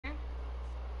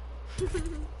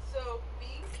So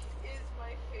Mink is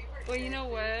my favorite Well, you know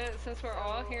character. what? Since we're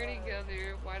all So here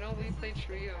together, why don't we play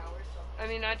trios? power I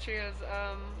mean, supplements. not trios.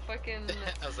 Fucking.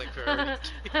 I was like, where are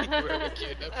we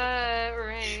queuing up for that?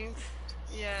 Ranked.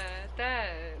 Yeah,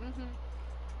 that.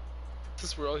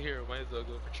 Since we're all here, might as well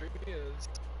go for trios. I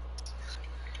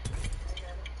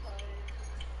gotta find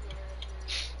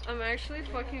whatever. I'm actually Do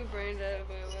they have fucking brain dead,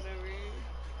 but whatever.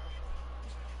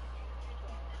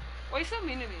 Why you so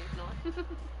mean to me? No.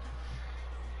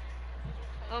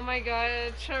 Oh my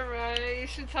god, Chirac, you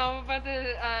should tell him about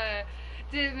the,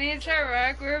 dude, me and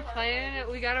Chirac, we were playing,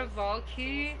 we got a vault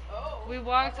key, Oh. we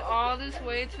walked Oh. all this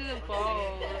way to the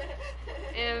vault,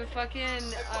 and fucking, I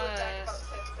put it back about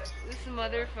 10 seconds this before.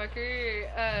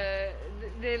 motherfucker,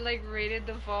 they like raided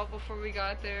the vault before we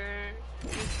got there, we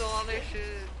stole all their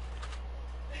shit.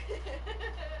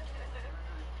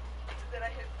 Did I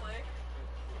hit play?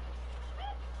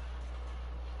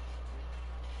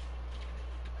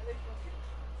 Are they fucking?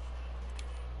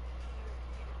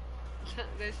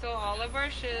 They stole all of our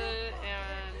shit,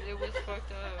 and it was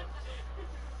fucked up.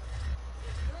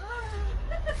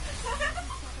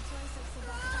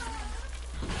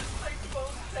 My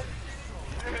phone censored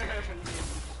stream is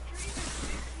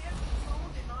CCF's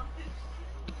phone and not his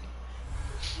stream.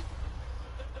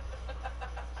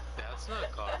 That's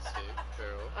not caustic,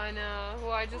 girl. I know,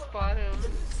 well I just bought him. Oh, you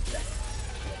did?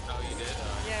 Oh, I didn't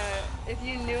know Yeah, that. if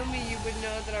you knew me, you would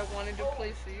know that I wanted to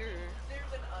play Seer.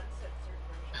 There's an uncensored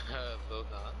version. Lil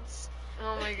Nas?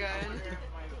 Oh my god.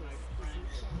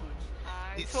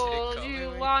 I He said, told call me you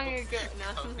when long you ago.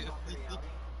 call No. me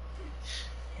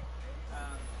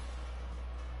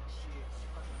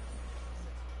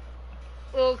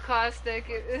Little caustic.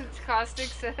 It's caustic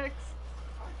sex.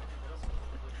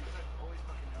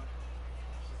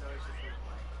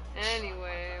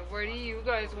 Anyway, where do you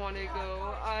guys want to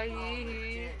go?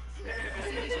 Aye.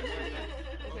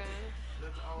 Okay.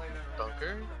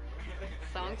 Bunker?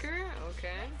 Thunker?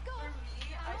 Okay. For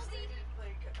me, I started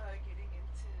like getting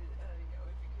into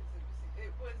yaoi because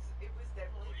it was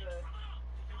definitely the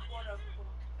do you want to fuck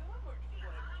them or do you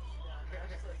want to be them? And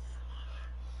I was like,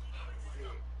 See,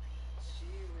 she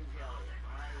was yelling.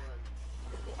 I was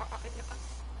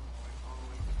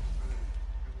always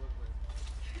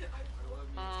I love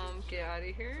music. Get out of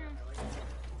here. I like music.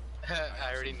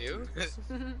 I already knew.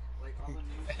 Like all the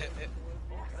new shows that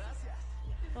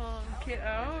Get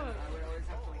out. I would always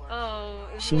have to watch. Oh,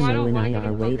 I Shino don't and want I to get are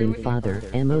a fucker waiting, with you. father.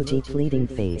 Emoji pleading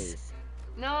face.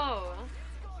 No.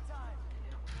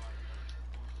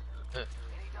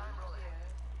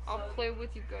 I'll play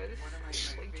with you guys.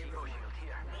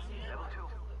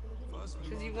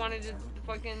 Because you wanted to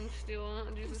fucking steal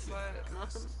Jesus' sweat. No.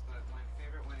 But my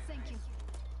favorite one is Thank you.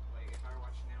 like if I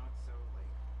watch now, it's so like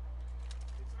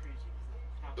it's cringy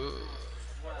because Ooh.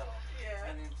 as well. yeah.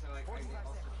 And then so like I also came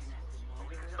out with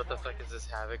moment. What the fuck is this?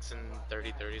 Havocs in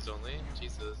 3030s only?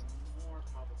 Jesus. More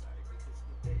problematic because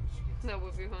the bitch gets That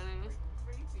would be funny. like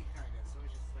creepy kind of. So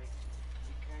it's just like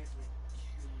you guys were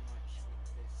too much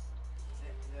with this.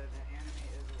 The anime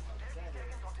is a lot better.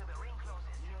 I'm not gonna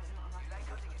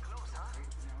go to it close, huh?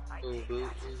 You know, Ooh, boo,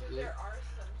 So ooh, boo. there are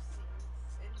some scenes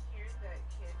in here that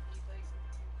can be like.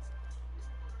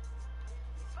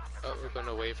 Oh, we're going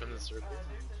away from the circle.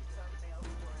 There's a thumbnail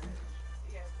for it.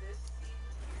 Yeah, this scene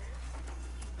here.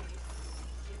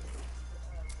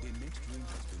 The next ring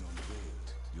has been unveiled.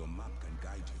 Your map can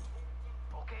guide you.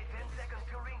 Okay, 10 seconds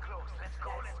till ring close. Let's go,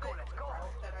 let's go, let's go.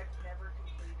 That I've never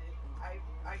completed.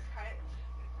 I kind.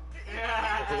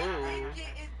 Ooh.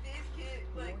 It did get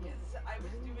like, cause I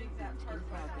was doing that part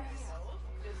by myself,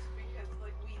 just because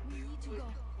like we knew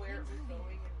where it was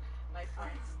going, and my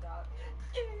friend stopped.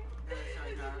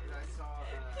 I saw.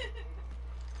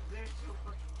 They're so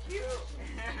fucking cute.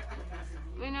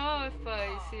 We know if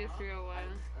you see a 301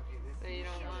 that you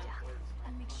don't want.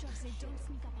 And make sure they don't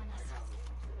sneak up on us.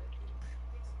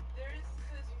 There's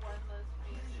this one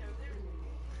lesbian show there.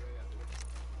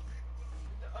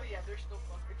 Oh yeah, they're still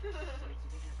fucking.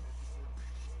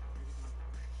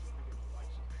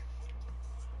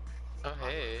 Oh,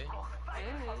 hey. I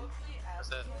probably Where's asked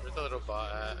that? Where's the little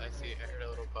bot at? I see. I heard a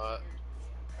little bot.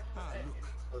 Ah, look.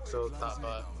 Let's go top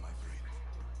bot. Now, my friend.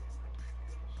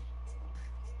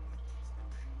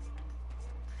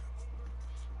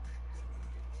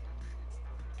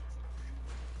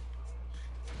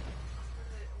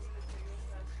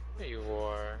 There you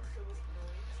are.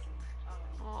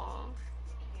 Aww.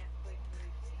 Can't like really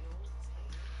feel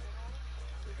pain at all.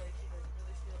 So like he doesn't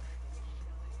really feel any,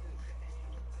 the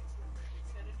ending of like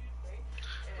it's gonna do great.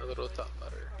 A little top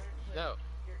butter. No.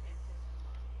 You're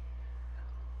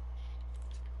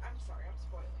I'm sorry, I'm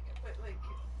spoiling it, but like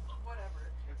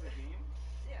whatever. It's a game?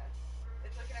 Yeah.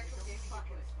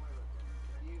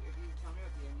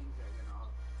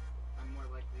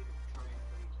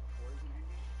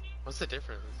 What's the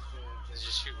difference? Does it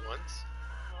just shoot once?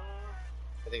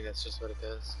 I think that's just what it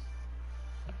does.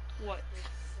 What? There's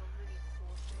so many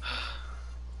cool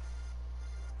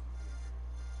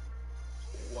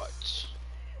things. Watch.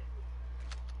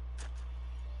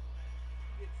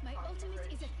 It's My ultimate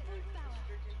copyright is at full stricken. power.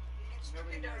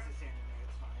 Nobody knows this anime,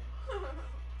 it's fine.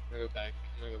 I'm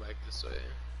gonna go back this way.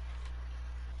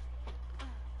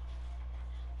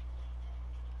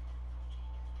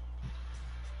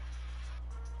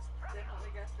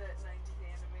 Definitely got that 90s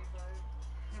anime vibe.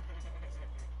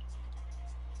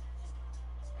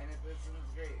 And this was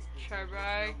great. 'cause there's no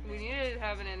Charbak, we men. need to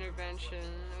have an intervention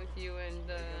with you and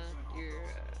your.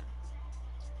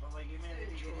 But like even at the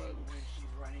beginning when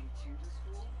she's running to the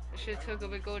school. I should have took a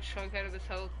big old chunk out of his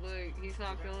health. Look, he's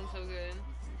not feeling so good.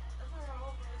 That's where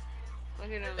all those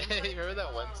Look at him. You remember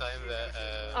that one time that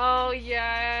Oh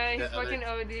yeah, he the other- fucking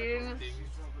OD'd. She's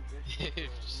so bitch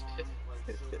with the long,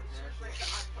 like, silver hair.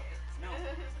 She's like, no.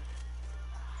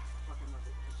 Fucking love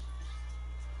it.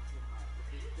 Fucking hot.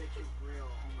 This bitch is real.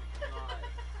 Oh my god.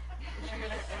 She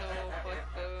was so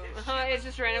fucked up. It's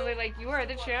just randomly like, you are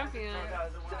the champion. Oh, that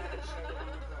was the one that showed the one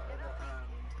with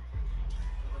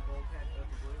the bold head with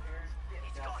the blue hair.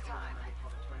 That's the one that they call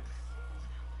the twins.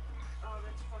 Oh,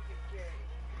 that's fucking gay.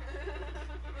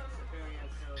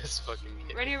 it's fucking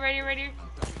gay. Ready.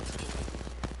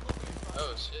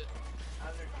 Oh shit.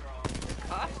 Other girl.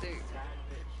 Caustic. That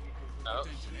bitch. Oh.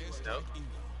 Nope.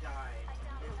 Died.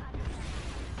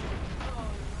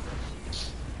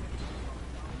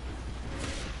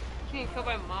 Getting killed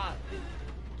by moth.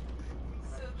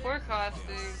 Poor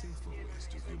Caustic. Safer ways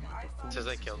to view my performance Says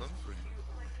I killed him.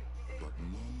 but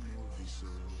none more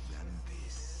visceral than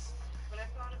this. But I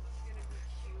thought it was gonna be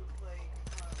cute, like,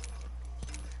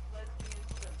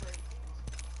 lesbians, but like,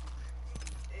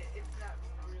 it's not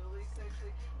really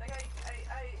sexually. Like,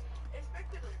 I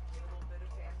expected a little bit of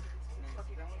fantasy. It's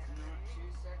fucking That was not anime. too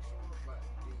sexual, but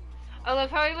the I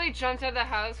love how he like jumped out of the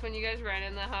house when you guys ran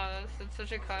in the house. It's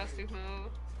such a Caustic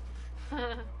move.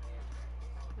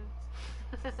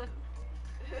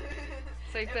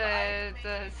 It's like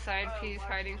the side piece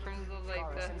hiding from the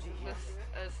like the I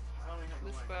only have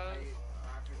the one. spouse.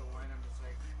 After the one, I'm just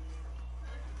like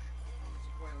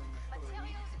spoiling my food.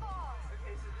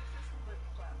 Okay, so this is lip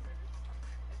flappers.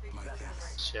 I think My that's guess.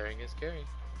 right. Sharing is caring.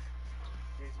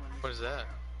 There's one What is that?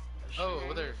 Sure. Oh,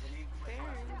 over there. The name of my There.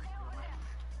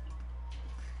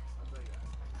 I'll tell you that.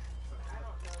 I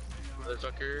don't know.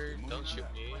 Motherfucker, don't shoot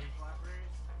me.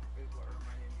 Flappers is what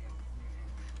reminded me of new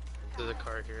anime. There's a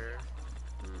car here.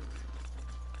 So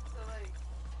like,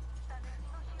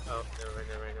 Oh, never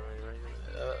mind. adorable.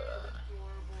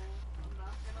 I'm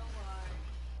not gonna lie.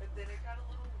 But then it got a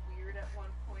little weird at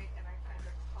one point, and I kind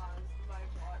of paused my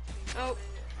watching Oh. of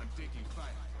it. I'm taking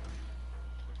fire.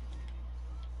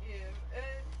 Yeah,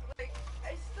 and like,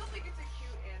 I still think it's a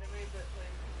cute anime, but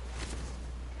like,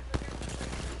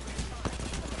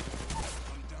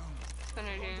 I'm down.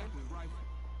 Thunder here. Contact with rival.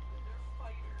 they're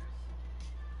fighters.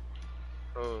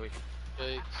 Holy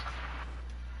yikes.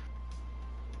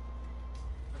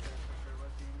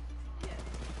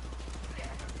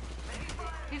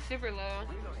 He's super low.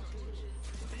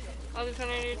 Oh, there's one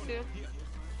right here too.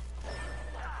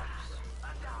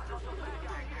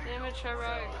 Damn it,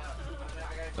 Charbak.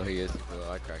 Oh, he is super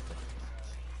low. I cracked him.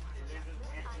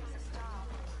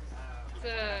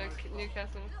 It's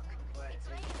Newcastle.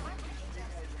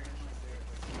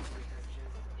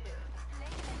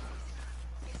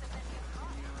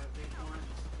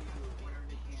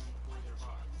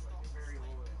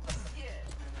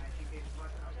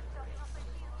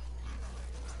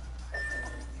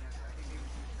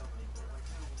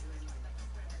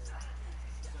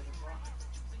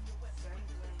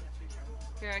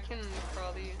 Here, I can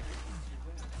crawl you.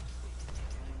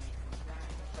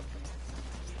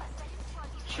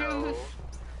 Choose. No.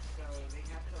 So they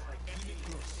have to like keep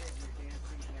your shit and you're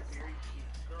dancing and they're very cute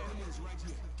girls. Enemies right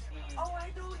here. Oh, I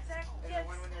know exactly. And Yes.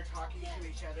 then when they're talking to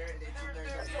each other, it's in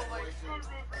their voices,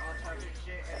 all types of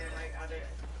shit, and then like other,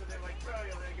 so they're like, bro,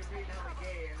 you're being hella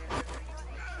gay, and then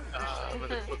they're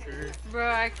like, Motherfucker. Bro,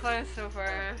 I climbed so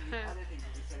far. the other thing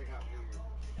is he said it got weird.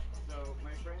 So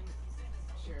my friend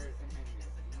shared an anime,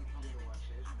 and he told me to watch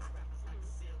it,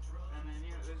 and then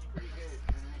it was pretty good,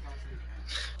 and then it got to the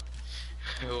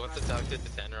end. Who wants to talk to the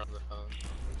Tanner on the phone? It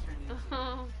turned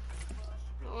into,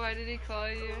 Why did he call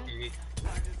you?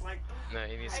 I'm just like, No,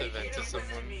 he needs to vent to listen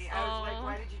someone. me. I was like, Aw.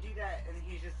 why did you do that? And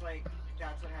he's just like,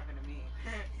 that's what happened to me.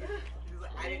 He's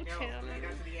like, I didn't know. Tanner. You know,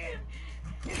 to the end.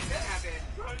 And that happened.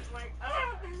 So I was like,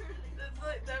 ah! That's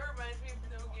like, that reminds me of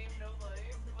No Game No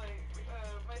Life. Like,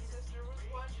 my sister was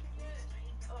watching it,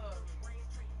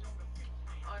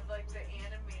 on like the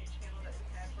anime channel.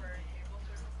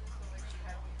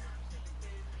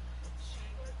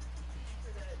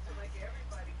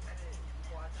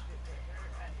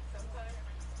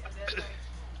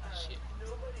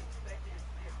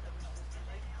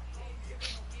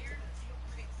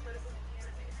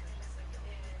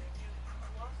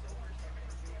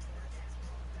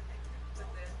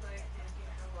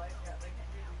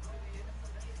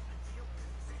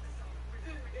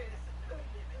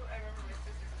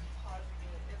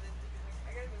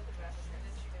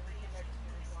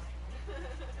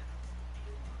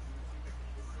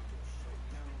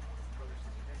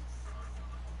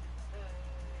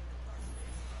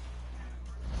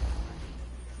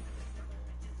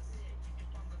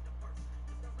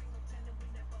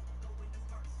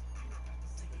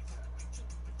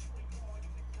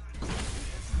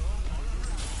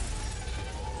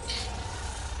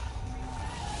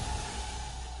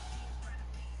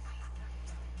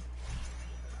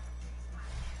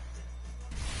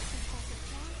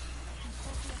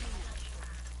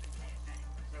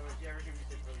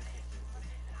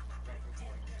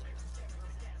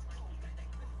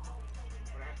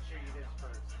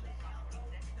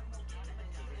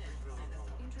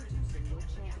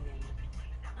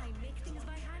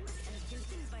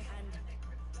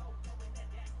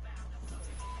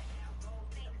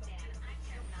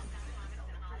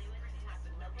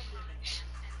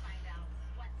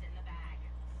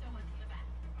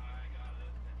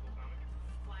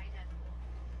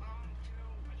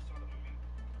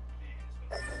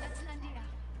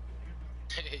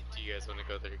 you guys want to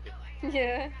go there again.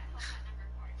 Yeah.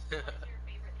 Let's go.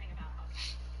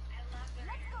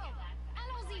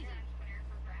 Allons-y.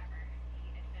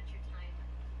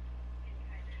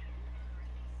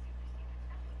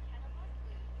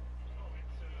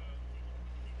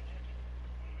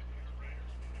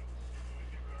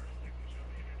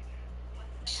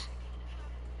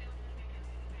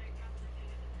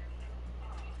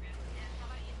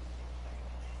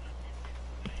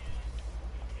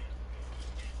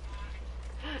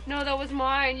 No, that was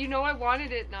mine. You know I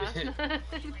wanted it, nah.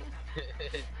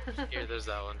 Here, there's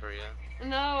that one for you.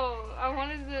 No, I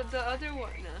wanted the other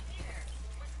one, nah.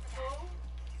 Oh,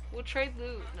 We'll trade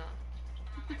loot,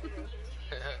 nah.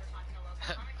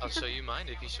 I'll show you mine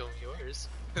if you show me yours.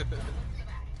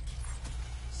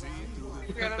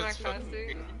 Forgot I'm not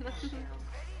classic.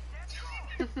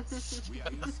 We are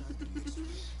inside the letsplay.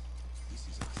 This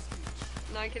is our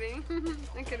stage. Not kidding.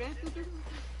 Not kidding.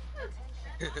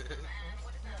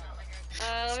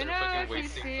 Let me Start know fucking if you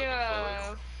wasting see fucking a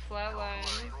bullets. flat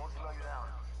line.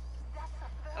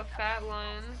 A fat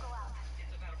line.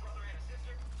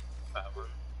 That one.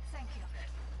 Thank you.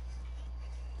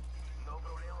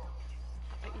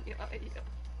 Yeah.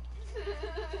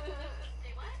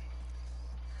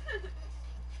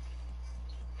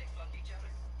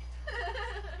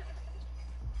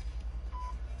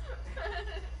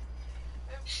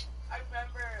 I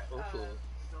remember. Oh.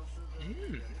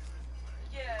 Mm.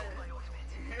 Yeah.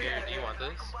 Here, do you want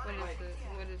this? What is it?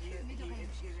 What is it?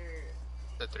 It's either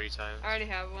The 3 times. I already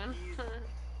have one. he's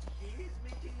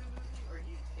making a movie or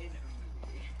he's in a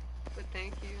movie. But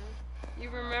thank you. You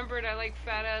remembered I like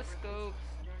fat ass scopes.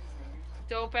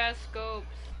 Dope ass scopes.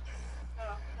 Not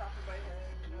off the top of my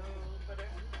head, no, but I.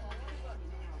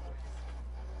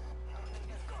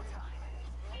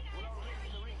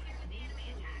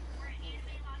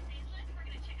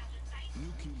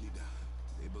 New kill leader.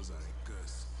 Labels are a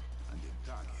curse and a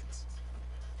target.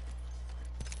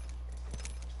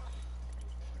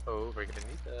 Oh, we're gonna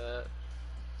need that.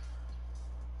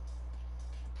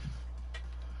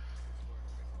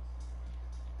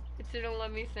 It didn't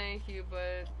let me thank you,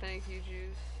 but thank you,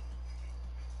 Juice.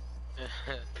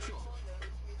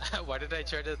 Why did I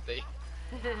try to think?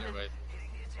 Never mind.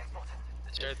 I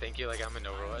try to thank you like I'm an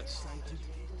Overwatch. Excited?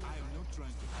 I am not trying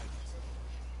to hide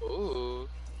it. Ooh,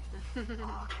 Care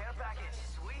package,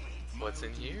 sweet. what's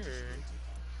in here?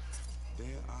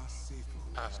 There are safer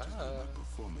ways to do my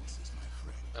performances, my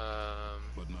friend.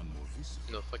 But none more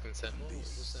visible. No fucking sentinel. What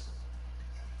was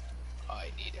that?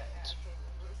 I need it.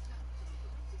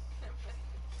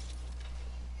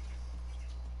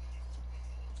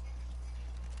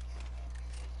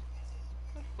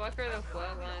 The fuck are the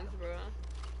flat lines, bro?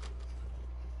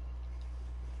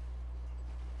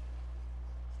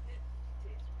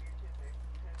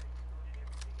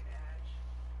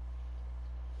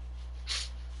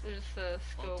 There's a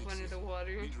scope under the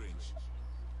water. Mid-range.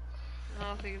 I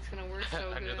don't think it's gonna work so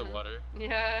good. Under the water.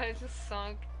 Yeah, it just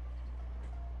sunk.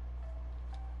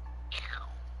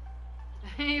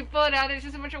 You pull it out, there's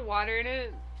just a bunch of water in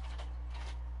it.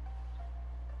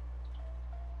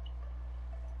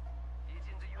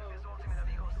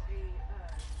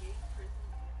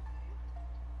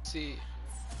 See,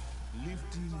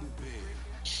 Lifting the bed.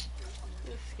 Just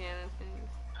scanning things.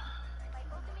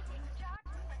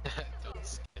 don't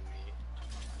skin me.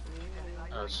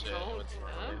 Oh shit, Don't what's tempt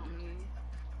wrong? me.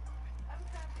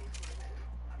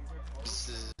 This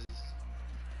is...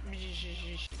 He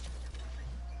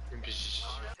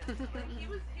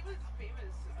was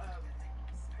famous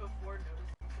before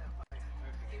noticing Sapphire.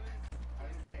 He was.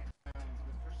 The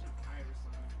first time I ever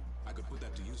saw him. I could put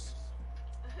that to use.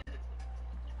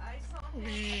 I saw him. I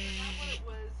forgot what it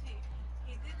was.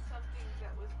 He did something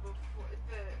that was before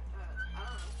the.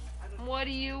 I don't know. What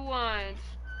do you want?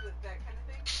 That kind of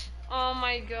thing. Oh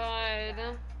my god.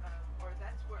 Or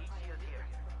that's where I.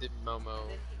 Did Momo.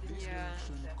 This Yeah.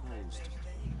 direction closed.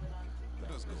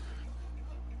 Let us go.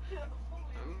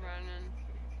 I'm running.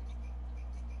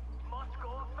 Must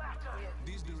go faster.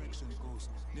 This direction goes.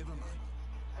 Never mind.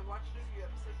 I watched a few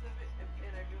episodes of it,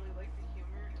 and I really liked the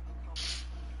humor and the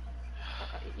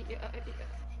comedy. Yeah.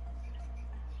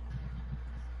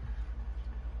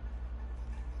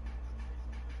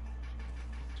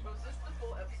 Was this the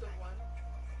full episode 1?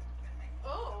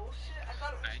 Oh shit! I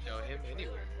thought it was. I know him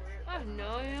anywhere. I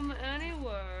know him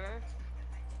anywhere.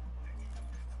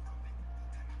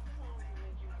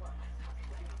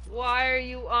 Why are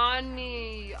you on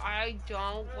me? I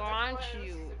don't want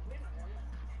you.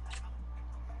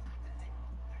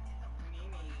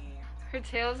 Mimi. Her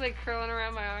tail's like curling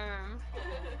around my arm. She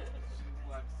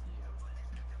loves you.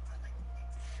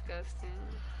 Disgusting.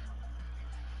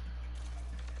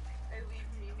 I leave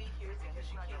Mimi here because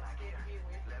she can't stand me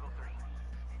away from her.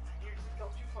 You're just,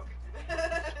 don't you fucking do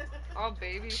that. I'll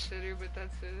babysit her, but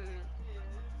that's it. Yeah,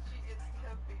 she gets to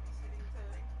have babysitting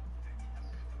time.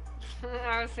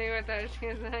 I was thinking about that. She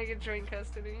has I get joint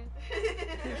custody.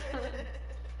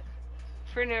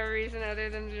 For no reason other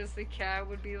than just the cat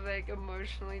would be like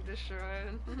emotionally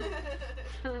destroyed.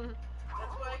 That's why I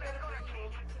gotta bring you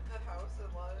over to the house a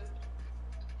lot.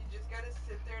 You just gotta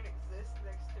sit there and exist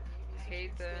next to Mimi so I she hate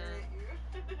can stare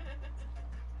that. at you.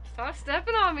 Stop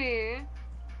stepping on me!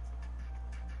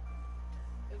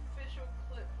 Official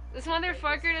clip. This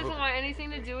motherfucker doesn't want anything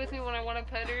to do with me when I want to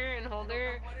pet her and hold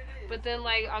her. But then,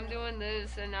 like, I'm doing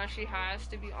this, and now she has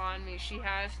to be on me. She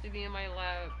has to be in my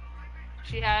lap.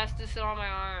 She has to sit on my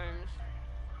arms.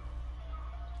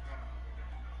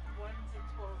 One's a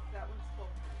 12. That one's 12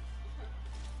 points.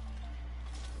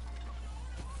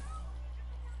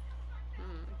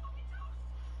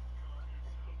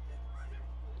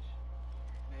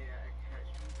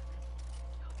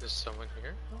 There's someone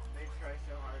here? They try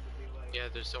so hard to be like. Yeah,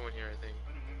 there's someone here, I think.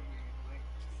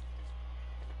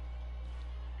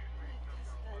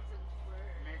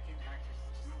 American actors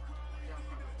just don't have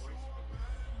a voice for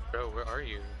this. Bro, where are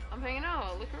you? I'm hanging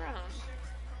out. Look around.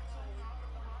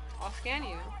 I'll scan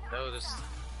you. No, there's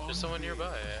someone nearby.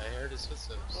 I heard his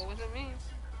footsteps. What was it me?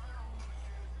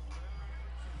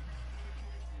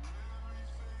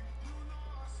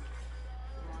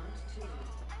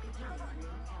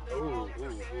 Ooh, ooh,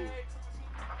 ooh.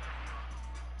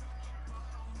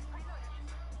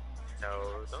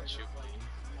 No, don't shoot me.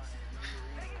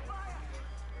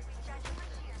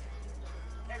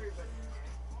 Everybody.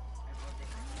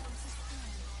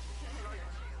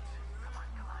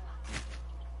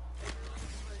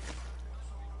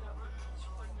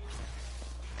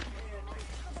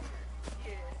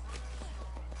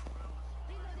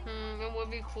 It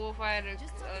would be cool if I had an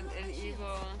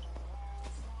ego.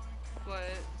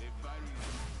 But...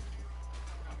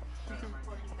 I'm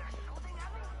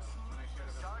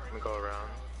gonna go around.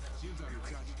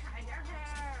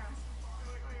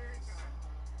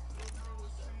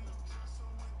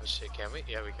 Oh shit, can we?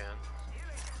 Yeah, we can.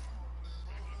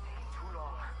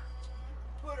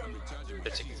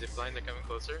 They're taking zip line, they're coming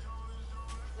closer.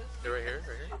 They're right here,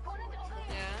 right here.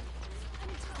 Yeah.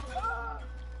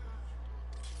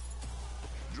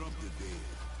 Drop the dead.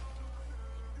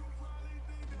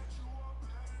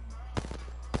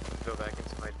 Go back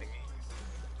into my thingy.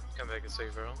 Come back and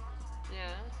save Earl.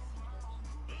 Yeah.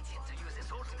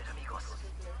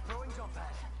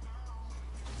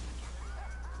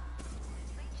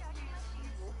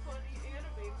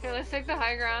 Okay, let's take the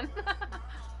high ground.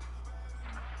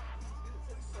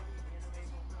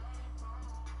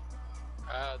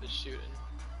 Ah, they're shooting.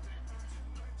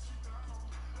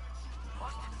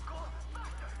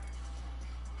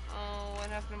 Oh, what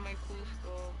happened to my cool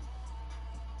scope?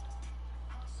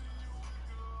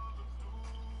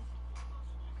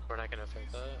 We're not gonna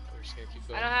fight that. We're just gonna keep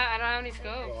going. I don't have any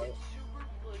scope.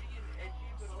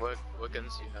 What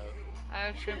guns do you have? I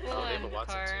have triple Oh, they have a and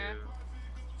Watson car. too.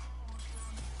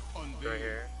 Right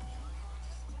here.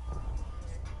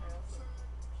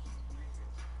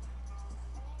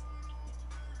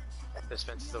 There's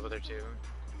fences over there too.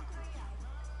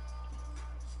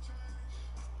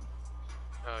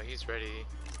 Oh, he's ready.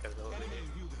 He's got the ability.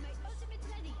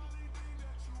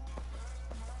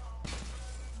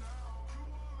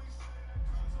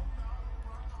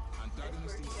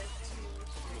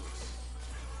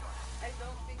 I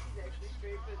don't think he's actually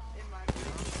straight, but in my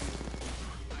opinion,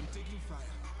 I'm taking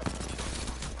fire.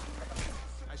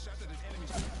 I shot at an enemy.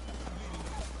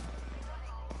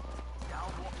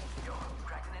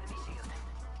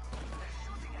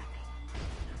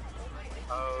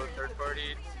 Oh, third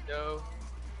party, no.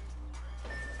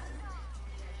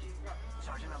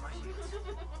 Sergeant on my shield.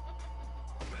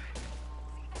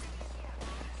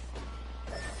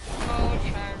 Oh,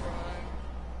 Tyrod.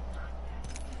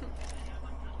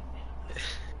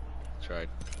 Tried.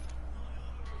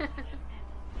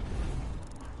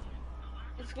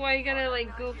 That's why you gotta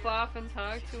like goof off and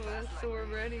talk to us so we're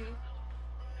ready.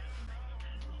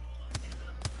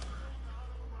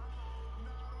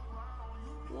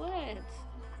 What?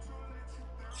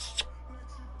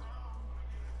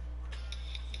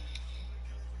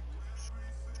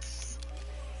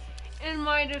 In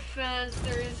my defense,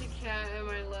 there is a cat in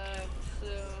my lap, so...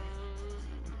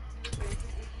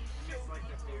 It's like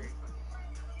the theory.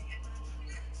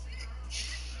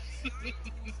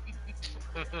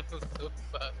 What the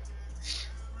fuck?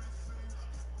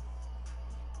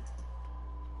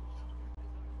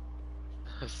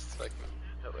 That's fucking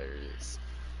hilarious.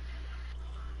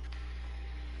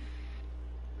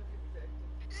 look at that.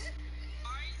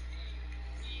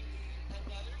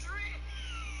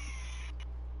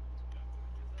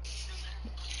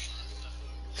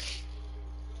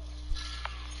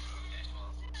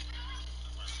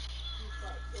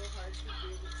 so hard to be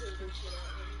able to look it at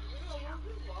him. You know, we'll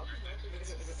just walk him up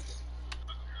again.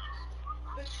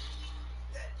 But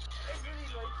I really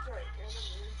liked that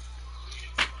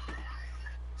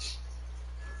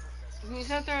anime. He's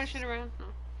not throwing shit around. No.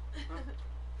 I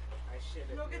should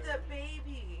have. Look at that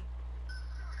baby.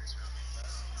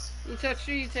 You touch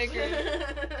her, you take her. You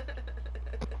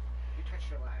touch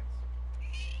your legs.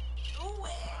 Oh,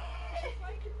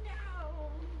 like now.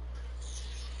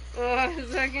 I was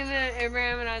looking at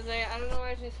Abraham and I was like, I don't know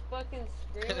why she's fucking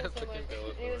screaming so much. And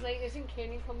he was like, isn't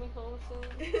Kenny coming home soon?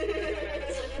 I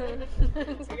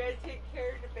gotta take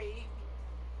care of the baby.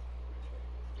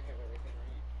 You have everything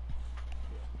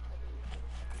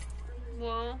right.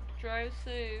 Well, drive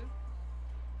safe.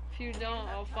 If you don't,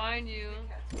 I'll find you.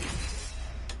 Feed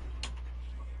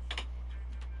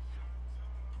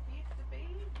the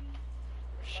baby.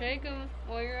 Shake him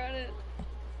while you're at it.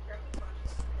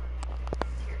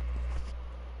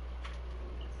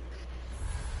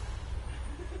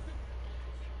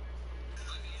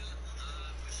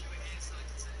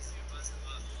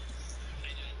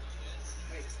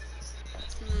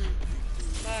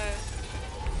 Bye.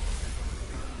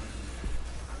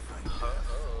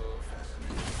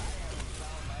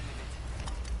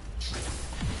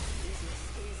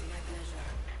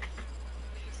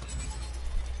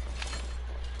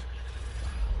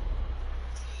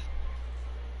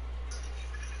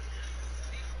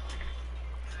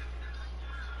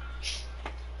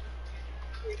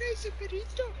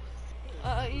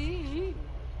 Eat.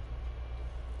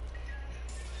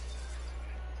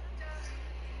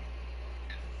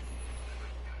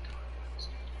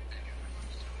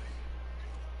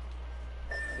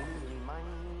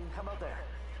 How about there?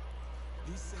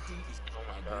 This setting is Oh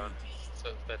my god. So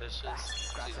fetishes.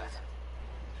 Scratch that.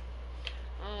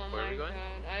 Oh Where are my we going?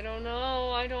 god. I don't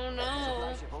know. I don't know.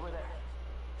 Supply ship over there.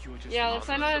 you're just Yeah, not let's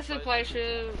find out a supply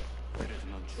ship. better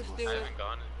than not Let's trust. do I it. haven't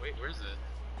gone. Wait, where's it?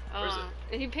 Where's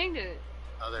it? He pinged it.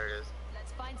 Oh, there it is.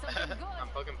 Let's find something good. I'm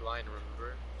fucking blind,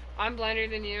 remember? I'm blinder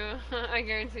than you. I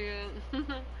guarantee it.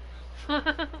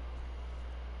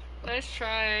 Let's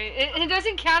try. It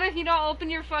doesn't count if you don't open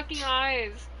your fucking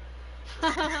eyes.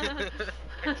 I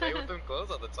play with them closed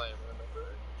all the time,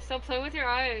 remember? Stop playing with your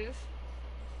eyes.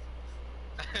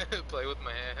 Play with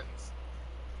my hands.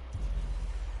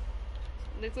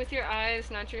 Look with your eyes,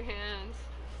 not your hands.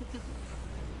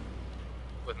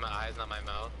 With my eyes, not my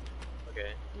mouth.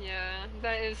 Okay. Yeah,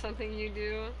 that is something you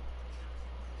do.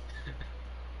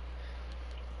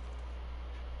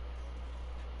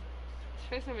 It's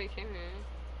the first time we came here.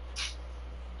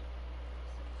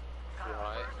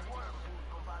 Why?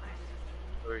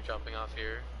 Are we jumping off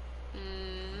here? Is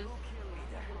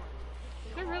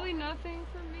there really nothing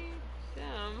for me?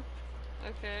 Damn.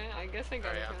 Okay, I guess I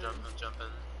gotta Alright, come. I'm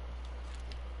jumping.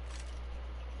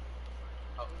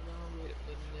 Oh no, wait a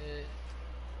minute.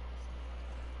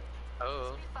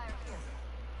 Oh.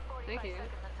 Thank you.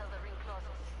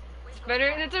 It's better.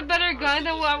 It's a better gun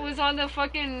than what was on the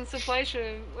fucking supply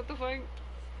ship. What the fuck?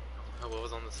 Oh, what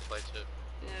was on the supply ship?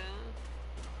 Yeah.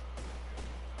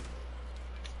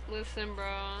 Listen,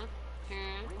 bro. Here.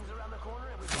 Rings around the corner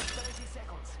and we've got 30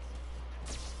 seconds.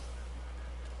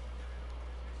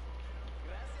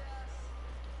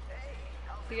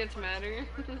 He gets madder.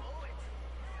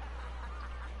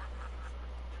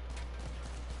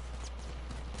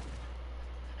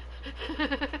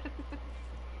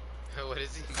 What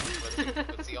is he?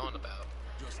 What's he on about?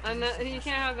 I'm not. You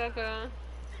can't have that though.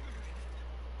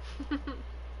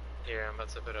 Here, I'm about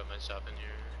to put up my shop in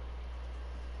here.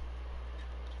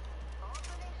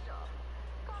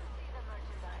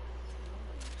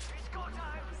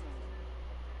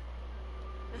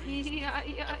 Yeah.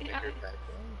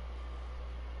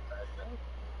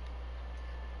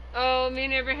 Oh, me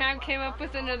and Abraham came up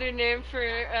with another name for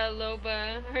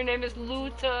Loba. Her name is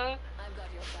Luta. I've got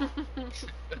your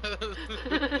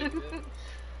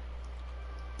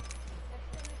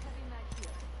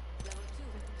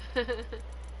back.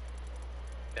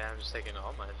 Yeah, I'm just taking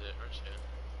all my shit, aren't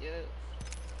you? Yeah.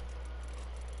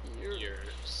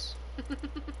 Yours.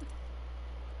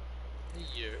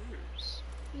 Yours.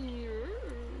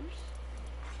 Yours.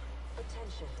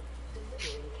 Attention.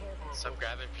 Delivering care package. Stop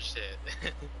grabbing for shit.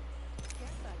 Care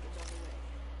package on the way.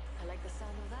 I like the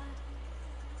sound of that.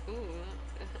 Ooh,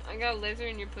 I got a laser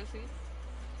in your pussy.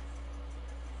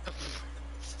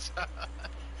 Stop.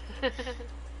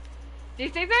 Do you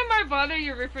think that might bother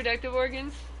your reproductive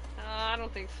organs? I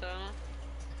don't think so.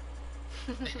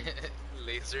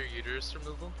 Laser uterus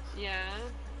removal? Yeah.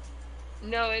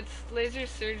 No, it's laser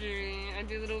surgery. I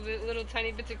do little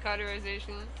tiny bits of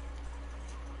cauterization.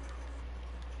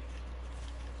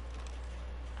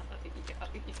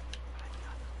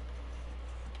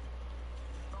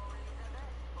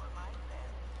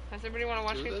 Does everybody want to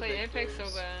watch me play Apex so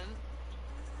bad?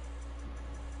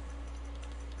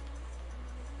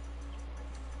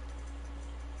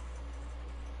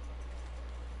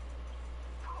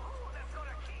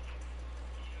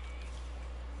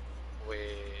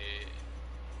 Wait.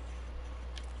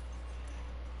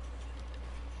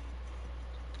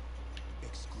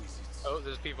 Exquisite. Oh,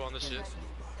 there's people on the ship.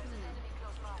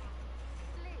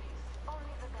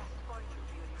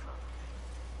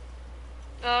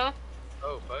 Oh.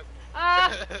 Oh, fuck.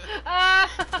 Ah! Ah!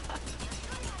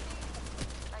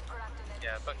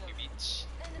 Yeah, fuck you, beach.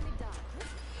 Enemy down.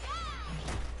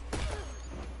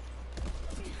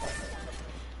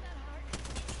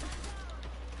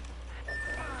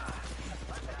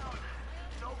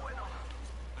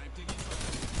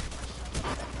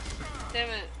 Damn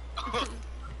it.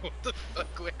 What the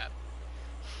fuck? What happened?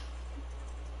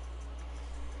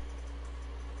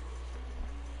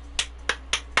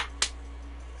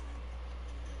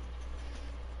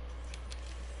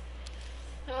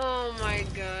 Oh my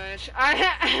gosh.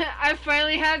 I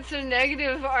finally had some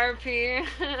negative RP.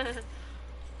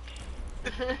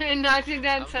 And knocked it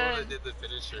down 10. I did the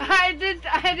finisher.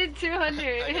 I did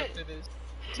 200. I got finished.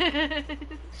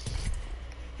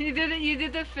 You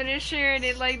did the finisher and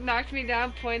it like knocked me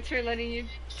down points for letting you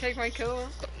take my kill.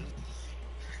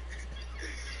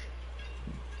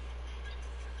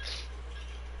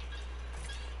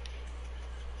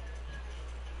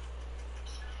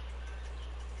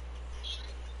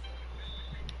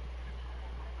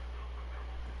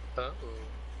 Oh.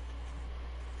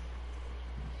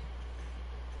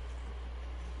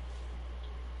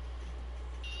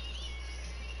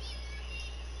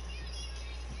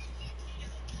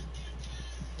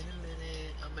 In a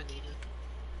minute, I'm gonna need it.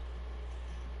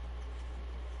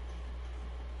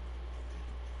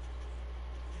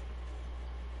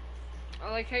 I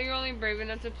like how you're only brave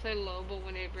enough to play Lobo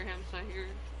when Abraham's not here.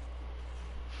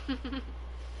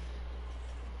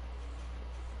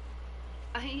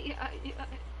 I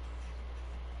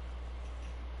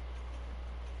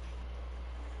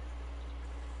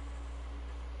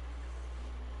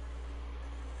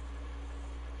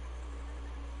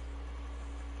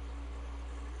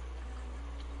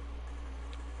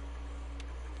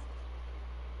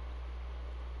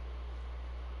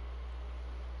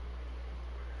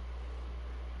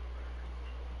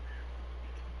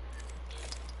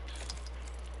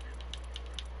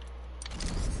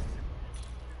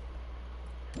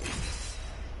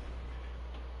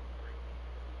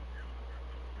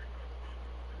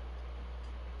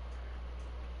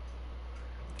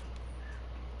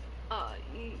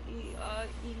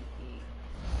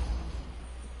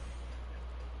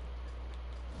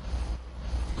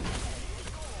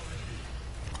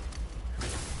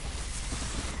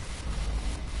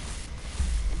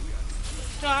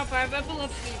Stop, I have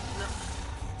epilepsy. No.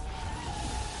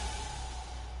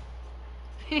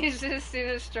 He's just seen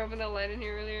us strobing the light in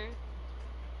here earlier.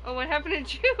 Oh, what happened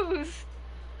to Juice?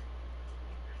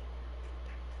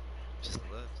 Just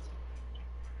left.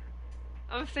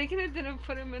 I'm thinking it didn't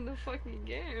put him in the fucking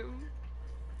game.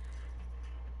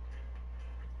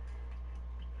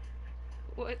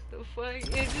 What the fuck? It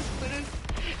just put us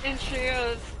in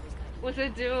trios with a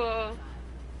duo.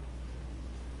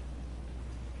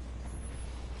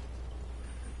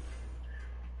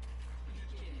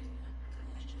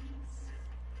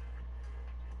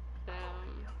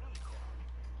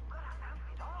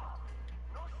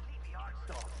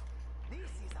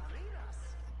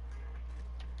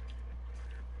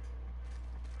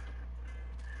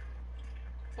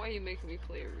 Why you making me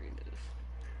play arenas?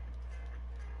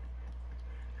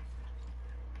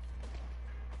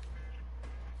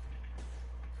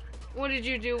 What did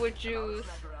you do with Juice?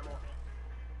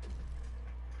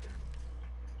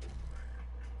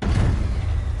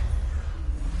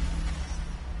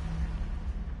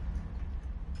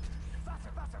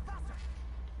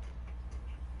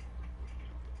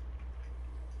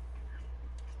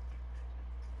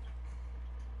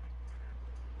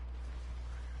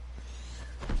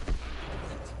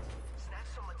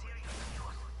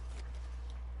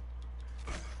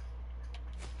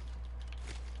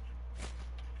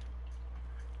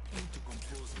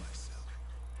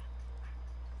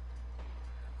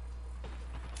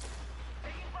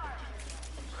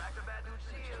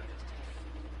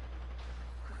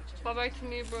 Fall back to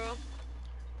me, bro.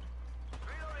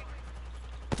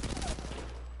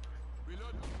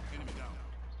 Reload. Enemy down.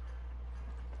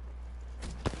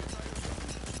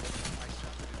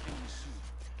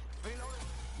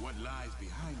 What lies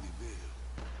behind the veil?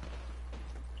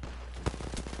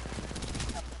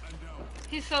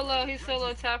 He's so low, he's so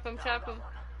low. Tap him, tap him.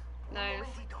 Nice.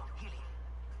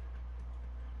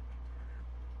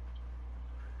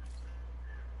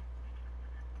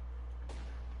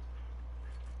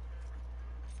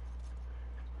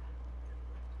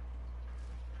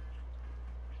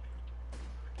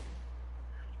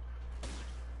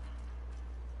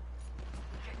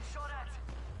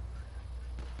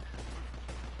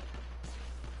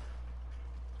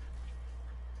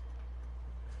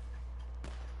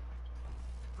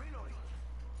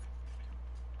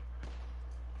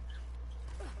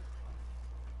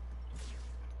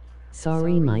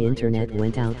 Sorry, my internet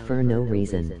went out for no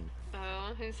reason.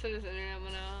 Oh, he said his internet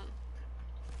went out.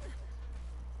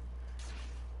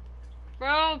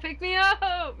 Bro, pick me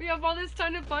up! We have all this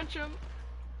time to punch him.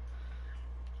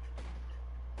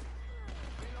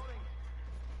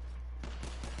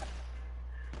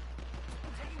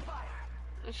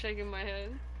 I'm shaking my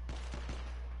head.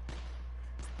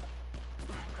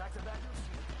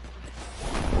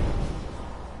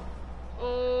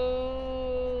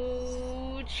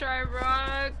 Oh, try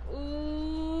rock.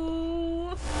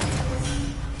 Ooh.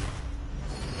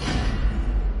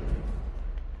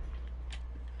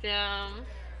 Damn.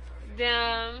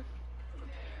 Damn.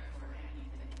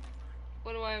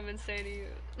 What do I even say to you?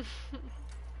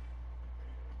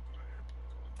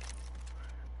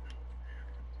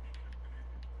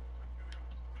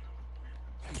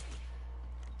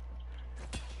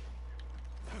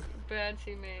 Bad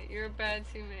teammate. You're a bad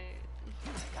teammate.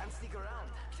 Can't stick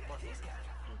around. But this can.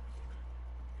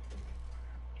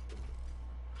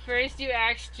 First you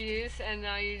axe juice, and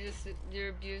now you're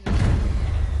abusing.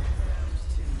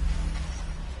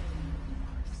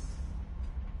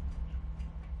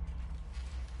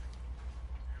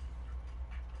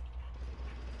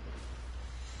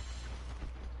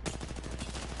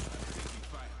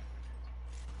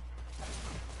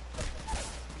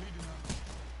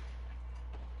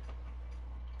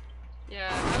 Yeah,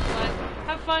 have fun.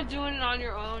 Have fun doing it on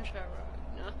your own, Trevor.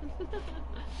 No.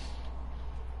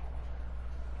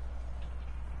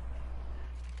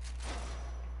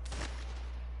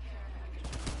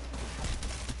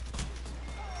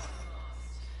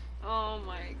 Oh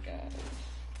my god.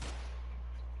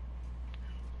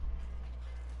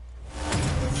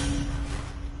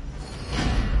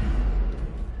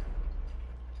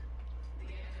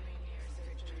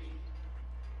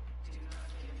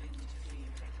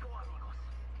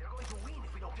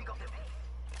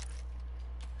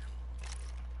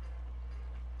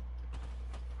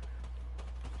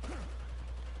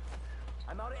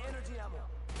 I'm out of energy ammo.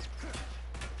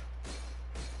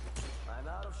 I'm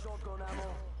out of shotgun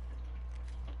ammo.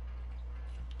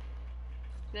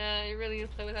 Nah, you really need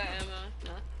to play without ammo.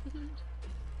 Nah.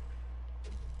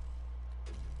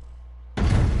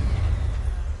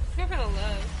 You're gonna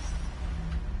love.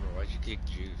 Bro, why'd you kick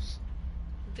Juice?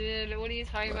 Dude, what are you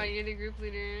talking about? You're the group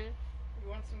leader. You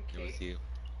want some It was cake? you.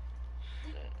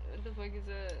 What the fuck is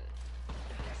that?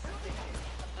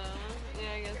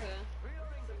 Yeah, I guess so.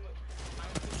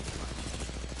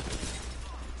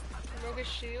 Broke a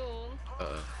shield.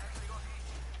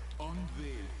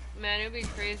 Man, it would be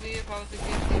crazy if I was a good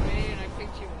teammate and I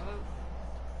picked you up.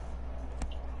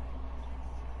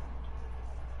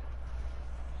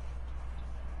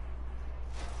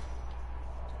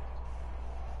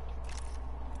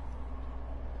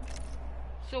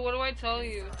 So what do I tell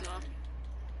you? No.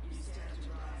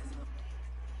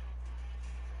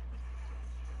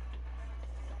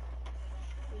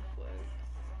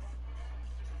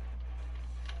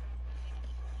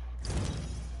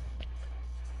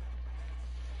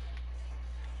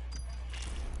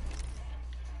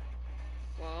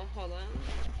 Well, hold on.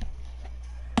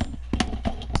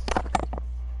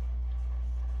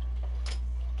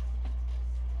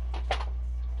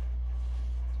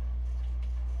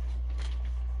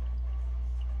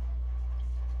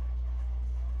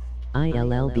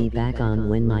 I'll be back on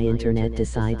when my internet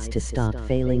decides to stop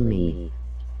failing me.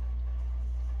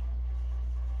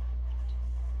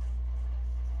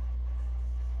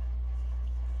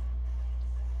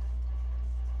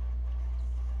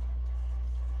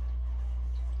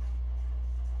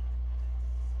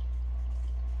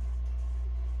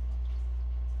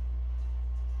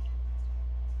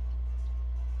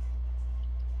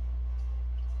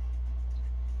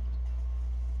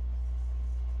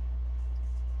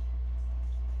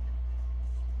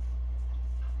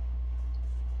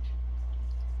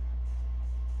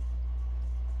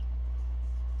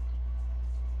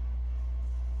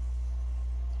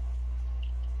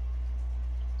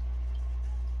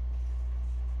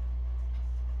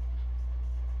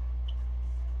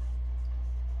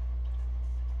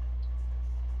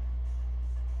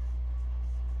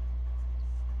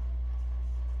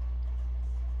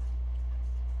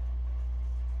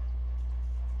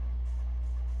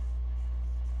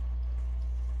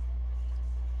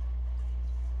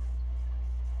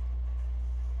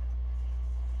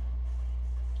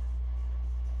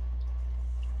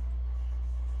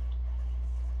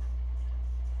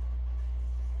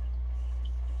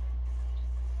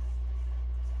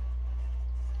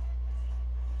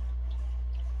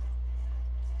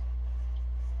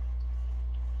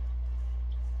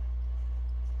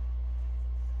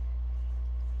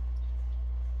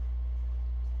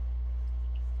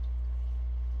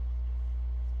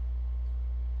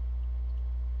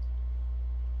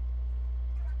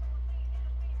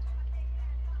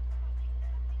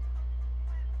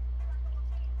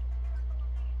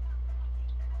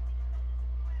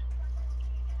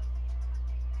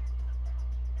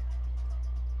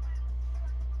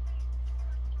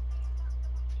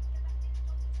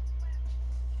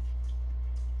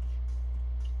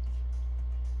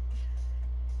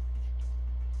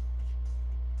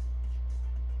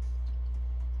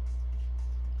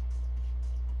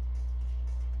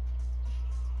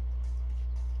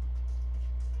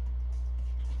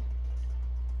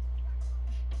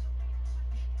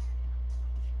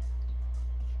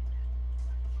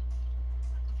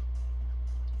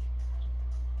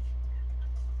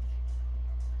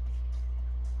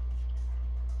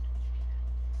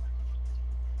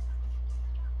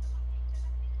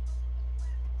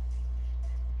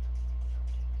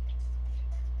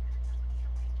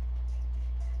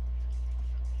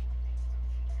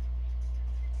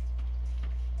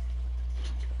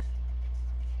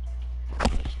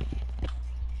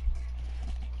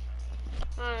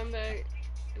 Oh, I'm back.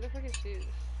 Where the fuck is she?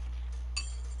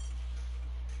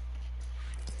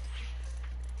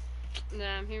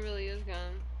 Damn, he really is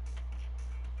gone.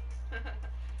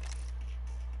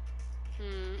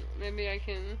 Maybe I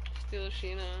can steal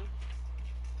Sheena.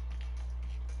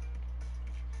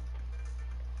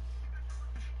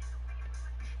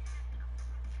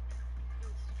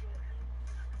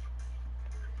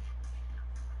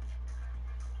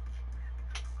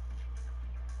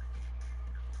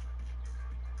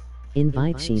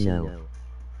 Invite Shino.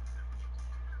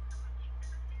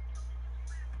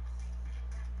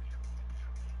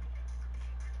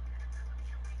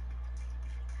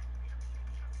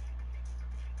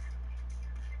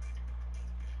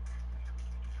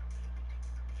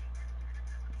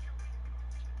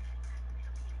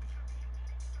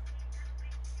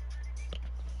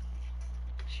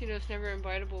 Shino's never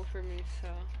invitable for me, so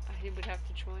he would have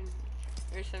to join me.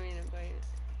 Or send me an invite.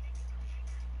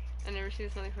 I never see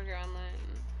this motherfucker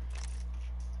online.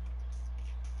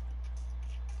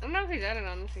 I don't know if he's added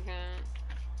on this account.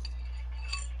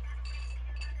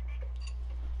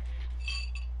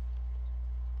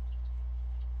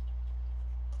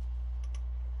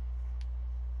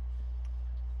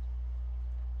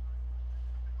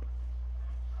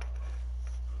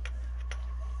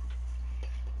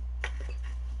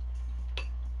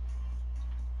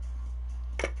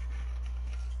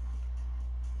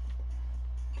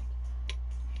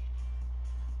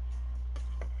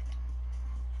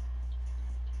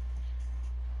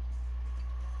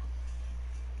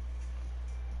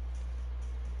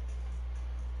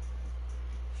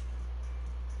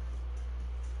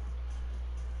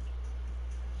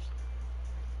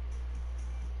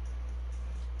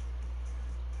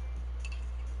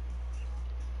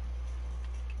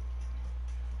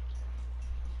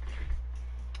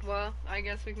 Well, I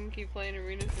guess we can keep playing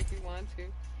arenas if we want to.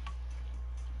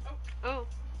 Oh,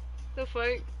 the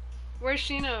fuck? Where's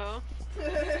Shino?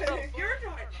 You're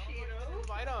not Shino.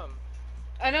 Invite him.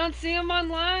 I don't see him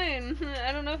online.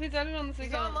 I don't know if he's added on this He's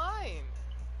account. online.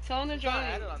 Tell him to He's join. not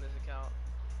added on this account.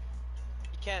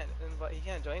 He can't invite. He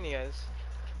can't join you guys.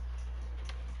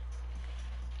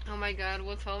 Oh my god,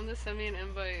 we'll tell him to send me an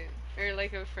invite. Or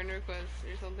like a friend request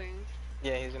or something.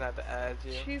 Yeah, he's gonna have to add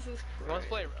you. Jesus Christ. He wants to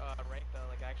play rank though,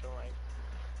 like actual rank.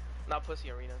 Not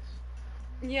pussy arenas.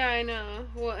 Yeah, I know.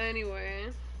 Well, anyway.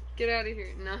 Get out of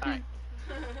here. No. Alright.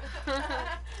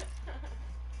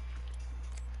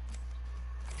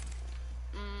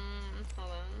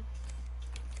 Hold on.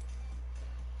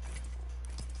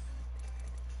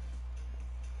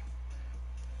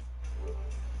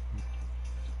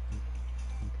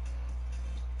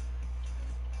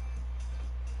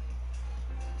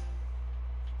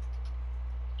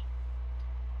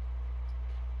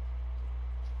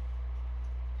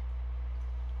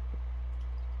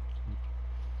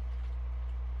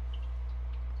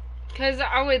 Because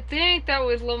I would think that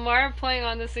with Lamar playing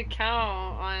on this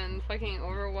account on fucking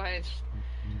Overwatch,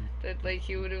 that like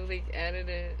he would have like added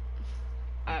it.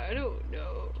 I don't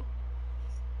know.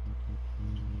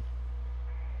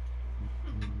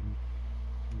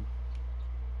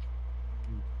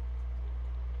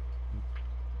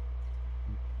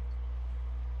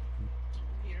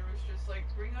 Peter was just like,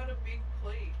 bring out a big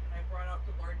plate, and I brought out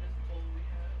the largest bowl we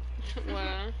had.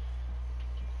 Wow. And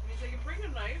he's like, bring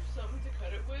a knife, something to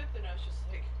cut it with, and I was just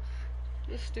like,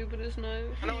 The stupidest knife.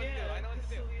 I know what to do. I know what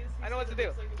to do. I know what to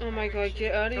do. Oh my god,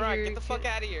 get out of Chirag, here. get the fuck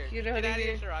out of here. Get Get out out of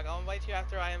here. Chirag. I'll invite you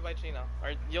after I invite Shino.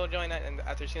 Or you'll join that and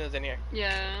after Shino's in here.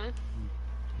 Yeah.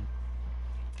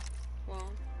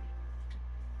 Well.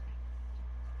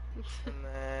 And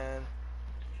then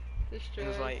Destroy.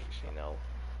 invite Shino.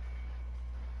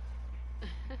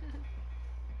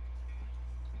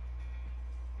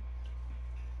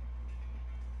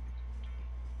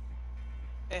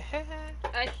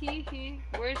 Hee.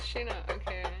 Where's Shino?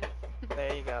 Okay.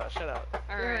 There you go. Shut up.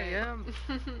 Alright. There I am.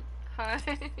 Hi.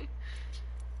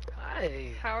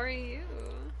 Hi. How are you?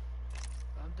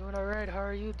 I'm doing alright. How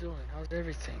are you doing? How's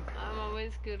everything? I'm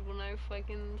always good when I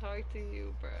fucking talk to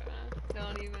you, bruh.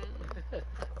 Don't even.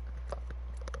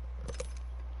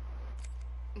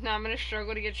 No, I'm gonna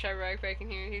struggle to get Chirac back in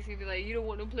here. He's gonna be like, you don't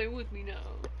want to play with me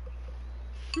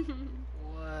now.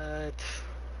 What?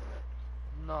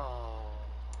 No.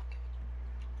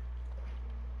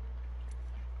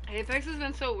 Apex has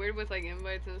been so weird with like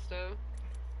invites and stuff.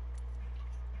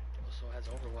 Also has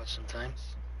Overwatch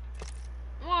sometimes.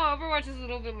 Well, Overwatch is a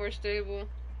little bit more stable.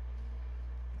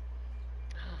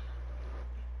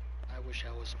 I wish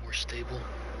I was more stable.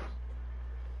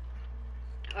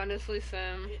 Honestly,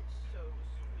 Sam. it's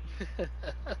so sweet.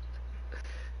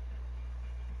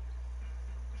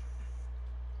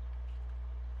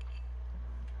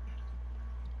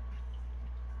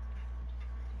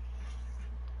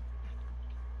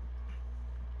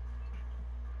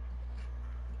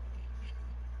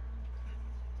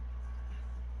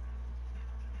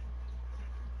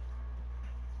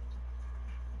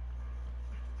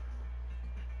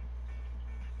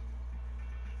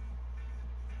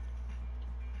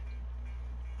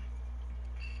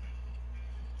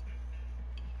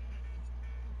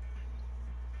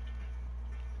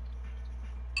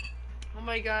 Oh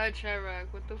my god, Chirac,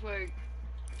 what the fuck?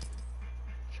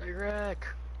 Chirac.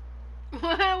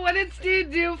 What did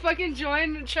Steve do? Fucking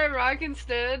join Chirac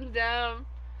instead? Damn.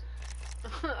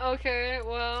 Okay,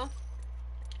 well,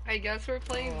 I guess we're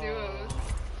playing duos.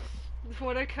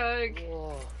 What a cuck.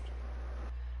 Whoa.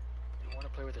 You want to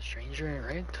play with a stranger in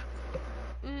ranked?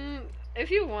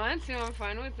 If you want to, I'm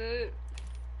fine with it.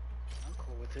 I'm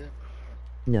cool with it.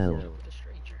 No. With a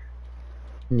stranger.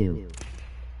 New.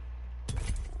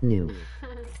 New.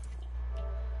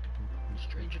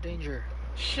 Stranger danger.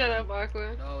 Shut up,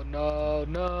 Aqua.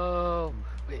 No.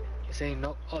 Wait, you're saying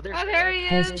no? Oh, there's there he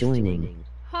Has is. joining.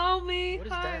 Homie, What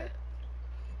is hi. that?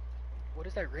 What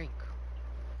is that rank?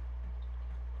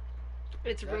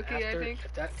 It's rookie, I think.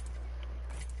 If that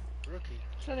rookie.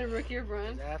 Is that a rookie or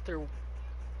bronze? After.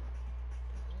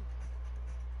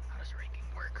 How does ranking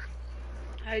work?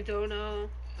 I don't know.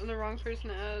 I'm the wrong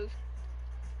person to ask.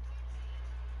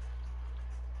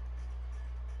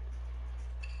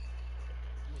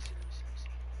 Let me see.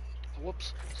 Oh,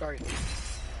 whoops. Sorry.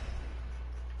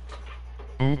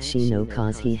 Add Shino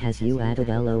cause he has you added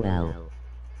LOL.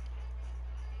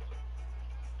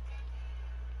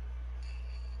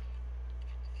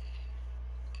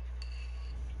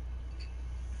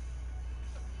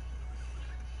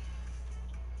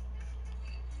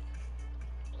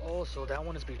 Oh, so that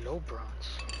one is below bronze.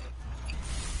 So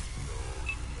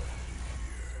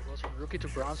it goes from rookie to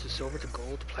bronze to silver to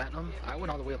gold to platinum. I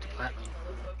went all the way up to platinum.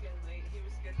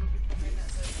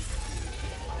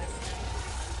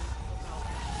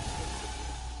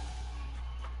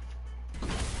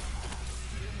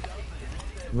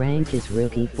 Rank is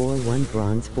rookie 4-1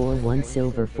 bronze 4-1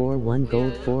 silver 4-1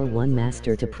 gold 4-1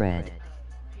 master to pred.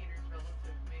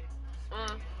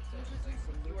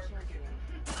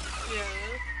 Yeah.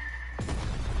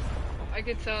 I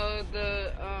could tell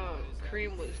the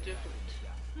cream was different.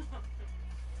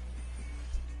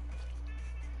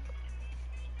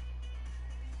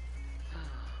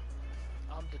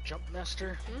 I'm the jump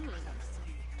master.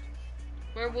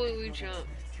 Where will we jump?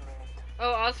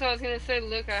 Oh, also I was gonna say,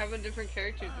 look, I have a different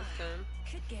character this time.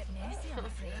 Could get messy, I'm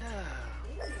afraid.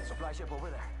 Yeah. Supply ship over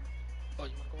there. Oh,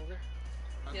 you wanna go over there?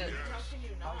 Yeah. How can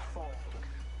you not?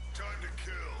 Time to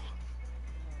kill.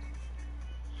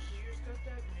 You just got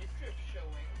that midriff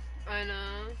showing. I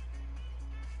know.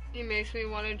 He makes me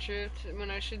want to drift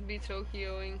when I should be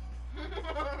Tokyoing.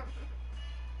 Are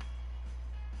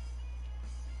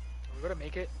we gonna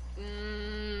make it?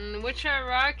 Which I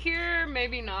rock here?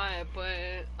 Maybe not,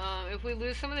 but if we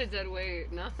lose some of the dead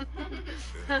weight, no.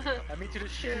 I mean to the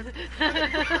ship. I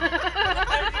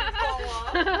didn't fall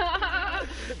off.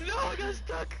 No, I got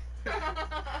stuck.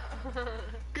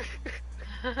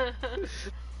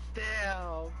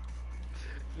 Damn.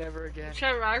 Never again.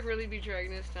 Chirac really be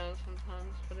dragging us down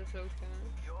sometimes, but it's okay.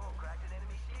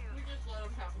 We just let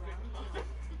him have a good time.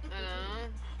 I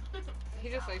know. He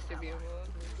just likes to be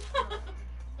involved.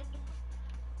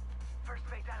 First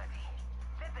fatality.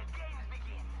 Let the games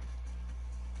begin.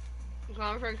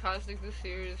 Going for caustic this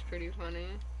year is pretty funny.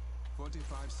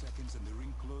 45 seconds and the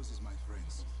ring closes, my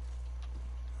friends.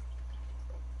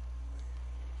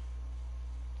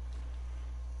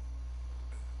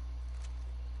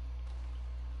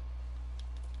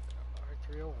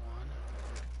 R301.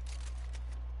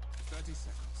 30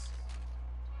 seconds.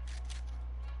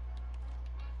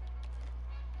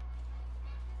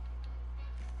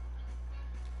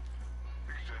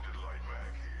 Extended light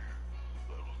mag here.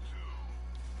 Level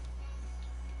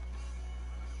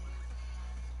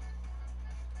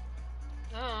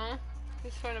 2. Oh,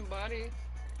 he's fine a body.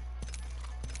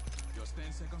 Just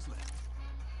 10 seconds left.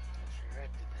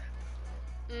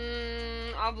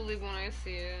 I'll believe when I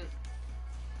see it.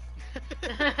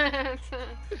 I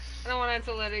don't want it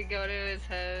to let it go to his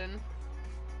head.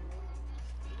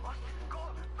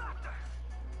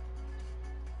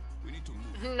 We need to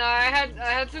move. No, I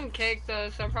had some cake though,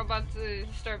 so I'm probably about to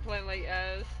start playing like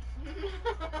S.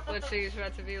 Which he's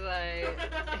about to be like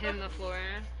hitting the floor.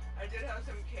 I did have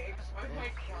some cakes. I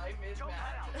might cry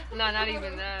mid-match. No, not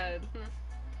even that.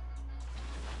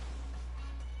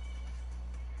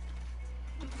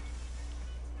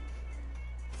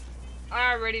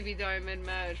 I already be dying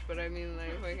mid-match, but I mean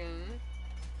like fucking.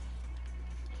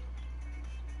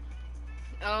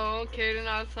 Oh, Kaden,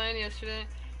 I was playing yesterday,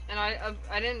 and I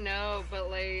didn't know, but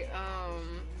like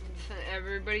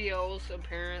everybody else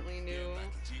apparently knew.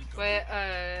 But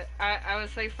I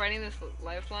was like fighting this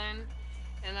lifeline,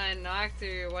 and I knocked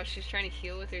her while she's trying to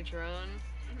heal with her drone,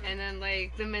 and then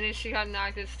like the minute she got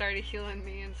knocked, it started healing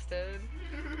me instead.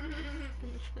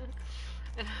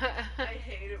 I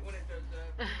hate it when it does that.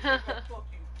 Like, oh, fuck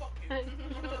you. fuck you.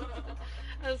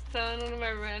 I was telling one of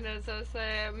my redheads, I was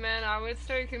like, man, I would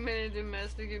start committing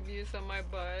domestic abuse on my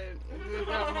butt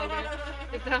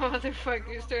if that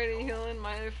motherfucker started healing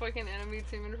my fucking enemy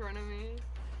team in front of me.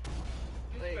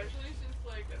 Especially since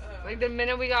like the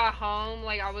minute we got home,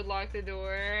 like I would lock the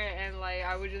door and like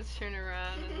I would just turn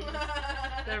around and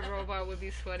that robot would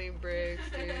be sweating bricks,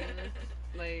 dude.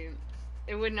 Like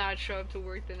it would not show up to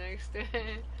work the next day.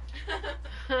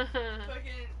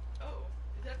 Fucking. Oh,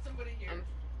 is that somebody here? I'm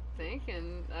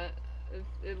thinking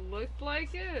it looked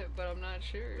like it, but I'm not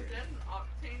sure. Was that an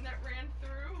octane that ran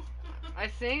through? I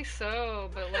think so,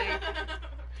 but like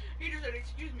he just said,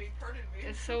 "Excuse me, pardon me."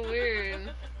 it's so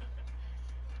weird.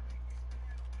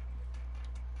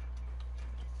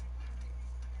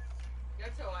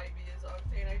 That's how I be as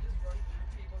octane. I just run through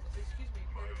people. Excuse me,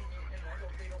 pardon me, and I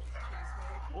hope they don't chase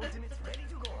me. Ultimate's ready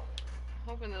to go.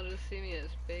 Hoping they'll just see me as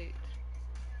bait.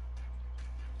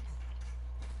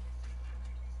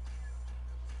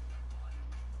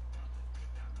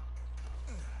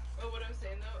 Oh, what I was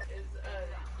saying though is,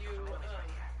 you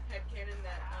had canon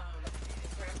that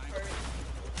Rampart.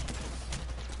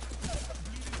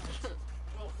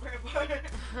 Well, Rampart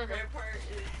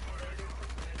is related to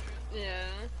Penetrance. Yeah.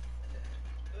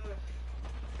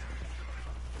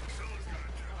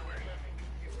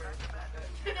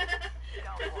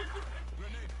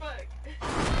 Fuck.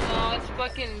 Oh, it's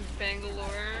fucking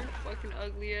Bangalore. Fucking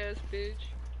ugly ass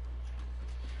bitch.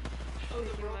 Oh,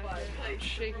 the robot. Like,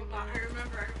 shaking the robot. I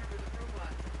remember the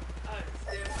robot.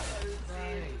 Sam was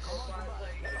saying the robot,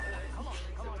 like,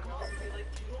 someone else would be like,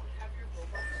 you don't have your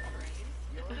robot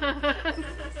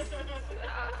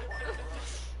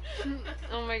trained?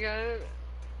 Oh my god.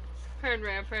 Her and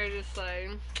Rampart just like,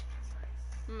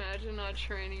 imagine not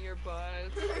training your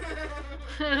bots.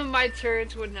 My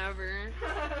turrets would never.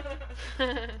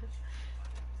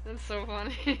 That's so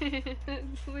funny.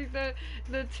 It's like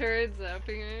the turret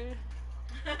zapping her.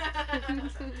 And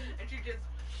she just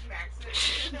smacks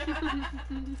it.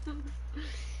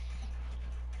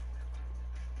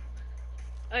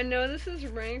 I know this is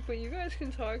rank, but you guys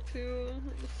can talk too.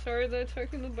 Sorry that I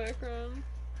talk in the background.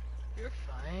 You're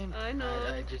fine. I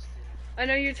know. I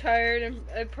know you're tired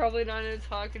and probably not in a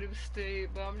talkative state,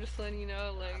 but I'm just letting you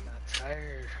know, like. I'm not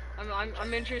tired.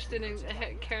 I'm interested in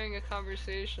carrying a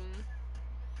conversation.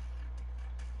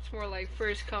 It's more like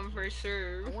first come, first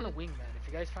serve. I want a wingman. If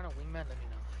you guys find a wingman, let me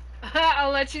know.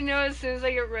 I'll let you know as soon as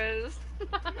I get res.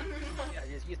 Yeah,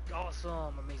 it's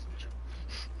awesome, amazing.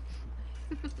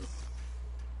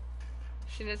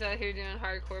 Sheena's out here doing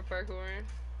hardcore parkour.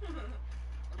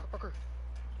 Parkour.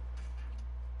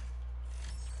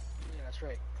 Yeah, that's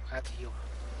right. I have to heal.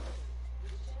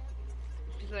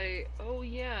 She's like, oh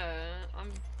yeah,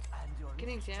 I'm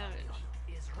getting damaged.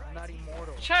 I'm not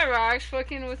immortal. Try rocks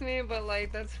fucking with me, but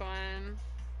like, that's fine.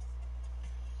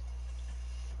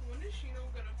 When is Shino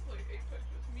gonna play Apex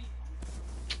with me?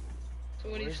 So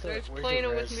when he starts playing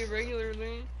it with me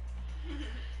regularly.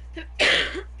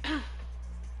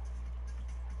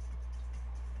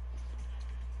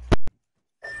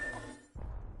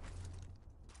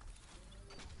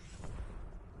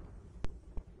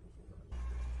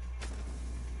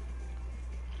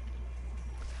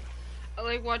 I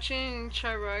like watching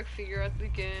Chirac figure out the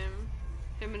game.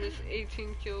 Him and his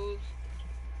 18 kills.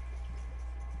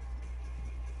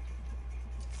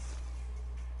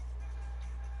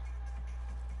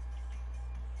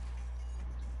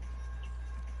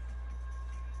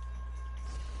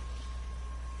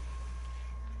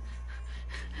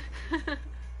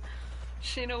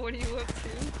 Shayna, what are you up to?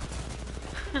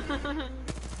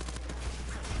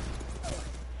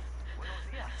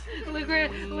 Look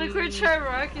where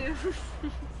Chirac is.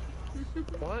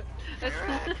 What? Open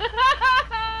up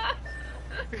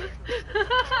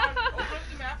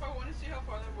the map, I want to see how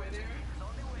far they're away they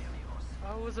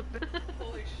are. I was a bit.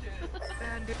 Holy shit.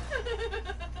 Bandit.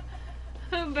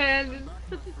 Abandoned.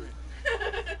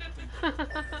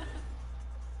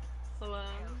 Hold on.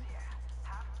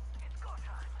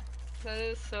 That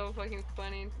is so fucking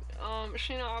funny.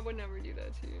 Shayna, I would never do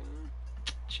that to you.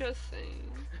 Just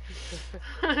saying.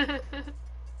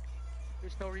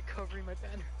 There's no recovery, my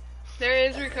banner. There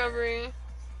is recovery.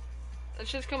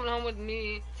 It's just coming home with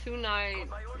me tonight,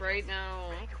 right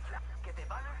now.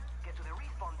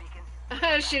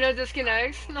 Shino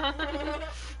disconnects.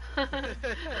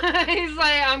 He's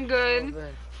like, I'm good.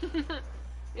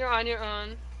 You're on your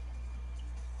own.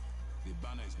 The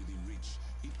banner is within reach.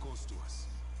 It calls to us.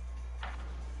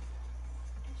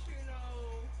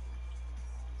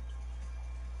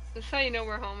 That's how you know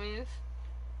we're homies.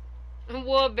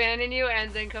 We'll abandon you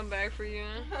and then come back for you.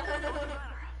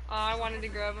 Oh, I wanted to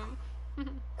grab him.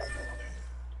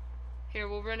 Here,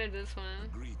 we'll run it this one.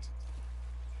 Agreed.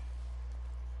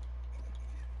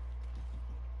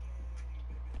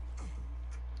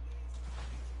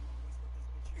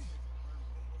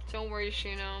 Don't worry,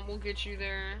 Sheena. We'll get you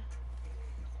there.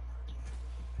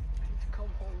 Come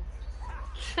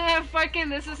home. Fucking,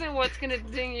 this isn't what's gonna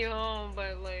ding you home,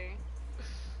 but like,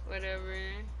 whatever.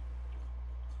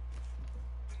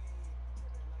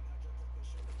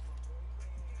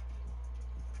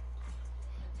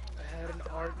 I had an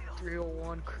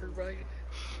R301 crew ride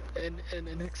and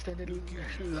an extended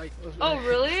light. Oh,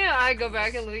 really? I go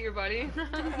back and loot your body?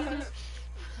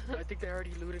 I think they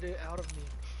already looted it out of me.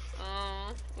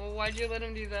 Oh, well, why'd you let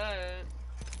him do that?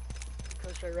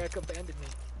 Because Chirac abandoned me.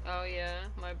 Oh, yeah,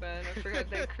 my bad. I forgot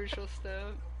that crucial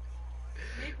step.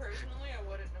 Me personally, I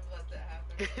wouldn't have let that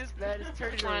happen. This man is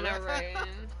turning I around. know, right?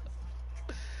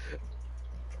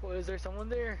 Well, is there someone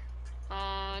there?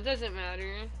 It doesn't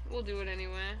matter. We'll do it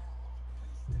anyway.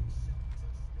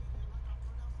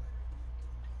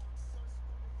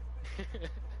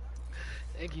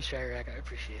 Thank you, Chirac. I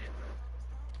appreciate it.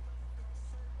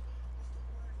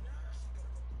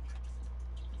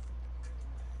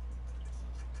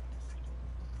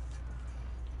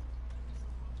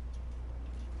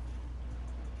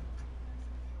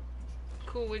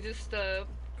 Cool, we just,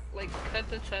 like, cut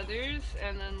the tethers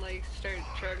and then, like, start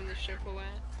driving the ship away.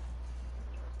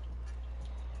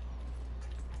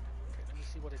 Okay, let me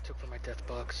see what it took for my death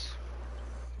box.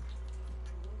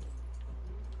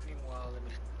 Meanwhile, let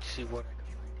me see what I can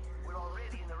find here. We're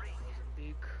already in the ring.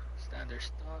 Mozambique, standard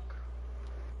stock.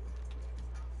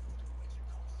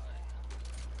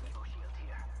 No shield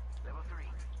here. Level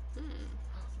 3.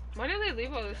 Why do they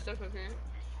leave all this stuff up here?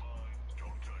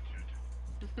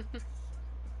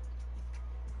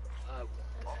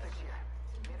 Optics here.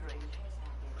 Mid-range.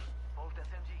 Bolt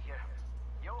SMG here.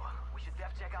 Yo, we should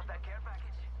def check out that care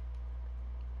package.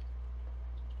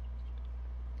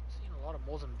 Seen a lot of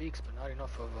Mozambiques, but not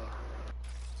enough of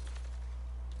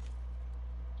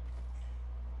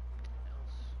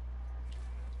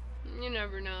You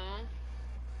never know.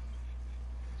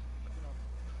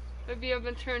 Maybe you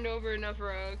haven't turned over enough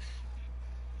rocks.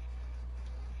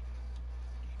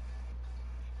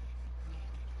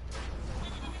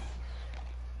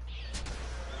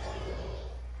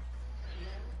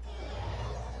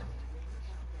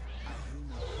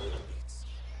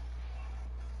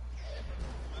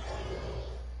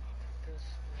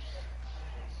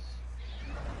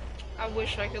 I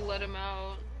wish I could let him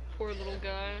out. Poor little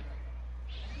guy.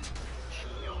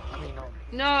 I mean,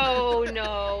 No,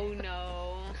 no,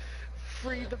 no.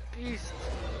 free the beast.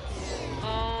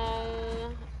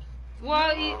 Oh.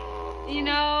 Well, you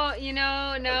know,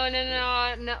 no.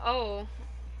 Oh.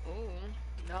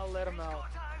 Now let him out.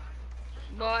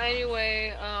 Well,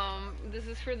 anyway, this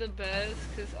is for the best,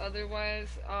 because otherwise,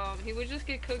 he would just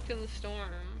get cooked in the storm.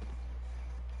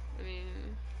 I mean,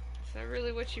 is that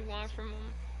really what you want from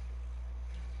him?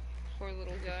 Poor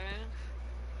little guy.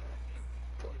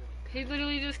 He'd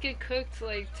literally just get cooked,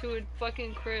 like, to a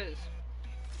fucking crisp.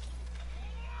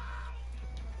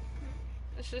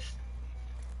 It's just...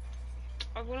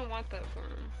 I wouldn't want that for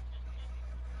him.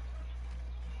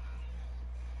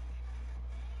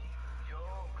 Yo,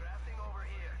 crafting over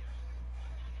here.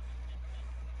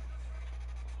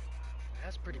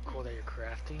 That's pretty cool that you're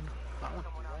crafting. I want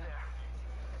to do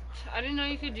that. I didn't know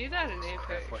you could do that in Apex.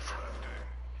 Craft with.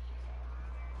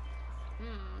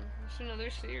 That's another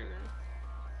seer.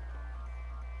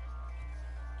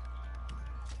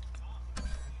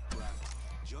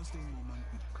 Just a moment.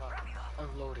 Cock it.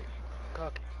 Unload it.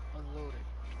 Cock it. Unload it.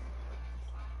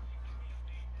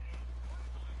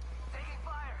 Taking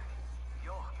fire.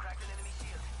 Yo, cracked an enemy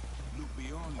shield. Look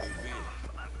beyond the veil.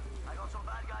 I got some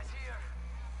bad guys here.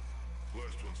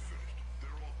 Last one's finished.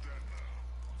 They're all dead now.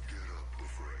 Get up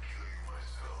before I kill you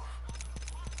myself.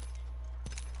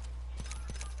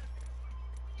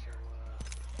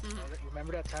 So,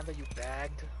 remember that time that you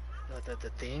bagged the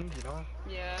thing, you know?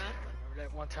 Yeah. Remember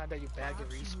that one time that you bagged the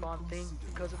respawn thing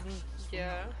because of me?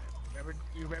 Yeah.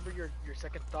 You remember your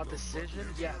second thought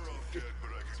decision? Yeah.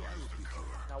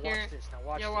 Now watch Here. this. Now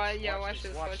watch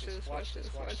this. Watch this.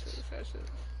 You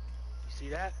see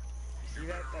that? You see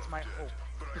that? That's my hope.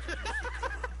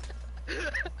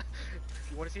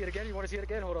 You want to see it again?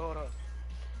 Hold on.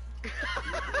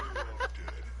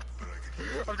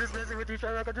 I'm just messing with you,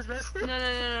 Shylock. I'm just messing.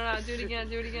 No. Do it again.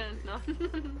 No.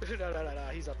 No.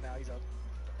 He's up now.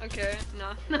 Okay,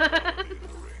 no.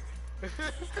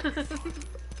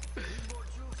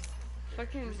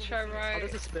 Fucking try right. How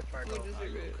does the Spitfire go?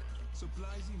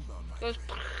 Supplies inbound, my Goes.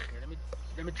 Here,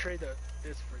 let me trade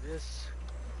this for this.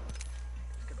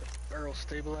 Let's get the barrel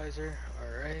stabilizer.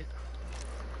 All right.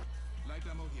 Light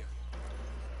ammo here.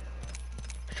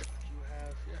 You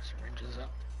have, yeah, syringes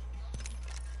out.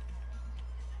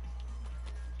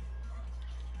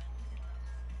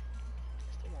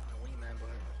 Still want my wingman,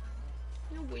 but...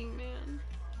 Your wingman.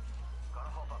 Gotta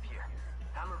hop up here.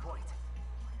 Hammer point.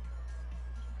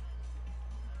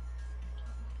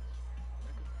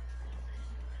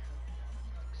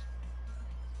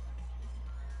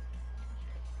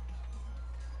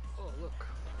 Oh, look.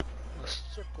 A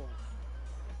circle.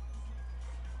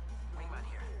 Wingman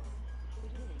here.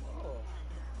 Oh.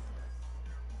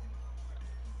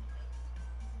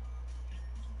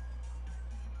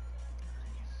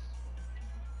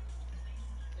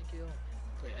 Thank you.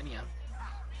 Wait, I need ammo.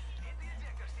 Hit the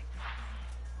ejector seat.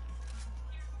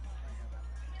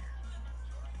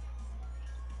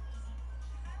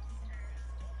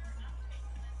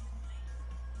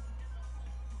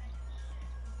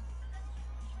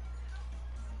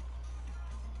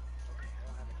 Okay, I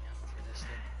don't have any ammo for this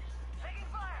thing. Taking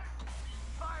fire.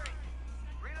 Firing.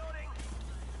 Reloading.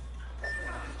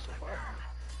 So far.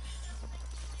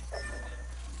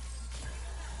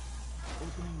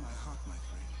 Opening my heart, my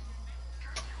friend.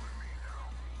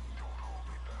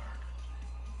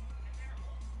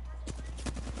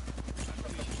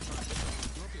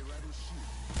 Okay, right with shoot.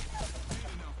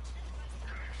 Bleeding out.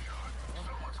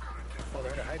 Oh,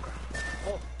 they're at a high ground.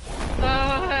 Oh,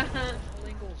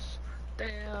 Lingles.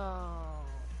 Damn.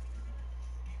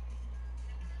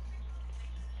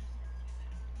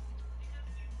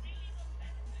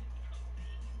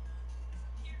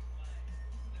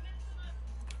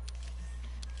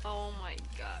 Oh my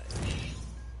gosh.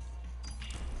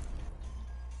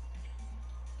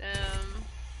 Damn.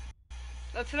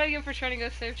 That's what I get for trying to go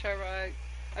save Chirac.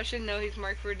 I should know he's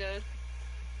marked for death.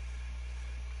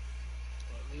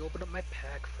 Let me open up my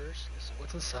pack first. Let's see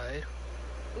what's inside.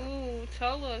 Ooh,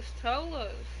 tell us, tell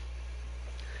us.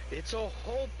 It's a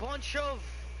whole bunch of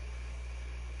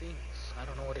things. I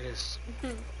don't know what it is.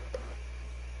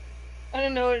 I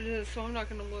don't know what it is, so I'm not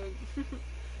gonna look.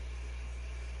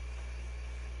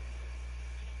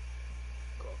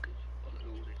 Cocky,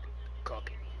 unloaded.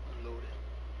 Cocky, unloaded.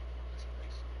 That's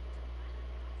nice.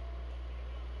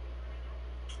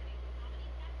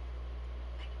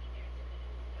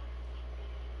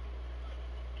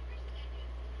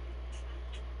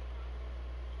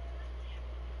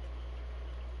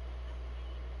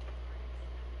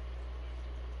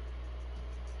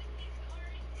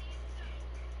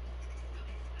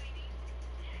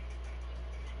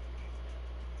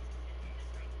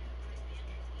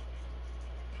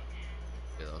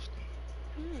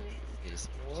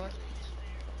 What?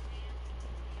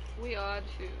 We ought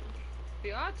to.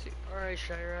 We ought to. Alright,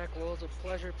 Chirac, well, it's a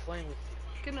pleasure playing with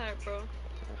you. Good night, bro.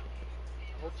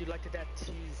 I hope you liked that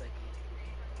tease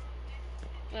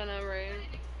I I know,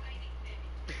 right?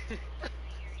 gave.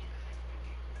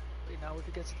 Wait, now we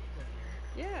could get Steve in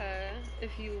here. Yeah,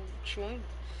 if you join.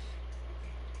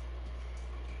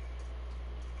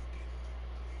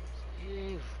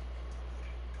 Steve.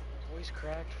 Voice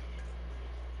cracked.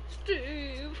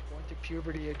 Steve. Going through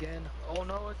puberty again. Oh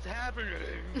no, it's happening.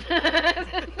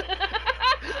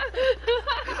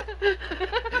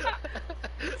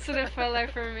 That's what it felt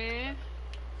like for me.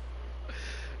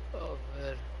 Oh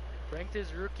man. Ranked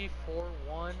as rookie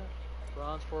 4-1,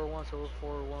 bronze 4-1, silver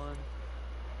 4-1,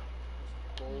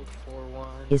 gold 4-1.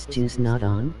 Is juice not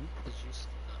on? Is juice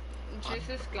Juice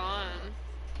is gone.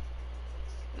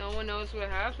 No one knows what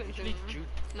happened to him.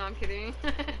 No, I'm kidding.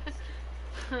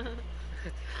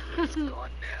 It's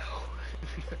gone now.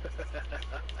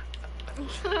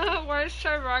 Why is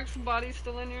Chirac's body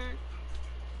still in here?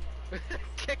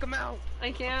 Kick him out.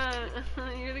 I can't.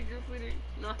 You're the group leader.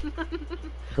 No.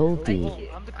 Gold D.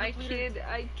 I kid.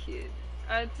 I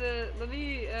had to, let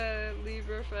me leave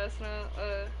real fast now.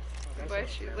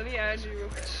 Invite you. Let me add you real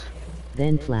fast.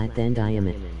 Then flat, then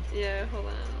diamond. Yeah, hold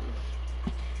on.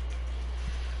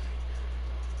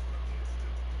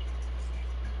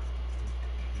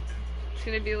 It's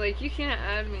gonna be like, you can't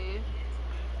add me.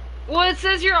 Well, it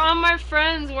says you're on my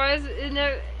friends. Why is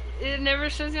it never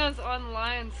shows you it's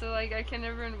online, so like I can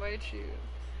never invite you.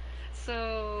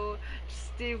 So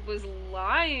Steve was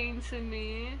lying to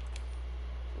me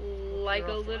like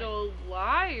a little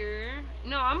liar.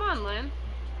 No, I'm online.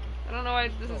 I don't know why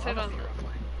it doesn't say it on.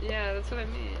 Yeah, that's what I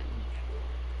mean.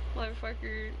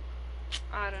 Motherfucker.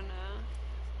 I don't know.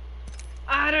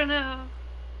 I don't know.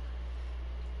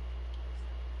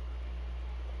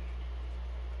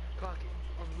 Cocky,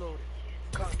 unloaded.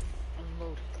 Cocky,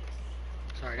 unloaded.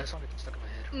 Sorry, that song gets stuck in my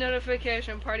head.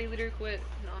 Notification, party leader quit.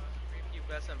 No. You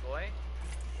best and boy?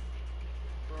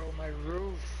 Bro, my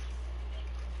roof.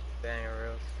 Dang, your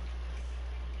roof.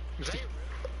 Is that your roof?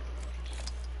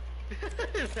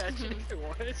 Imagine if it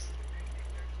was.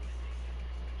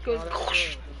 Goes. No, that's the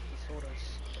sodas.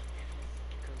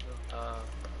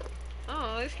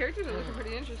 Oh, these characters are looking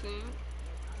pretty interesting.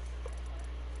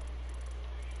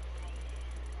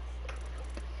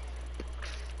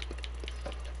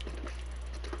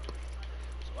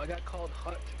 So I got called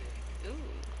hot today. Ooh.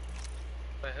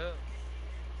 By who?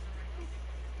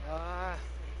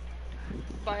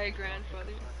 By a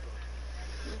grandfather.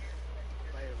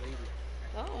 By a lady.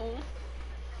 Oh.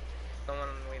 Someone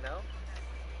we know?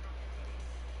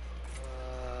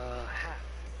 Half.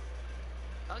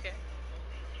 Okay.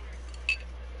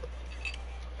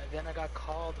 And then I got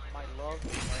called my love by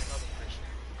another person.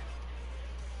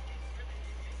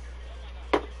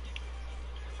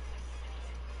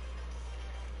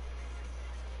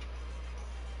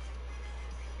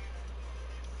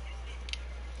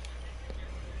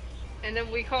 And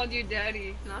then we called you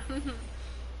daddy.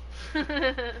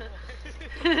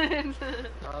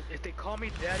 If they call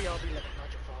me daddy, I'll be like,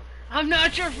 I'm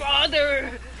not your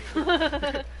father!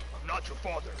 I'm not your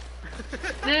father.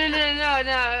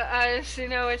 No. So you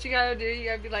know what you gotta do? You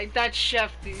gotta be like, that's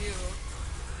chef to you.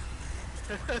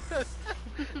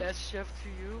 That's chef to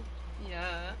you?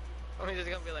 Yeah. I mean, it's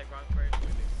gonna be like wrong person.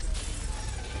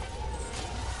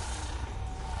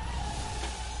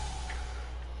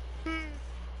 Did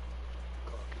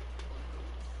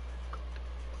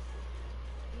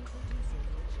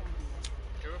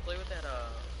you ever play with that,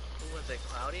 who was it,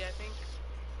 Cloudy, I think?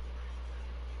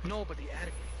 No, but they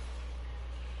added me.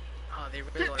 Oh, they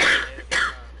really wanted to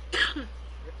play.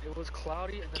 It was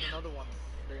Cloudy and then another one.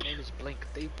 Their name is Blink.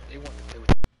 They want to play with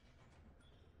me.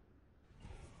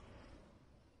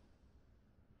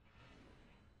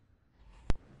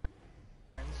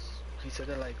 He said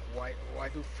that like, why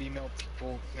do female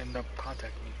people end up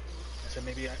contacting me? I said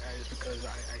maybe it's because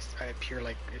I appear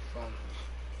like if like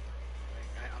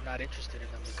I'm not interested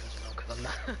in them because because I'm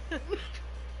not.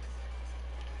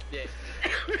 Yeah.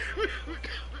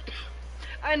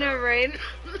 I know, right?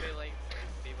 They like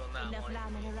people not Enough wanting.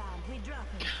 lambing around. We drop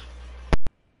him.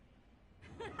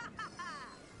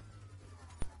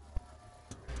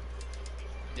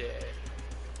 Yeah.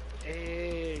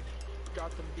 Hey,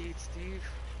 drop them beats, Steve.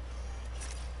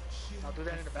 I'll do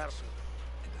that in the battlefield.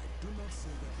 Do not say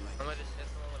that like I'm gonna just hit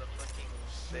someone with a fucking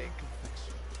stick.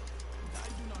 perfection. I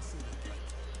do not say that like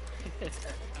an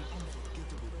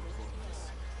unforgettable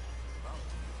performance.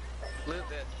 Loot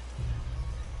this.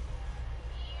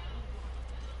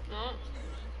 No.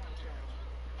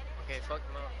 Okay, fuck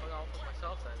no. I'll fuck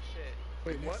myself then. Shit.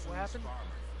 Wait, what happened?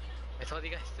 I told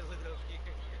you guys to loot up here.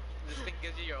 This thing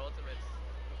gives you your ultimates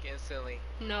instantly.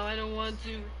 No, I don't want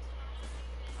to.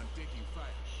 I'm taking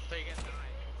fire. So you can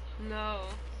die. No.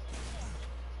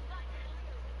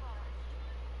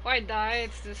 Why die?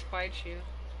 It's to spite you.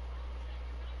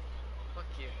 Fuck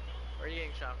you. Where are you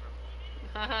getting shot from?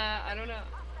 Haha, I don't know.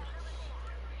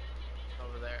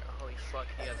 Over there. Holy fuck,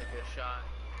 he has a good shot.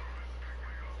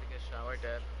 That's a good shot. We're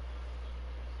dead.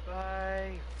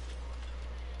 Bye.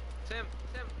 Tim,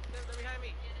 they're behind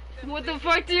me. Tim, What the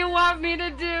fuck do you want me to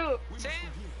do?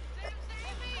 Tim!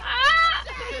 Ah!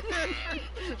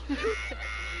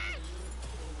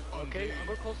 Okay, I'm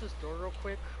gonna close this door real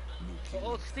quick.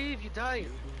 Oh, Steve, you died.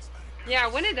 Yeah,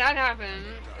 when did that happen?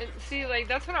 See, like,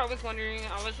 that's what I was wondering.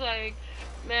 I was like,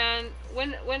 man,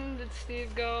 when did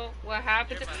Steve go? What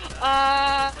happened to...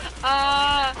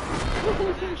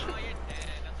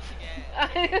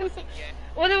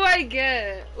 What do I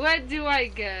get? What do I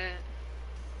get?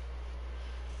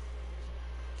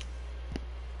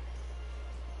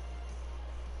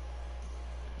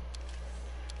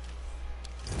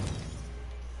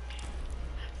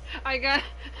 I got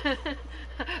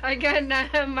I got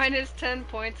minus 10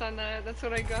 points on that. That's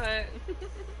what I got.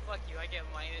 Fuck you, I get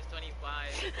minus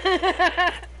 25.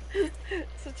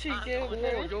 That's what you get.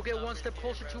 Cool, you'll get one step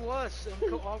closer to us and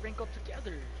we'll all rank up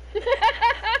together.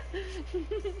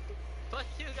 Fuck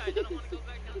you guys, I don't want to go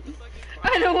back down to fucking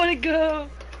bronze. I don't want to go.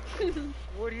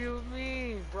 What do you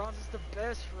mean? Bronze is the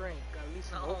best rank, at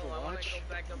least in No, Overwatch. I want to go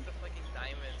back up to fucking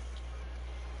diamond.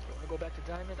 You wanna go back to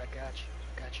Diamond? I got you.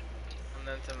 And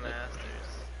then to masters.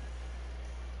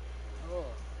 Oh.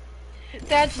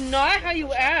 That's not how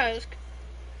you ask.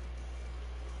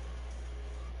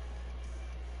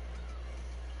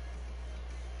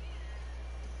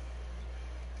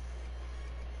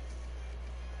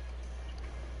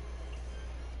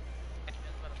 That's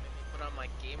what made me put on my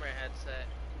gamer headset.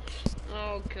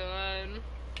 Oh god.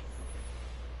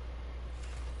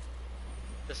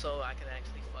 Just so I can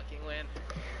actually fucking win.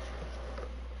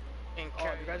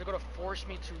 Oh, you guys are gonna force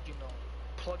me to,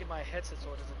 plug in my headset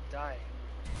so it doesn't die.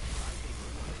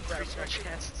 Scratch my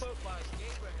chances.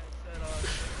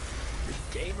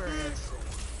 Gamer headset.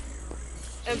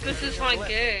 Emphasis on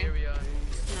gay. Here we are.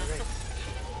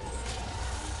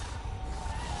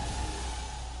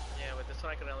 Yeah, with this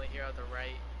one I can only hear out the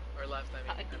right or left. I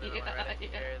mean, and then on my right I can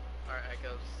hear our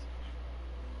echoes.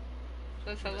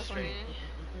 That's hella funny.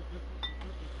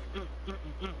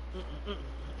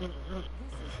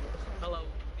 Hello,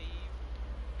 Steve.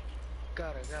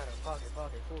 Got it,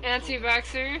 pocket, fool.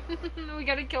 Anti-vaxxer. We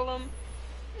gotta kill him.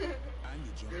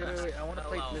 Wait, I wanna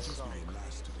play this song.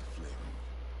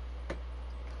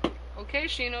 Okay,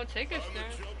 Shino, take us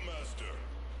there.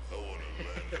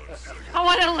 I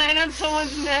wanna land on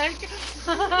someone's neck.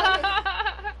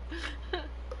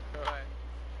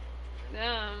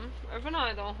 Damn,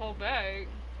 everyone don't hold back.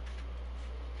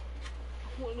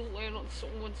 I wanna land on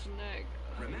someone's neck.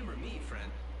 Remember me,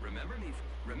 friend. Remember me.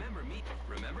 Remember me.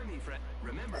 Remember me, friend.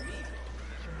 Remember me.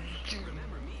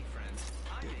 Remember me, friend.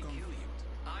 I may kill you.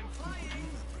 I'm fighting.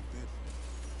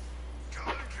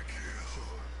 Time to kill.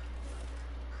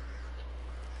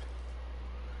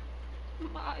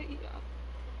 Maya.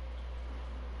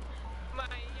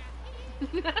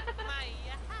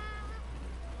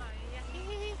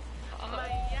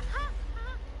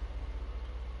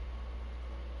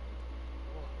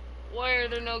 Why are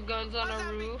there no guns on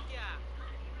our roof?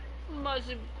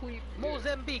 Mozambique.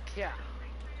 Mozambique, yeah.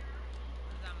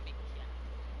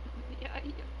 Yeah,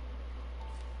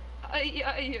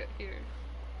 here.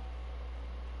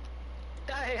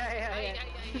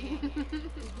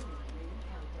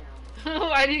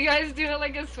 Why do you guys do it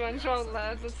like a SpongeBob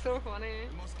laugh? That's so funny.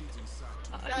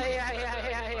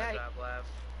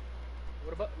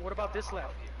 What about this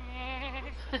laugh?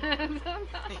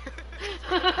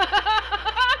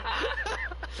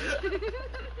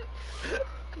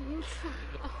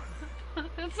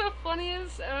 That's the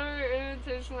funniest ever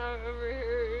imitation I've ever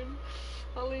heard.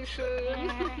 Holy shit.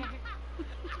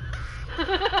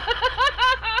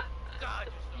 God,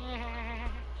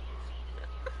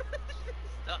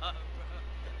 stop.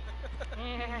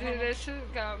 Dude, that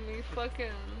shit got me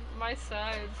fucking my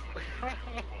sides.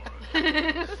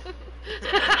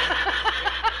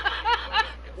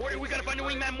 Morty, we gotta find the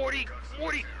wingman, Morty!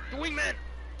 Morty, the wingman!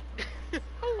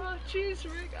 Oh, jeez,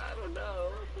 Rick, I don't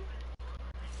know.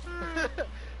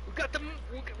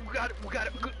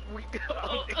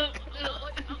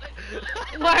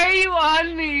 Why are you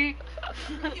on me?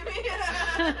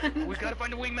 We gotta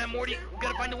find the wingman, Morty! We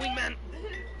gotta find the wingman!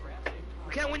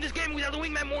 We can't win this game without the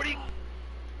wingman, Morty!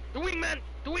 The wingman!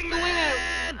 The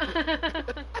wingman!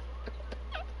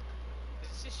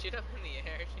 Just shoot up in the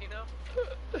air, you know?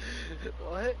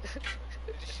 What?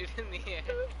 Just shoot in the air.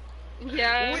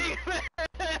 Yeah.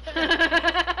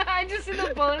 I just see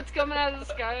the bullets coming out of the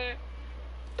sky.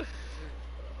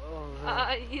 Oh,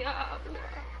 yeah.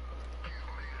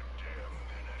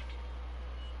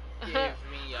 Give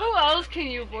me Who else can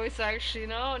you voice act,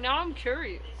 Shino? Now I'm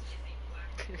curious.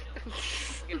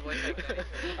 You can voice act anything.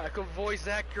 I could voice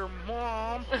act your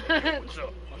mom. What's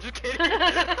up? I'm just kidding.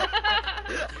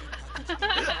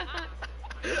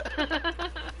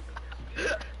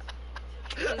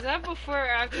 Is that before or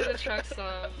after the truck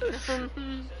stop?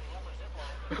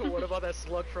 What about that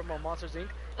slug from Monsters Inc?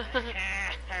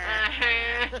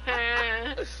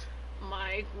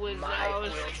 Mike Wazowski.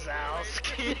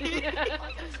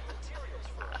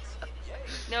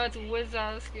 No, it's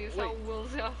Wazowski. It's not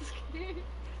Wazowski.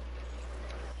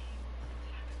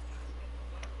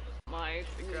 Mike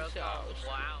Wazowski.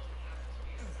 Wow.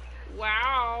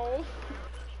 Wow.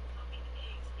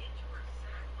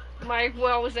 Mike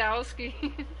Wazowski.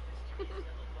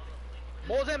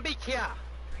 Mozambique, yeah.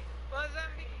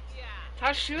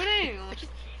 Stop shooting.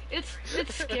 It's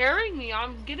scaring me.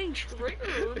 I'm getting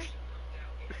triggered.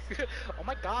 Oh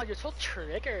my god, you're so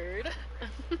triggered.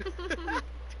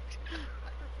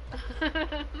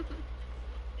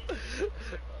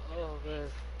 Oh man.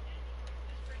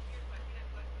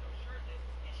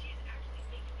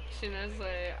 Shina's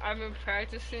like, I've been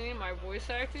practicing my voice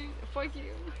acting. Fuck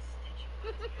you.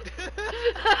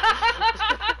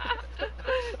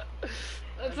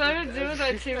 That's what I do with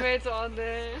my teammates all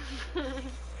day.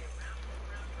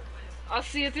 I'll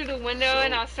see it through the window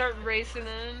and I'll start racing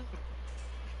in.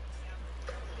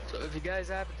 So if you guys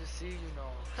happen to see, you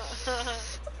know,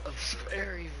 a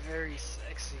very, very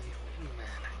sexy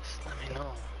wingman, just let me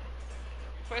know.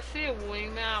 If I see a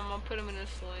wingman, I'm gonna put him in a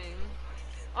sling.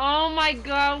 Oh my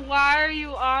god, why are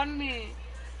you on me?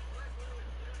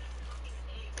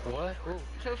 What? Who?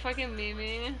 So fucking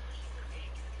Mimi.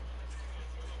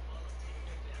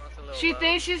 She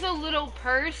thinks she's a little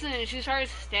person. She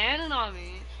starts standing on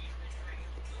me.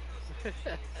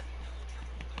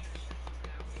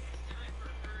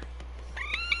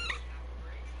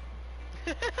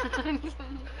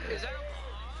 Is that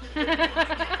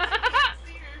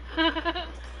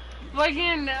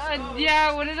Fucking,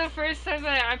 yeah, one of the first times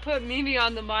I put Mimi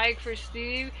on the mic for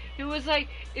Steve, he was like,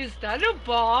 is that a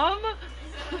bomb?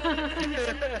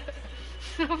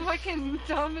 So fucking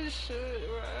dumb as shit,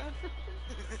 bro.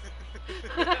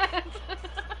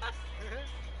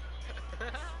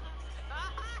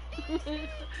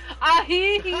 Ah,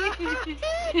 hee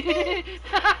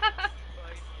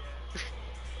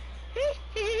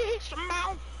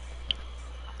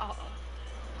Oh.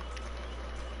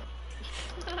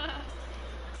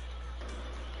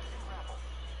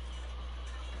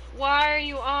 Why are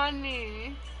you on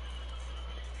me?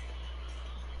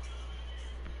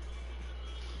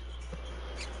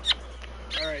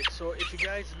 Alright, so if you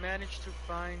guys manage to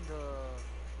find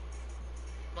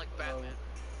like Batman?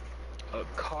 A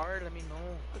card, let me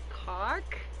know. A cock?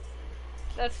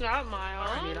 That's not Miles.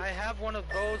 I mean, I have one of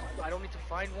those. I don't need to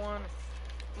find one.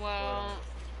 Well,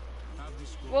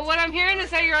 what I'm hearing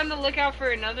is that you're on the lookout for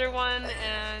another one,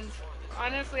 and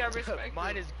honestly, I respect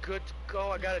Mine it. is good to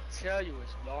go. I gotta tell you,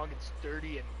 it's long and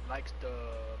sturdy and likes to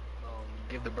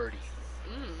give the birdie.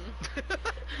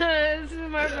 This is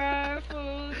my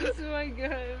rifle. This is my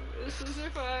gun. This is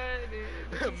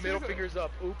fun. Middle fingers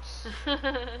up. Oops.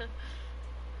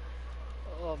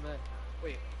 Oh man.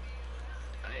 Wait.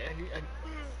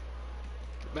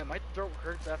 Man, my throat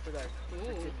hurts after that.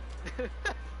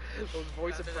 Those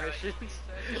voice impressions.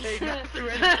 Hey, not through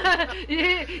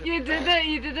anything. You did that.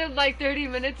 You did it like 30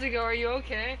 minutes ago. Are you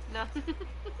okay? No.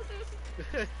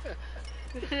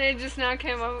 It just now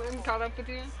came up and caught up with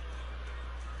you.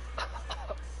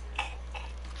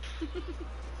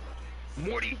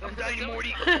 Morty, I'm dying,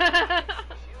 Morty.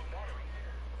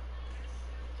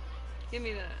 Give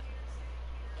me that.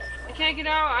 I can't get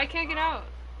out. I can't get out.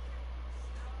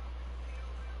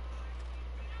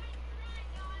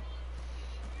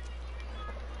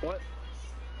 What?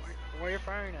 Why are you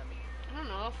firing at me? I don't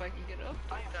know if I can get up.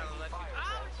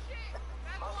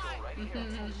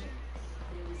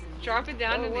 Drop it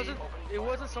down to me. It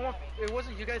wasn't someone. It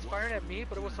wasn't you guys firing at me,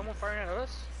 but it was someone firing at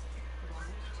us.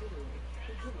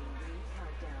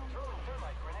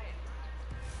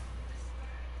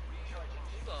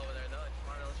 People over there though. It's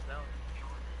Mario's now.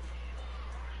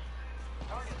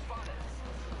 Target spotted.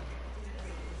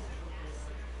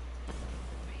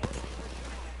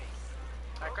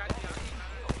 I cracked the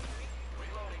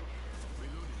reloading.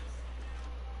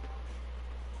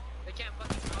 They can't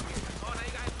fucking come here. Oh, now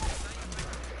you guys.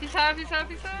 He's up. He's up.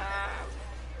 He's up.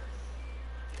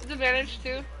 It's advantage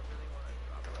too.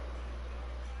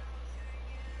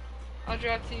 I'll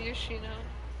drop to you, Shino.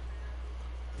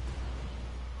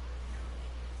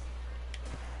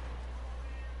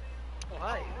 Oh,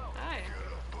 hi. Hi.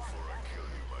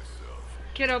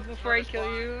 Get up before I kill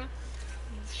you.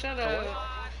 Shut up.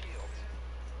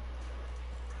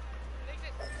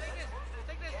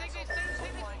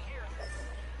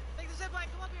 Take the zip line,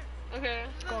 come up here. Okay.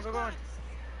 Go on, go on.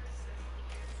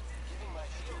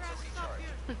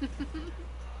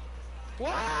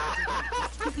 What?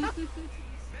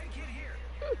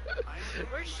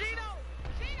 Where's Shino?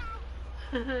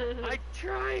 I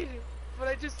tried, but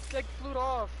I just like flew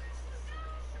off.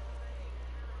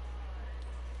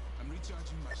 I'm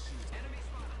recharging my shield. Enemy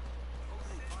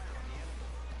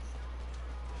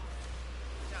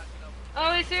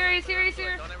Oh, he's here. He's here. He's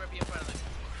here. Don't ever be in front of them.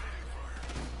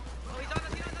 Oh, he's on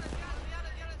us. He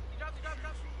dropped.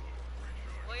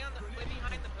 Play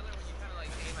behind the pillar when you kind of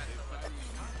like aim at someone.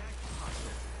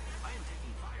 I am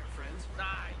taking fire, friends.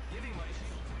 Nice.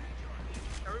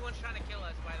 Everyone's trying to kill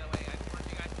us, by the way. I just want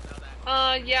you guys to know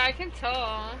that. Yeah, I can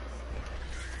tell.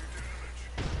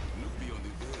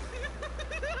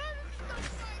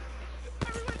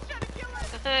 Everyone's trying to kill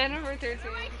us. I number 13.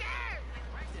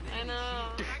 I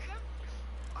know.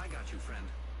 I got you, friend.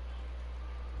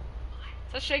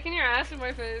 Stop shaking your ass in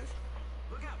my face.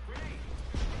 Look out, grenade.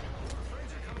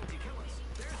 Friends are coming to kill us.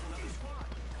 There's another squad.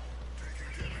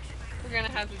 We're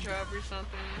gonna have to drop or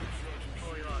something.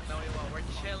 No, we won't. We're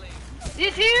chilling.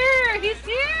 He's here! He's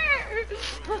here!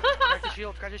 Crack the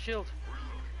shield, crack the shield.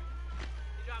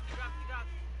 He dropped.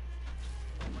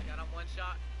 Oh my god, I'm one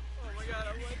shot.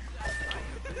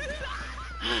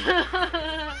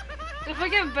 The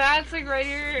fucking bat's like right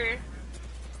here.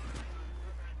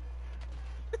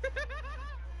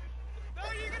 No,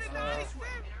 you're gonna die,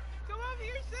 Sim! Come over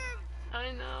here, Sim!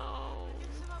 I know.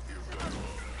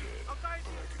 I'll guard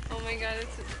you. Oh my god,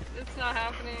 it's not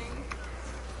happening.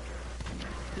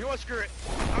 You know what? Screw it.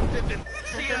 I'm dipping.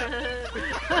 See ya. I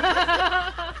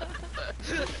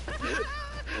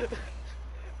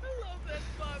love that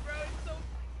spot, bro. It's so...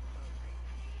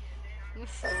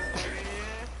 It's so funny.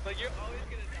 Like, you're always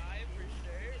gonna die for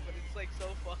sure, but it's like so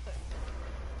fun.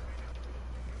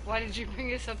 Why did you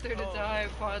bring us up there to die,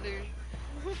 Father?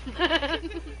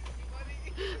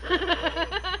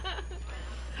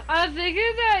 I'm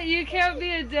thinking that you can't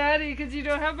be a daddy because you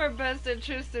don't have our best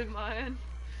interest in mind.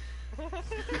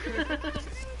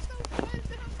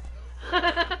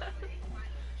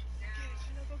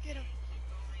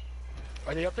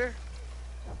 Are they up there?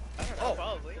 I don't know,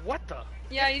 probably. What the?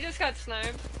 Yeah, you just got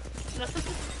sniped.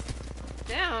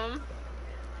 Damn.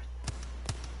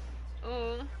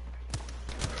 Oh.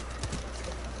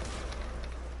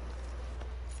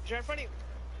 You're in front of you.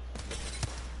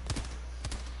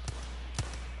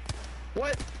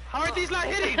 What? How are these not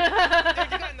hitting? Dude, you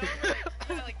got no regs.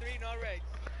 You got like 3 no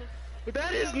regs. But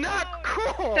that is not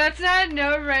cool. That's not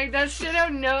no rank. That's straight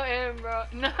up no aim, bro.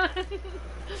 No.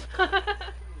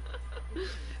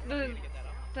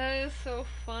 That is so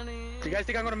funny. Do you guys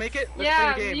think I'm gonna make it? Let's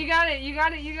Yeah, play the game. you got it. You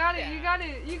got it. You got it. You got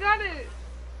it. You got it.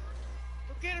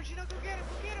 Go get him, Shino. Go get him.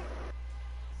 Go get him.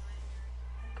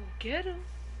 Go get him.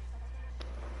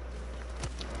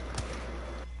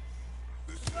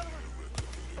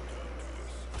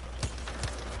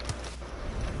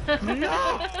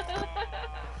 No!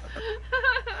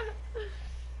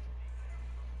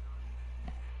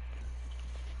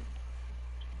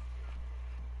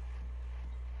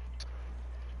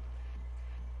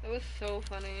 That was so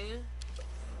funny.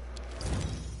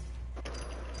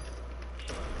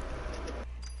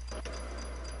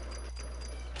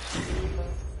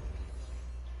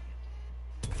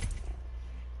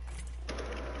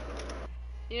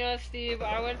 You know, Steve,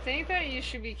 I would think that you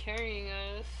should be carrying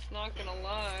us, not gonna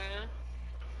lie.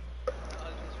 I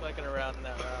was just fucking around in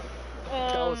that round.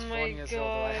 That was Oh funny my as hell,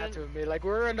 though. I had god. to admit, like,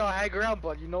 we're in the high ground,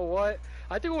 but you know what?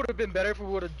 I think it would have been better if we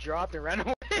would have dropped and ran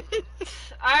away.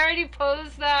 I already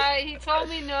posed that. He told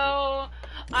me no.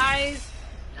 I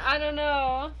don't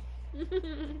know.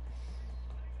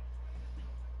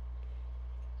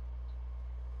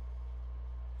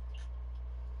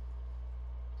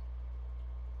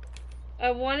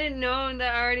 I wanted known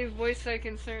that I already voiced that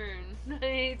concern.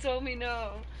 He told me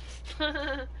no. Oh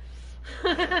man,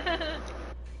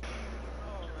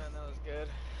 that was good.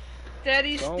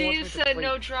 Daddy Someone wants Steve me to said play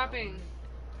no dropping.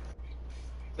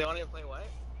 They want you to play what?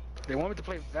 They want me to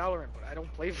play Valorant, but I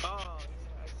don't play. Oh,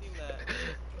 yeah, I've seen that.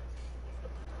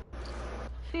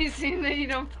 You seen that you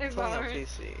don't play I'm playing on Valorant?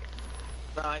 PC.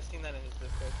 No, I've seen that in his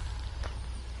Discord.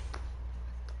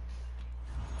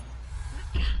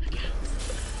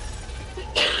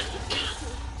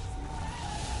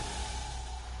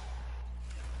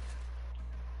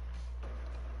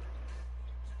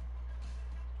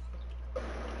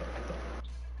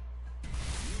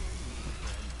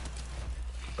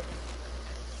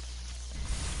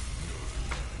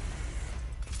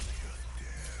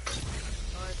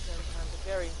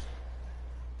 Gary.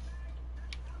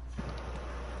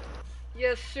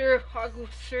 Yes, sir. Hogwarts,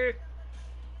 sir.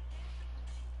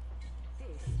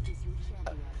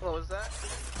 What was that?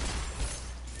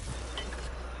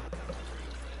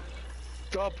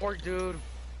 Oh, poor dude.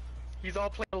 He's all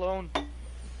playing alone.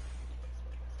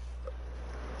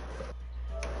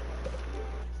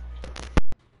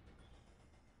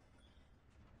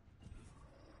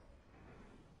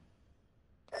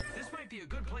 This might be a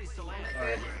good place to land.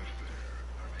 Alright.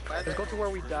 Let's go to where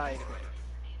we died.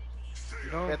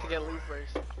 You know, We have to get loot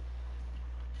first.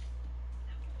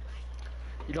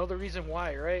 you know the reason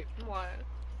why, right? What?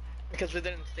 Because we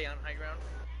didn't stay on high ground.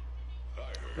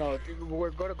 No, we're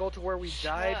gonna go to where we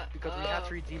died Shut because we have up.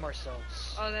 to redeem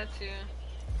ourselves. Oh, that too.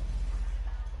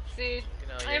 See, You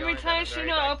know, you're every going time down a very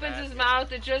Shino dark opens path. his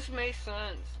mouth, it just makes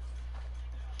sense.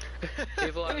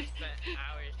 People have spent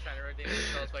hours trying to redeem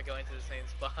themselves by going to the same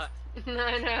spot.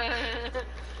 No, no.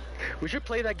 We should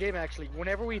play that game actually.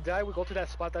 Whenever we die, we go to that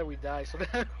spot that we die. So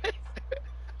that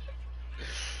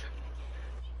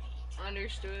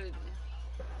Understood.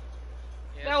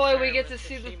 Yes, That way we sir, get to Mr.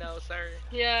 see the- Chino, sir.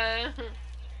 Yeah.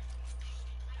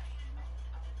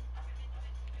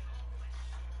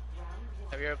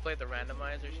 Have you ever played the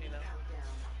randomizer, Shino?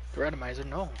 the randomizer,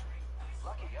 no.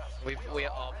 We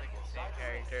all pick the same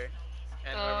character,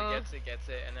 and whoever gets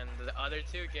it, and then the other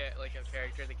two get like a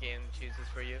character the game chooses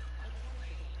for you.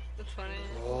 That's funny.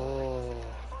 Oh.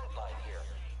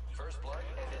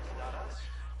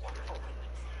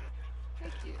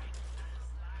 Thank you.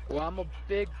 Well, I'm a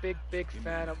big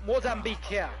fan of Mozambique.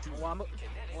 Yeah. Well,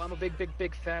 I'm a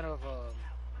big fan of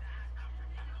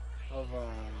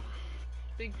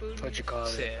Big booty. what you call it?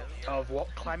 Sim. Of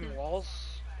climbing walls.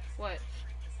 What?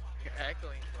 You're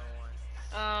echoing for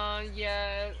one.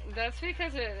 Yeah, that's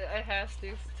because it has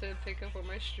to pick up on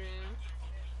my stream.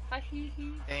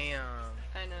 Damn.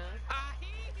 I know.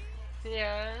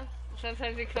 Yeah.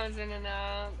 Sometimes it comes in and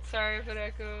out. Sorry if it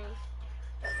echoes.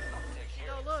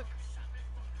 No, look.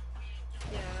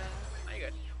 Yeah. I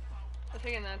got. I'm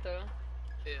taking that though.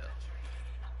 Yeah.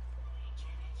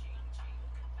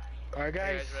 Alright, Are you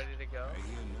guys. guys ready to go?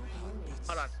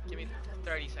 Hold on. Give me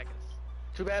 30 seconds.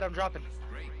 Too bad I'm dropping.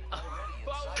 I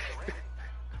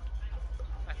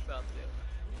felt it.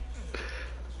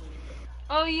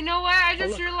 Oh, you know what? I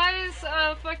just realized,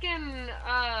 fucking,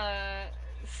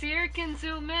 Seer can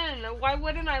zoom in. Why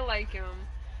wouldn't I like him?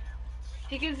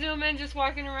 He can zoom in just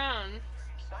walking around.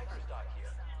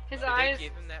 His Did eyes. they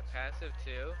give him that passive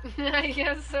too? I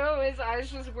guess so. His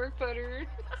eyes just work better.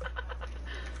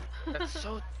 That's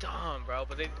so dumb, bro.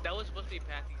 But that was supposed to be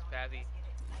Patsy's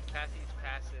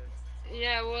passive.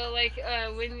 Yeah, well, like,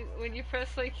 when you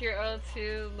press, like, your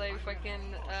L2, like,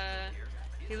 fucking,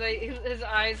 his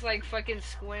eyes, like, fucking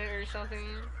squint or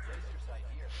something.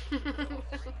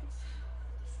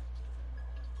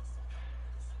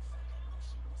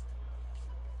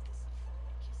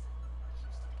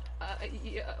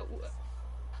 Yeah.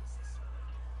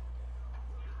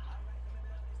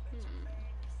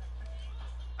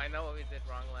 I know what we did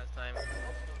wrong last time.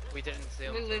 We didn't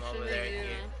zoom We from listen over to there you. here.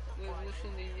 We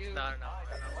listen to you. No.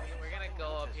 We're gonna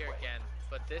go up here again,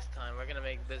 but this time we're gonna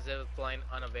make the zip line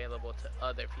unavailable to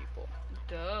other people.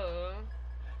 Duh.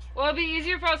 Well, it'd be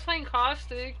easier if I was playing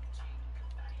Caustic.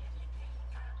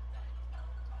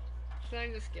 Should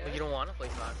I just guess? Well, you don't want to play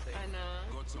Caustic. I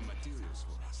know. Got some materials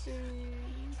for us.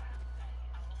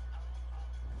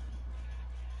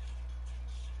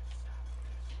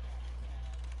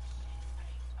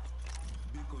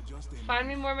 Find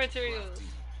me more materials.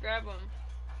 Grab them.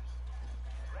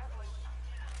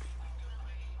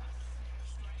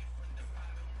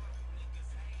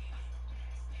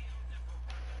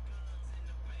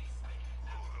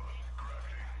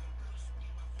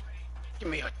 Give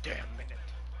me a damn minute.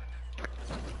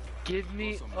 Give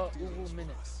me a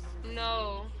minute.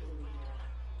 No.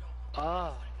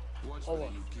 Ah. Oh.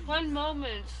 1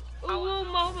 moment. Ooh,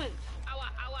 moment. Awa.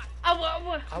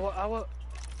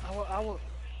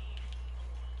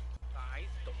 Guys,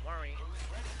 don't worry.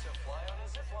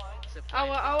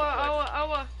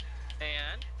 Awa.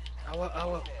 And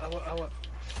Awa.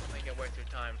 make it worth your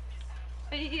time.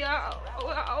 Yeah.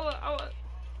 Awa.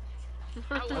 It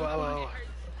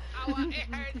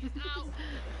hurts.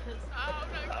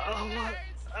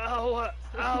 Ow.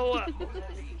 Awa.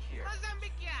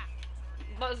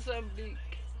 Mozambique.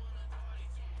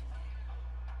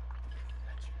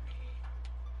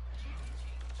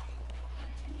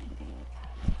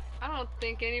 I don't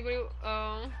think anybody.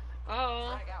 Oh.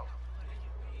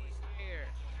 Here.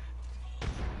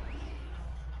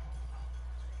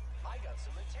 I got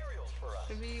some materials for us.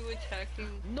 Maybe you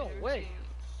attacking. No their way. team.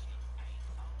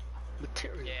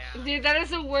 Material. Yeah. Dude, that is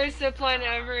the worst zipline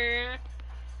ever.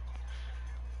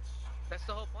 That's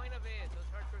the whole point of it. So it's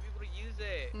hard for people to use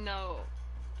it. No.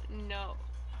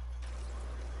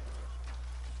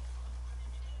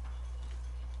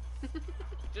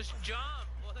 Just jump.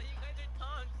 Well, you guys are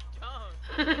tongues. Jump.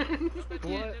 Jump at the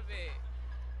end of it.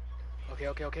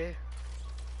 Okay.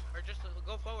 Or just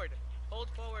go forward. Hold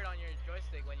forward on your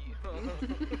joystick when you.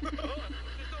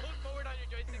 Just hold forward on your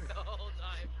joystick the whole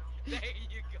time. There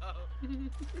you go.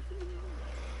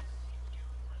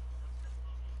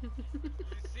 You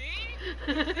see?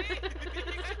 You guys are so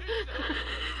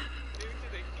new to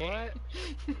the game. What?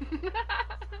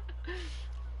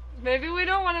 Maybe we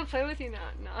don't want to play with you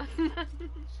now. No.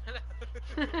 Shut up.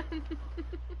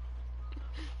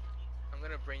 I'm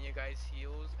gonna bring you guys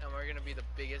heals, and we're gonna be the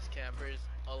biggest campers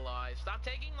alive. Stop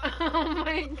taking my. Oh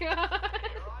my god.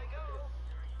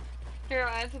 Here,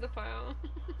 I'll add to the file.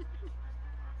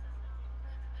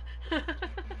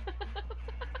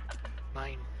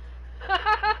 Mine. I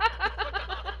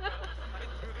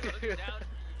threw those down for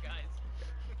you guys.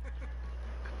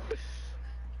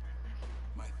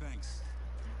 My thanks.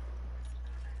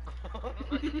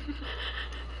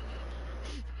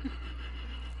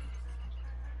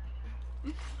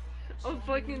 I'm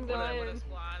fucking dying. What a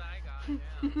squad I got,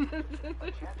 yeah.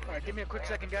 Alright, give me a quick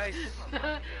second, guys.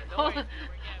 Hold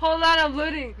on, I'm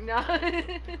looting. No.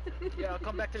 Yeah, I'll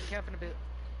come back to the camp in a bit.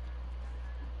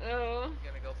 Oh. I'm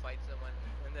gonna go fight someone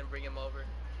and then bring him over.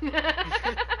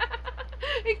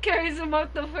 He carries him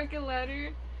up the fucking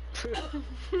ladder.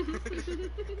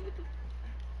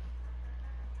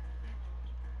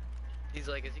 He's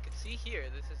like, as you can see here,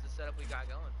 this is the setup we got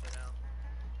going for now.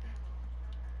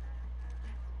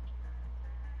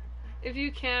 If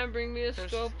you can, bring me a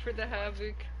scope for the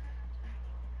Havoc.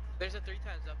 There's a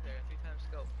 3x up there, 3x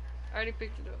scope. I already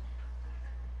picked it up.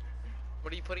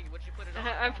 What are you putting? What you put it on?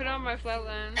 I put it on my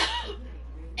flatline.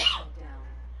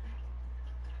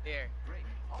 Here. Great.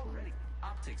 Already.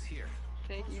 Optics here.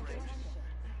 Thank you. Thank you.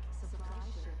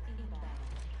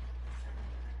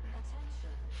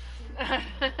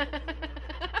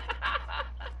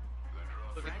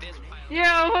 Look at this pile.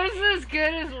 Yeah, what's as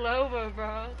good as Loba,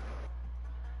 bro?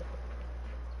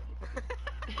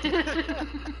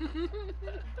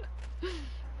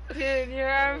 Dude,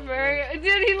 you're very.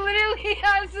 Dude, he literally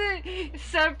has it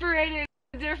separated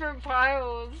in different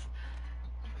piles.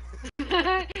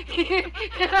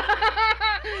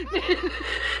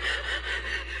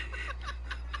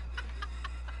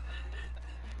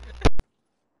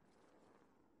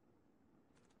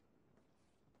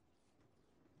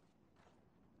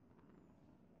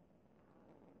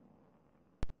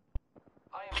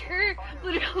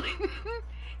 Literally,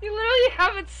 you literally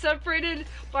have it separated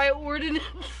by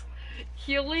ordinance,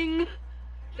 healing.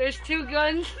 There's 2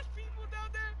 guns.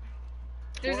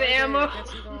 There's ammo. I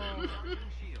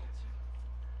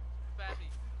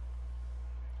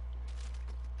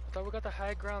thought we got the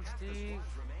high ground, Steve. We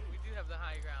do have the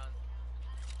high ground,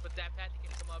 but that patty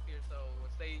can come up here, so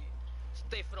stay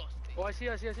frosty. Oh, I see.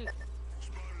 Spotted a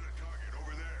target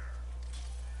over there.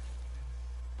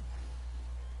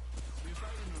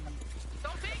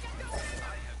 Don't take it! Don't take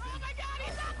it! Oh my God,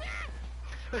 he's up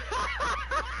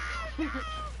there!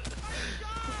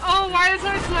 Oh, why is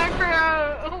our sniper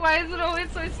out? Why is it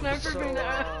always our sniper being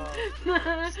out?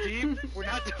 Steve, we're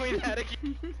not doing that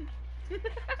again.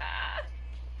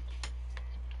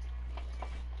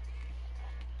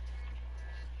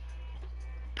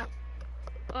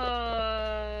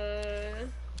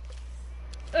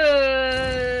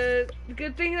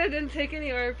 Good thing that didn't take any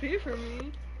RP from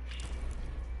me.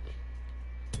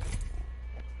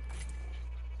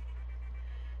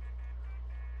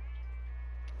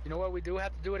 You know what? We do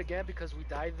have to do it again because we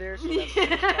died there. So that's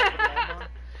Yeah.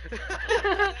 You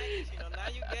know, now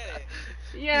you get it.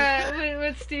 Yeah,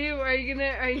 with Steve, are you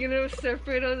gonna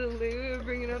separate all the loot and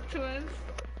bring it up to us?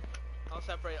 I'll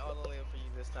separate all the loot for you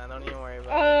this time. Don't even worry about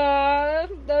it.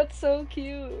 Aww, that's so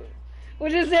cute.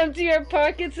 We'll just empty our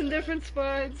pockets in different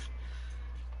spots.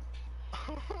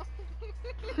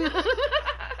 This is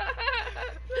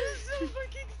so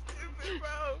fucking stupid,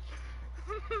 bro.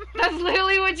 That's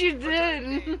literally what you did.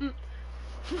 I'm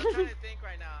trying to think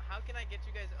right now. How can I get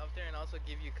you guys up there and also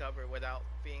give you cover without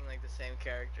being like the same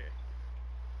character?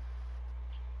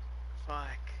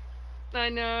 Fuck. I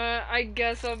know. I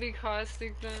guess I'll be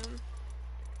caustic then.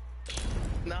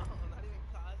 No, not even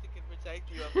Caustic can protect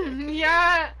you up there.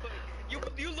 Yeah. You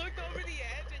looked over the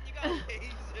edge and you got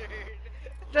lasered.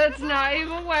 That's not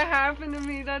even what happened to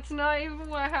me. That's not even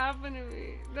what happened to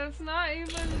me. That's not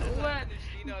even what.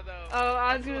 Oh,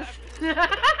 I was gonna.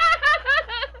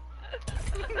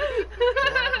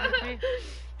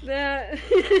 That.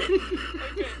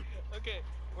 Okay.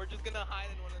 We're just gonna hide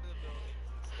in one of the buildings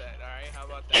instead. All right, how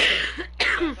about that?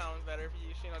 Does that sound better for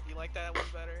you, Shino? Do you like that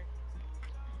one better?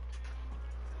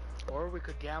 Or we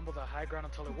could gamble the high ground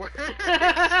until it works. Okay. Shino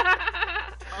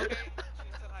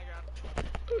said high ground.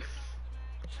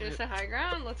 Here's the high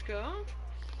ground. Let's go.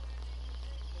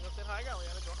 Shino said high ground. We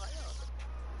gotta go high ground.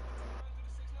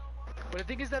 But the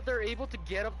thing is that they're able to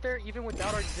get up there even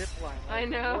without our zip line. Like, I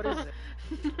know. What is it?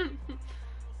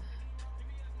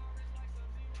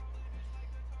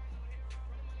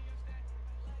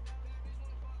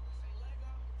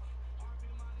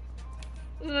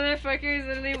 Motherfuckers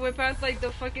literally whip out like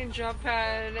the fucking jump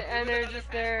pad and they're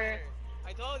just there.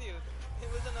 I told you.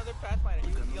 It was another Pathfinder.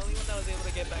 He was the only one that was able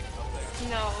to get back up there.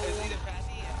 No. It was either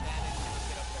Patty and Bandit that can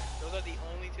get up there. Those are the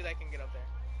only 2 that can get up there.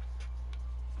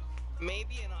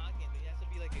 Maybe an Octane, but it has to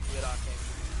be like a good Octane.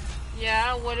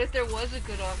 Yeah, what if there was a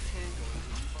good Octane?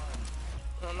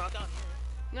 No, not down here.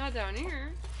 Not down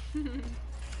here.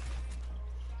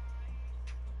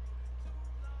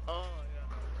 Oh,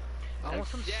 yeah. I want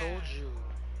some soju.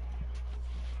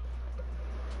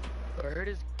 Bird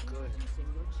is good.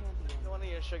 One of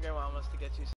your sugar mamas to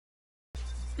get you.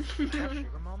 Have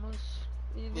sugar mamas?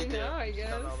 You do know, I guess.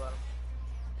 Don't know about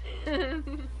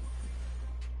them.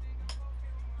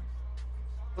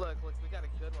 Look, we got a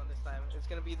good one this time. It's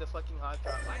gonna be the fucking hot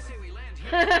dog. I say we land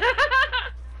here.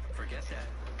 Forget that.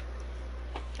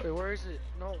 Wait, where is it?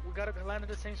 No, we gotta land at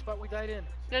the same spot we died in.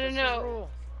 No. No.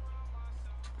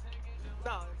 No, we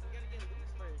gotta get loot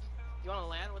first. You wanna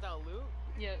land without loot?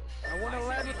 Yes. I wanna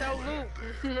land without loot.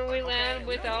 We land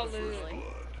without loot.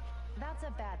 That's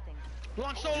a bad thing.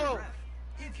 Launch solo!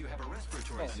 If you have a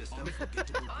respiratory system,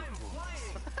 I'm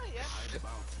flying. Yeah.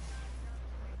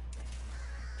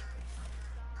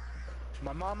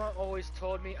 My mama always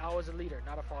told me I was a leader,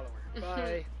 not a follower.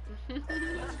 Bye. We'll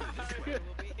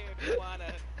be here if you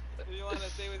wanna. If you wanna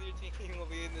stay with your team, we'll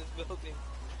be in this building.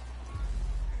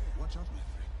 Watch out, my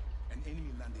friend. An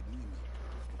enemy landed near me.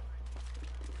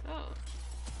 Oh.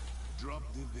 Drop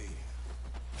the veil.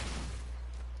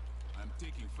 I'm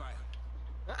taking fire.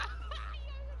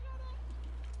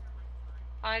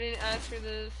 I didn't ask for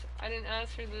this. I didn't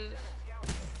ask for this.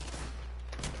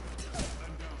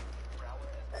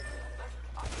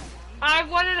 I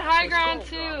wanted high ground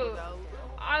too.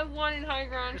 I wanted high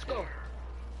ground too.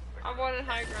 I wanted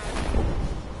high ground.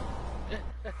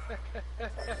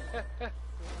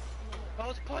 I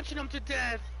was punching him to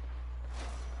death.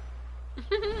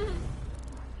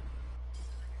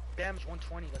 Damage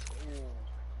 120. Let's go.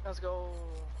 Let's go.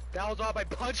 That was all by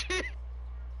punching.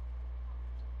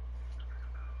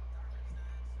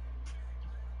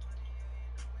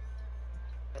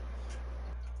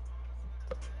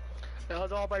 That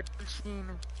was all by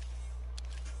punching.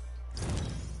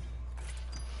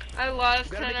 I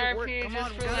lost 10 RP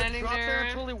just for landing drop there.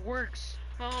 Until it works.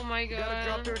 Oh my god. You gotta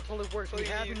drop there until it works. We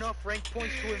have enough rank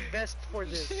points to invest for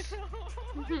this.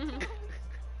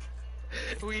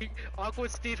 Aqua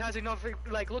Steve has enough.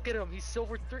 Like, look at him. He's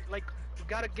silver 3. Like, we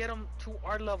gotta get him to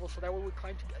our level so that way we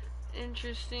climb together.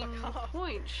 Interesting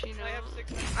point, you know.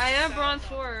 I have bronze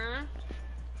 4.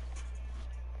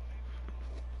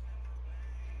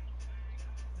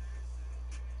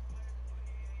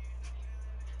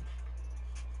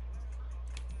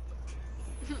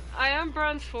 I am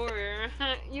bronze 4.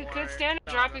 You could stand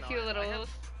and drop a few littles.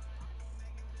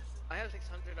 I have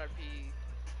 600 RP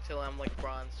till I'm like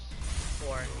bronze 4.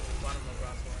 Bottom of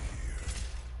bronze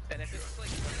 4. And if it's like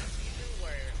one season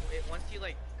where once you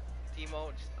like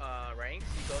demote ranks,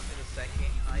 you go to the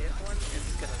second highest one,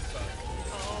 it's gonna suck.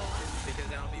 Oh. Because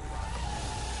then I'll be bronze.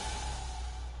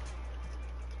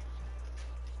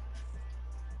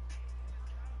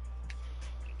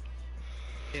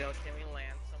 You know, can we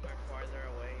land somewhere farther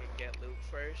away and get loot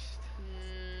first?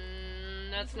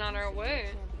 That's not our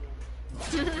way.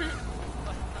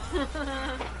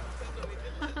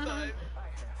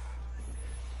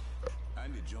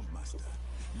 I'm the jump master.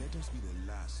 Let us be the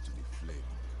last to be flamed.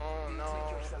 Oh no.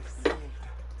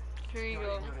 Here you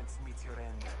go.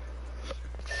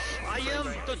 I am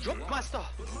the jump master.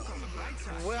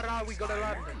 Where are we gonna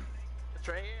land? It's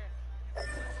right here.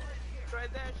 It's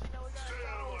right there. She know we gotta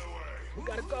go. We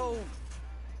gotta go.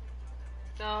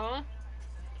 No.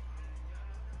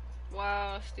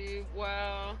 Wow, Steve.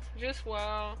 Wow. Just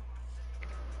wow.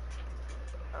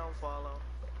 I don't follow.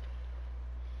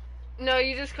 No,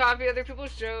 you just copy other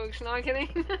people's jokes. No, I'm kidding.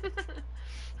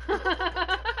 Oh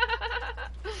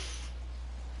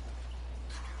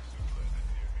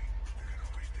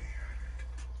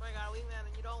my god, wingman,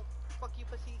 and you don't. Fuck you,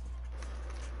 pussy.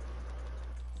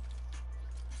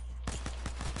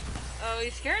 Oh, he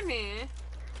scared me.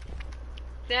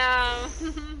 Damn.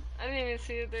 I didn't even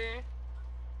see it there.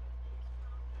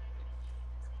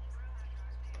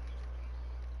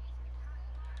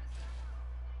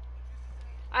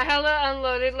 I hella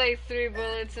unloaded like 3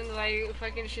 bullets and like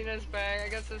fucking Sheena's bag. I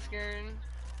got so scared.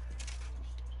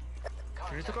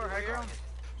 Can you take our high ground?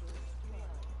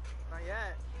 Not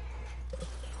yet.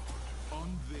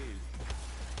 Unveil.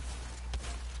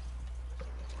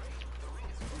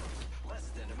 Less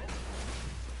than a minute.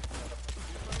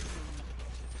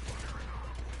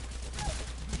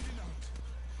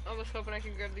 I was hoping I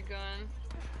could grab the gun.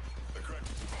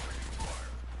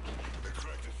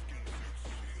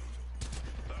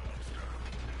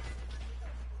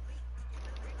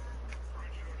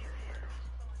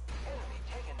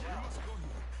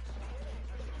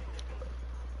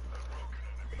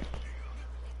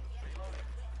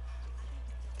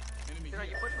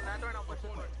 You push from that door and I'll push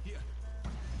this door.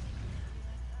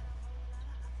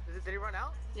 Did he run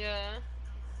out? Yeah.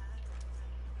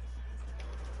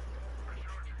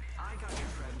 I got you,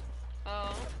 friend.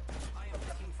 Oh. I am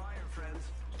taking fire, friends.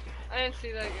 I didn't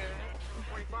see that guy.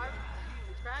 45?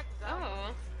 He's cracked?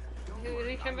 Oh.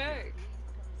 He came back.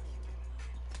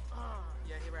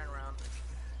 Yeah, he ran around.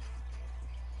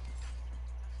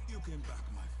 You came back,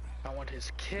 my friend. I want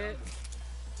his kit.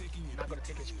 I'm not gonna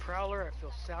take his prowler. I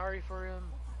feel sorry for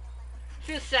him.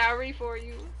 Feel sorry for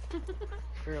you.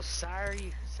 Feel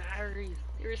sorry.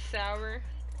 You're sour.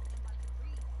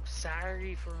 I'm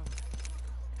sorry for him.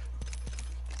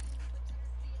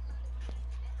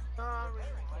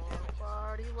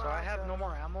 So I have no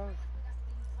more ammo.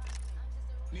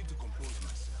 Need to compose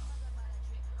myself.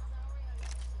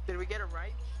 Did we get it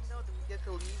right? You know, did we get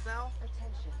to leave now?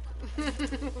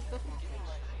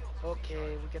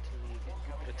 Okay, we get to leave.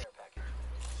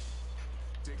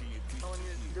 Taking it deep. Oh, we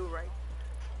need to do right.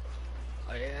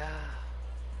 Oh yeah.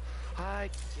 I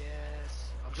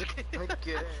guess. I'm just kidding. I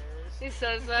guess. He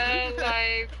says that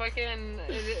like fucking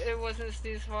it wasn't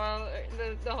Steve's fault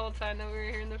the whole time that we were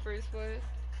here in the first place.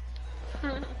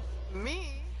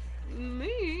 Me?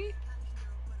 Me?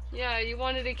 Yeah, you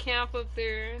wanted to camp up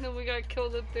there, and then we got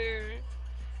killed up there.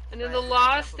 And then the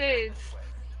Lost States.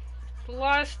 The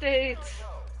Lost States.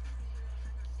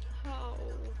 Oh.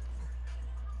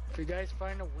 If you guys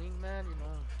find a wingman, you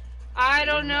know. I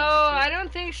don't know. I don't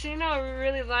think Shino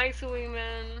really likes a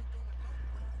wingman.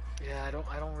 Yeah, I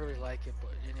don't really like it,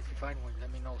 but and if you find one,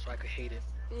 let me know so I could hate it.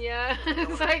 Yeah,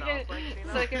 so I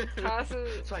can toss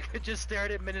it. So I could just stare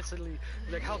at it menacingly,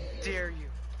 like, how dare you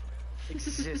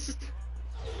exist?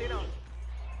 Shino.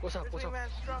 What's up? What's up?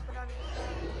 Dropping on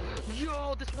you.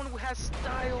 Yo, this one has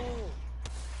style.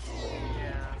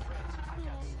 Yeah.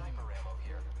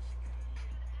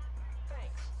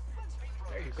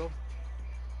 There you go.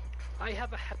 I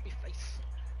have a happy face.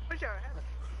 What's your hat?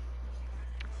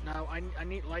 Now I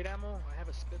need light ammo. I have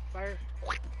a Spitfire.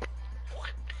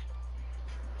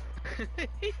 Nice.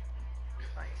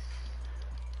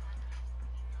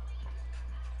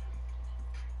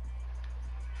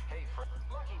 Hey,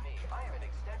 lucky me. I have an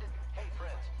extended. Hey,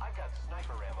 friends, I've got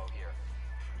sniper ammo here.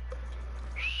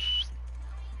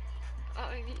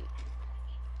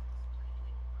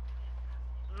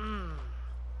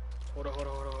 Hold on.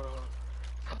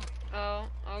 Oh,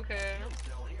 okay.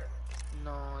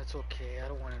 No, it's okay. I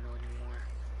don't want to know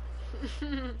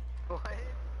anymore. What?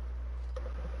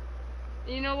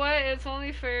 You know what? It's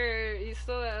only fair. You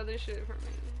stole that other shit from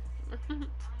me.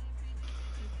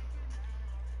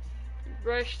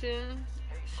 Rushed in,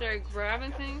 started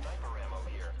grabbing things.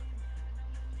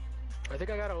 I think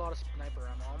I got a lot of sniper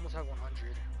ammo. I almost have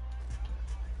 100.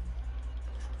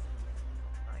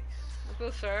 I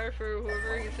feel sorry for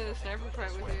whoever gets in a sniper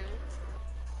fight with you.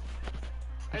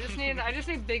 I just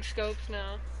need big scopes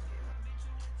now.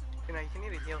 You know, you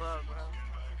need to heal up, bro.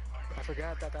 I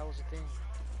forgot that was a thing.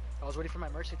 I was waiting for my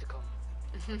mercy to come.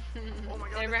 Oh my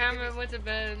God, Abraham went to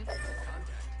bed.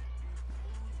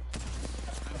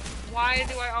 Why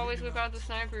do I always whip out the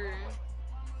sniper?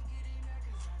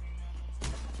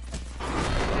 Do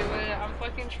it. I'm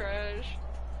fucking trash.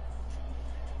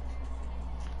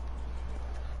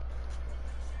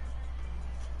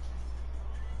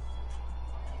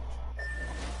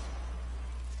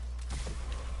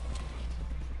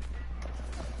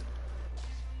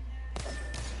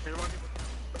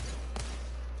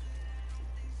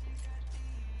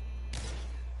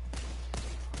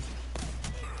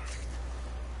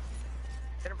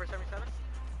 Hit him for 77.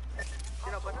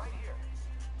 You know, but right here.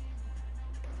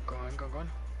 Go on.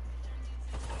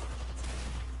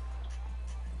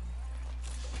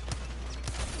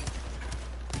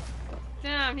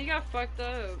 Damn, he got fucked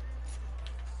up.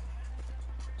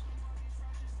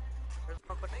 There's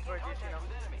one pushing towards you, Shino.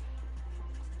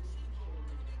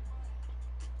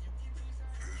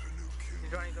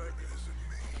 He's running towards you.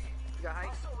 You got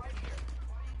height?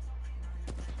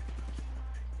 You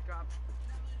dropped.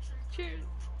 Cheers.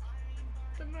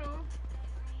 Don't know.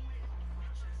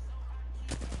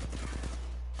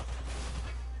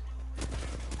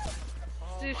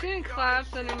 Dude, she didn't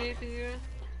collapse underneath you.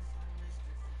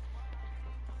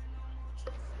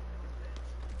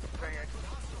 Right here.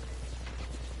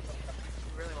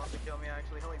 He really wants to kill me,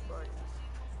 actually. Holy fuck.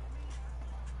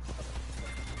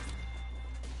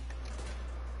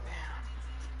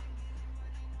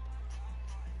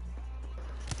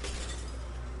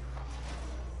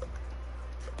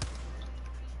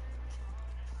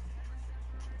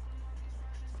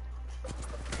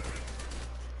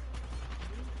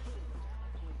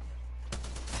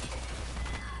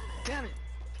 Damn it!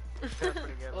 That's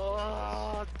pretty good.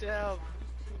 Oh, damn.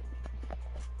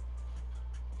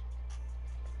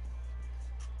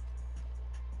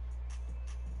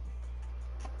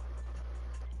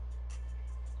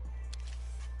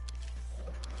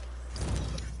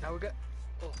 Now we got.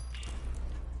 Oh.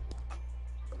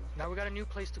 Now we got a new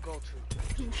place to go to.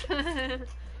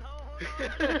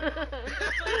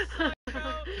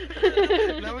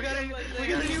 Now we got a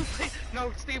new place.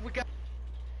 No, Steve, we got.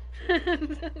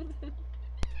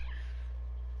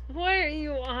 Why are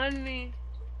you on me?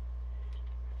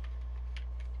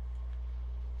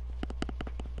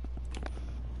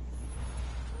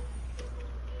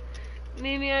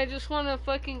 Mimi, I just want to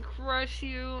fucking crush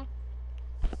you.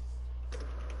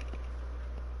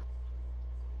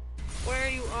 Why are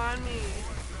you on me?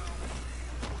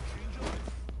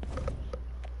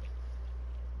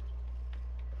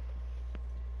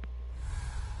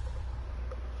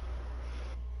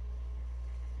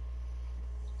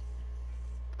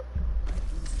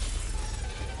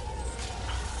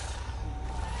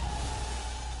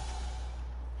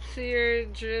 See your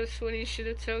drifts when you should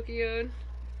have Tokyo'd.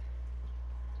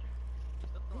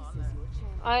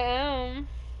 I am.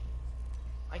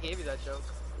 I gave you that joke.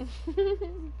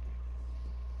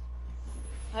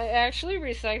 I actually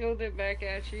recycled it back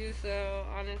at you, so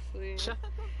honestly. Shut the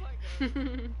fuck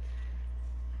up.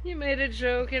 You made a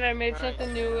joke and I made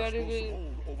something new out of it.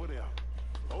 Over there.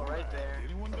 Right there.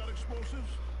 Anyone got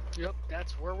explosives? Yep,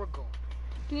 that's where we're going.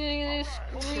 Yeah,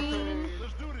 scream.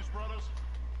 Let's do this, brothers.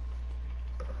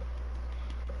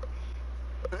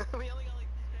 We only got like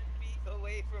 10 feet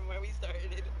away from where we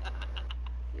started.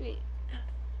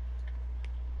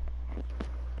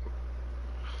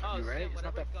 Oh, You so right? yeah, It's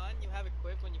not whatever that- gun you have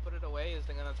equipped when you put it away is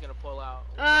the gun that's gonna pull out.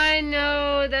 I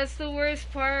know, that's the worst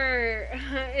part.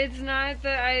 It's not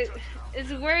that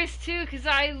it's worse too, cause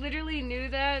I literally knew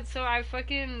that, so I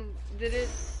fucking did it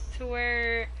to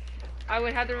where I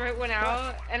would have the right one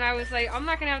out, and I was like, I'm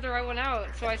not gonna have the right one out,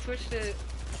 so I switched it,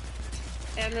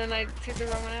 and then I took the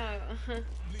wrong one out.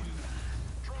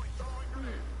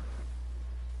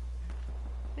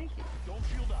 Thank you. Don't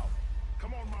shield out.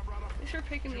 Come on, my brother. Thanks for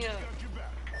picking me up. Got your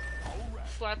back. All right.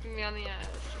 Slapping me on the ass.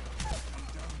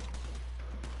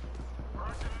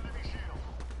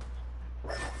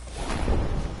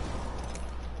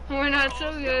 We're not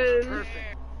so good.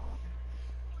 Perfect.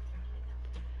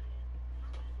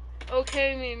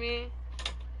 Okay, Mimi.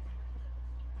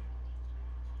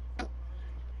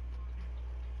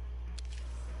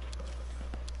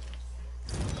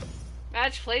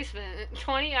 Match placement.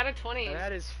 20 out of 20.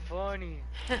 That is funny.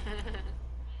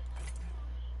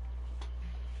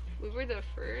 We were the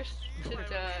first to Why were we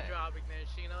die. dropping this?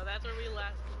 You know, that's where we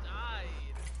last died.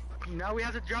 Now we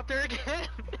have to drop there again.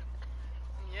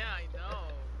 Yeah, I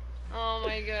know. Oh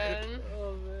my god.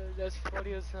 Oh man, that's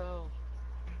funny as hell.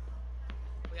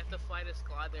 We have to fight a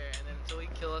squad there, and then until we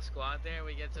kill a squad there,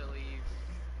 we get to leave.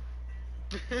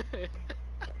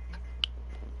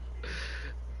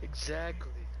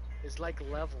 Exactly. It's like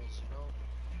levels, you know?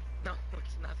 No,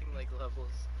 it's nothing like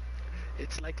levels.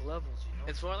 It's like levels, you know?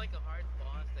 It's more like a hard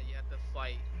boss that you have to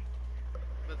fight.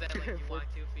 But then, like, you walk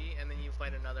 2 feet, and then you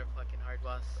fight another fucking hard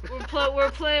boss. We're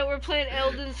playing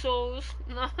Elden Souls.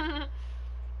 No.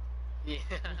 Yeah.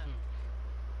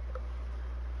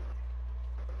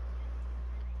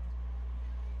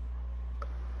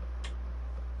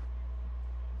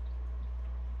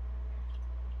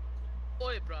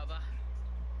 Oi, brother.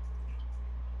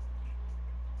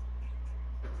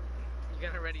 You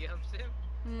gonna ready up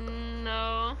soon?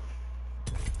 No.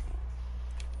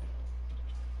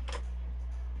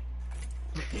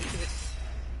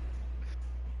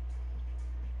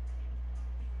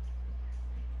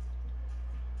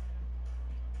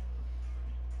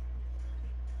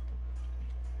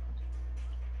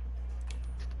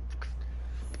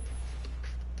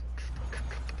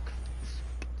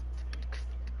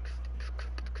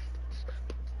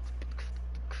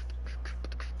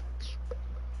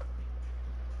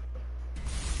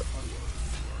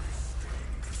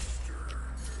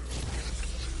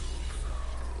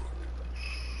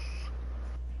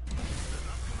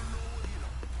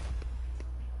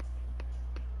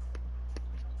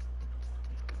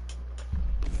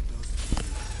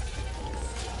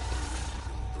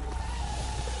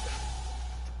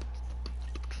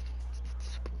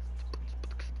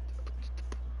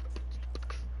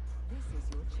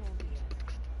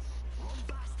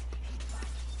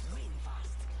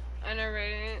 I know,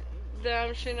 right?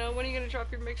 Damn, Shino, when are you gonna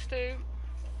drop your mixtape?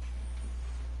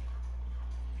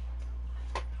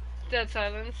 Dead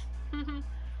silence.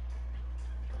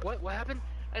 What? What happened?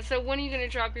 I said, when are you gonna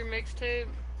drop your mixtape?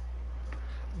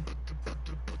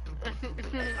 I don't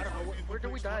know. Where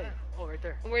did we die? Oh, right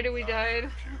there. Where did we die?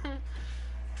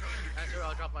 That's where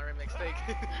I'll drop my remix thing.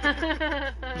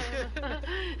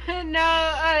 No,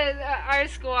 our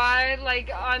squad,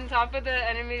 like, on top of the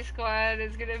enemy squad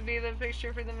is gonna be the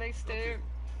picture for the mixtape.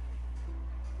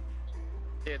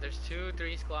 Yeah, there's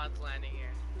 2-3 squads landing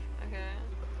here. Okay.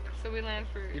 So we land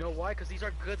first. You know why? Because these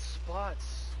are good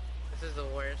spots. This is the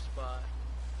worst spot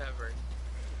ever.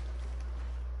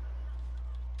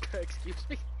 Excuse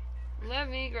me? Let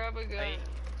me grab a I gun. hate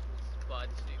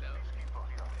spots, you know.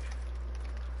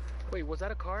 Wait, was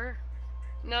that a car?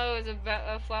 No, it was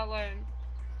a flat line.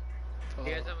 Oh.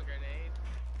 You guys have a grenade?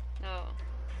 No.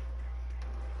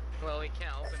 Well, we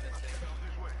can't open this thing.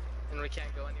 And we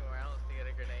can't go anywhere else to get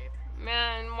a grenade.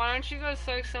 Man, why don't you go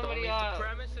suck somebody Don't leave up? the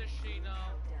premises, Shino.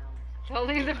 Don't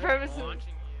leave the I'm premises. watching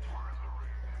you.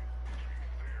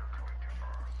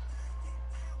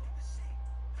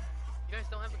 You guys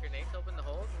don't have a grenade to open the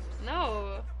hold?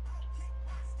 No.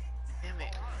 Damn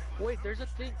it. Wait, there's a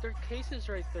thing. There are cases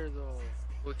right there, though.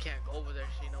 We can't go over there,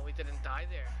 Shino. We didn't die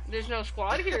there. There's no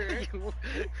squad here. You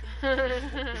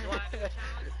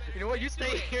know what? You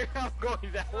stay here. I'm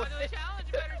going that way. The challenge,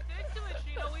 you better stick to it,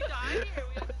 Shino. We died here.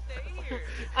 We have to stay here.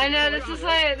 I know this is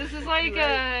like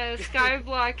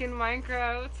Skyblock in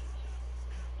Minecraft.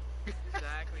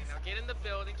 Exactly. Now get in the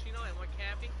building, Shino, and we're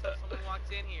camping till someone walks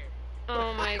in here.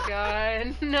 Oh my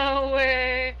god, no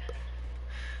way.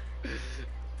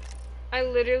 I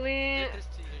literally,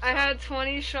 I had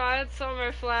 20 shots on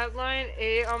my flatline,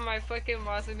 8 on my fucking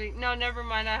wasabi. No, never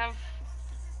mind, I have,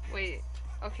 wait,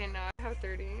 okay, no, I have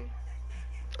 30.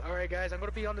 Alright guys, I'm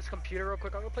gonna be on this computer real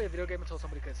quick. I'm gonna play a video game until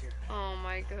somebody gets here. Oh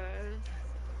my god.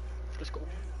 Let's go.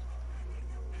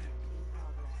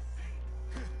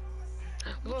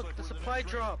 Look, the supply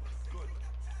drop.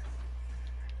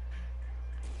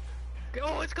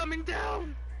 Oh, it's coming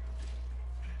down!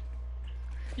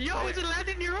 Yo, is it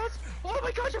landing near us? Oh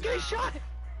my gosh, I'm getting shot!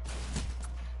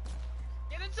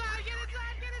 Get inside! Get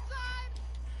inside! Get inside!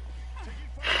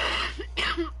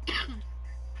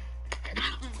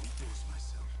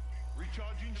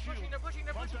 Recharging shield. They're pushing.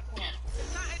 Contact lost.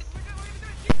 We're gonna do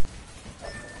it.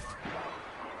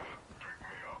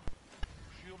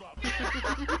 Shield up.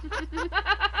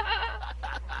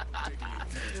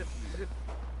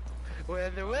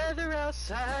 When the weather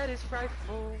outside is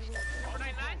frightful.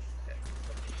 499?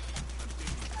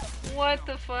 What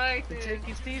the fuck, dude?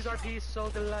 Taking Steve's RP is so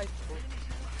delightful.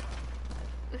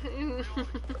 When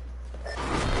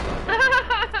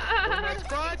my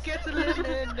squad gets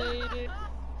eliminated.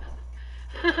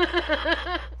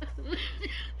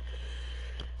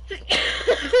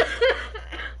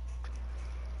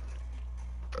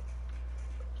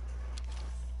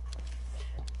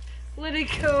 Let it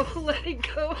go, let it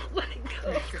go, let it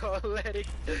go. Let it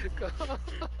go.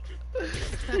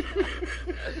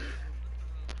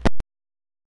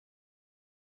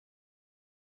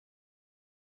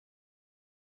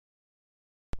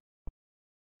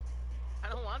 I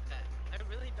don't want that. I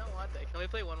really don't want that. Can we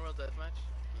play One World Deathmatch?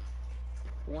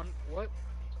 One, what?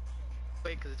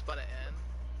 Wait, because it's about to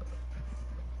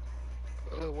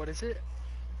end. What is it?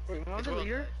 Wait, am I the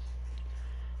leader?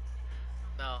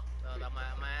 No,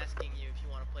 I'm asking you if you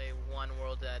want to play One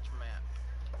World Edge map.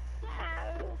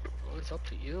 Well, it's up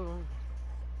to you.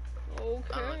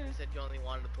 Okay. You said you only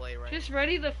wanted to play, right? Just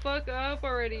ready the fuck up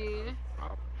already.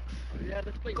 Yeah,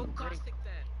 let's play. Go Caustic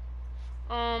then.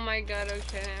 Oh my god,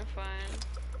 okay, fine.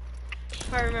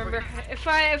 If I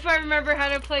remember how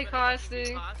to play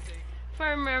Caustic. If I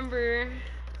remember.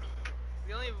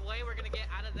 The only way we're gonna get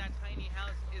out of that tiny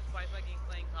house is by fucking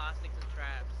playing Caustics and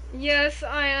traps. Yes,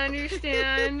 I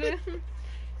understand.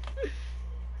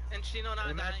 And Shino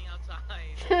not dying outside.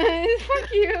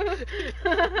 Fuck you.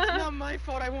 It's not my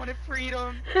fault. I wanted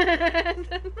freedom. You can't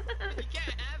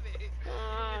have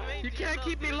it. You can't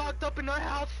keep me locked up in our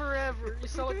house forever. You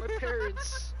sound like my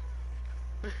parents.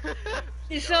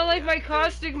 You sound like my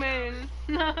Caustic man.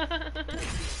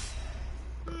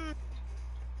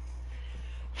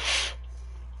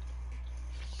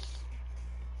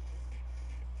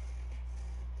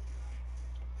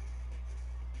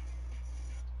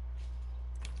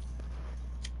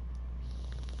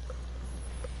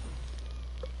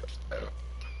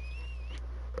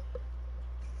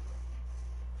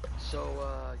 So,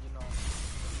 you know,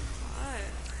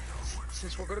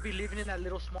 since we're gonna be living in that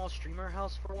little small streamer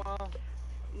house for a while.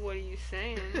 What are you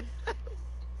saying?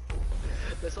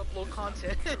 Let's upload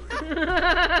content.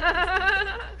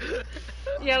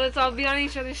 Yeah, let's all be on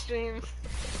each other's streams.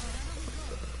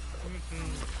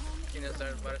 You know,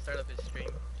 about to start up his stream.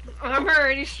 I'm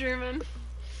already streaming.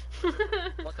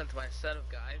 Welcome to my setup,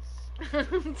 guys.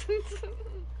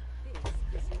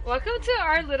 Welcome to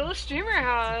our little streamer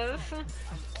house.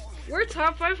 We're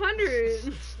top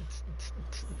 500.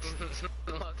 Welcome to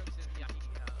the house.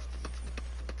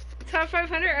 Top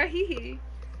 500 ahihi.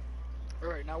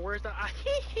 Alright, now where's the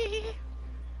ahihi?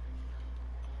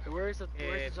 Where's the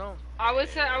zone? I would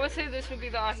say this would be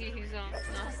the ahihi zone.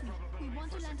 We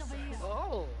want to land over here.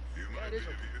 Oh, yeah, it is.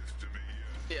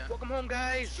 Yeah. Welcome home,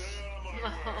 guys.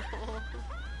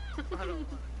 I don't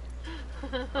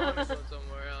want to go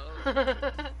somewhere else.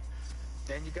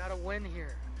 Then you gotta win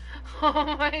here.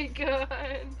 Oh my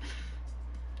god.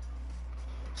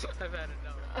 I've had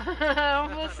enough. I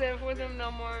don't feel safe with him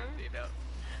no more.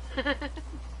 Do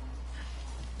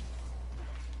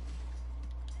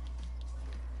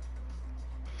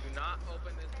not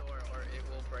open this door or it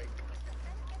will break.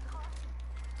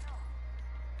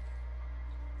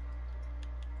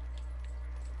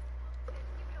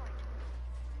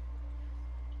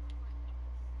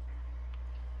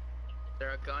 Is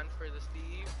there a gun for the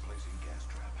Steve? Placing gas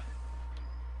trap.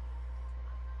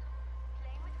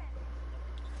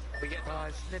 We get to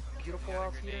isn't it beautiful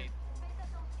out here?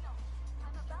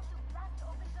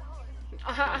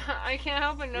 I can't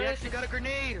help but We notice. actually got a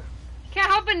grenade! Can't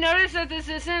help but notice that this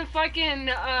isn't fucking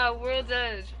World's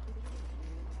Edge.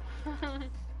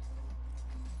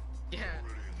 Yeah, there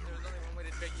was only one way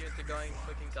to trick you into going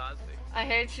fucking caustic. I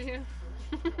hate you.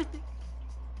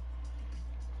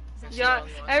 Yeah,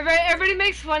 everybody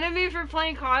makes fun of me for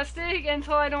playing caustic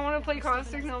until I don't want to play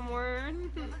caustic no more.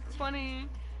 Funny.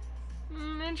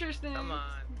 Interesting. Come on.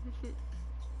 In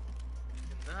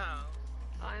the house.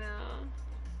 I know.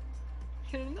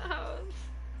 Get in the house.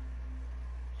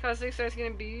 Caustic starts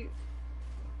getting beat.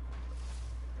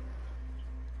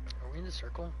 Are we in the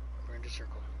circle? We're in the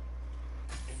circle.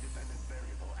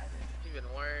 Even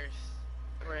worse.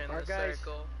 We're in the guys,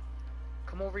 circle.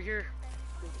 come over here.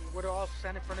 We're all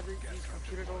standing in front of these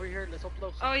computers over here. Let's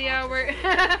upload some Oh yeah, we're.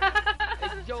 Hey,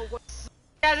 yo, what's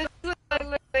Yeah, this is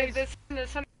like this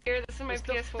one here. This is my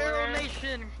PS4. Pharaoh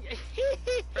Nation.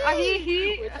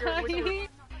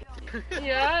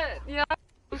 Yeah.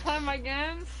 I'm playing my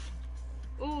games.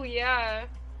 Ooh yeah.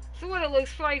 This is what it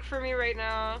looks like for me right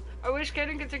now. I wish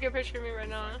Kaden could take a picture of me right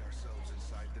now.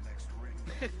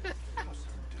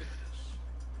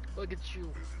 Look at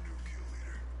you.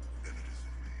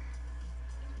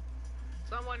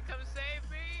 Someone come save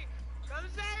me! Come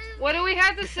save me! What do we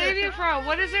have to save you from?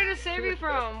 What is there to save you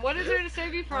from? What is there to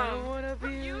save you from? I don't wanna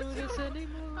be in this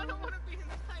anymore. I don't wanna be in this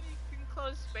tiny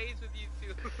enclosed space with you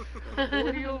two.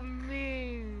 What do you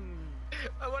mean?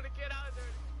 I wanna get out of there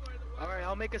and explore the world. Alright,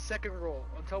 I'll make a second roll.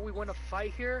 Until we win a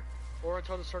fight here, or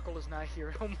until the circle is not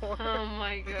here no more. Oh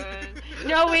my god.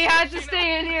 No, we had to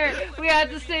stay in here. We had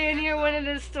to stay in here when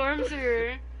the storm's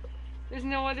here. There's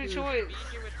no other choice. Be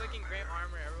here with fucking great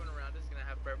armor, everyone around us is gonna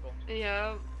have purple.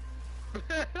 Yeah.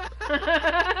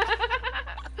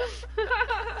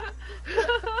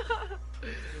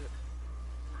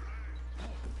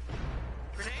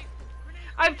 Grenade!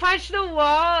 I punched the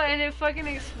wall and it fucking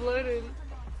exploded.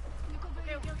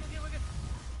 Okay, we're good.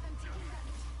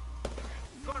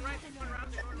 Going right, going around.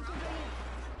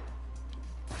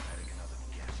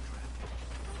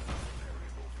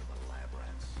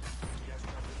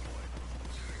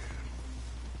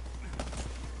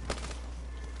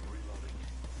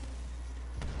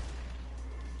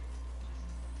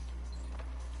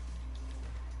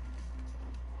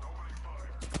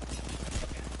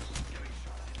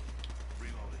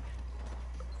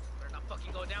 Better not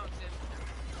fucking go down, Sim.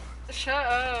 Shut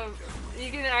up.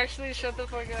 You can actually shut the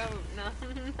fuck up. No.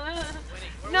 Winning.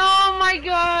 No, my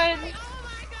god.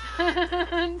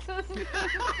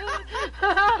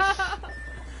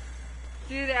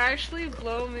 Dude, actually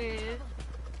blow me.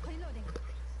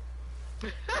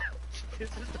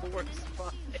 This is the worst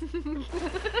spot.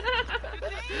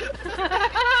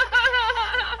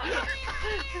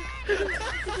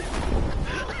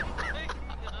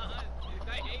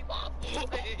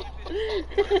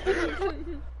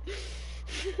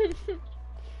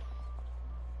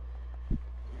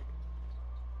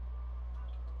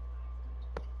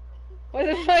 Why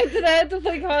the fuck did I have to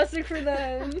play caustic for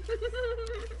that?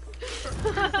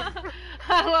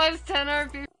 I lost 10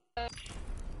 RP.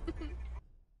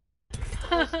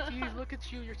 Oh, Steve, look at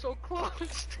you, you're so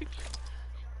close.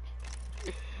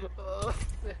 Oh,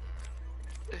 man.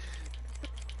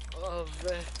 Oh,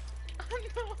 man.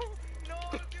 No,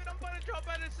 dude, I'm about to drop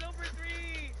out of silver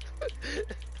 3.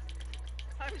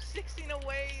 I'm 16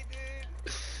 away,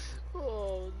 dude.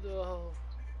 Oh, no.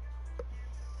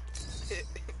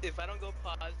 If I don't go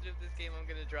positive this game, I'm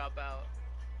gonna drop out.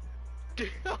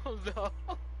 Oh, no.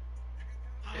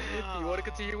 You want to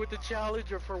continue with the challenge,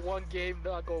 or for one game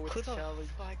not go with the challenge?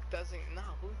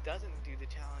 Who doesn't do the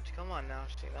challenge? Come on now,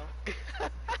 Shino.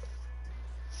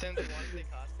 Send the one they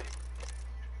cost.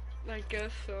 I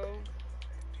guess so.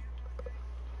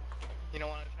 You don't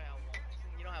want to try out Watson?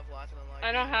 You don't have Watson unlocked.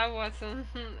 I don't have Watson.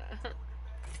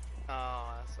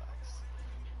 Oh, that sucks.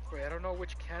 Wait, I don't know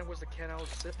which can was the can I was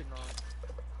sipping on.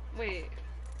 Wait.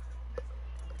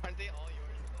 Aren't they all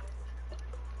yours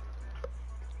though?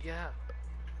 Yeah.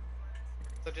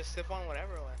 So just sip on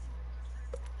whatever one.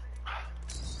 I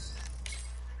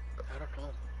don't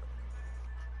know.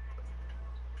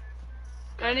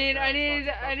 I need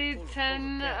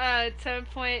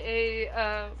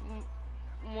 10.8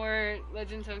 more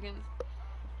legend tokens.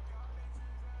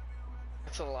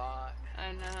 That's a lot.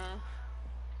 I know.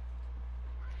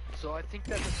 So I think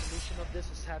that the solution of this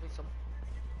is having some.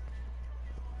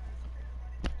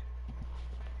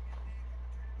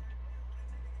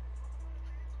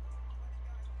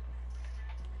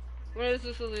 What is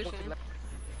the solution?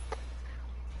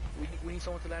 We need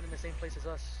someone to land in the same place as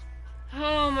us.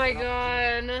 Oh my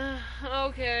god.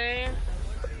 Okay.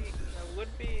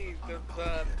 would be the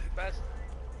best.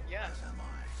 Yeah.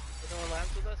 If no one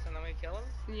lands with us and then we kill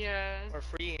him, Yeah, we're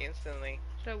free instantly.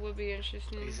 that would be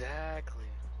interesting. Exactly.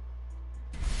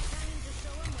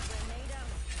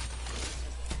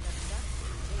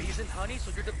 Bees and honey,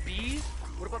 so you're the bees?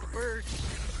 What about the birds?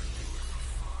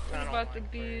 What about the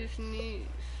bee's knees?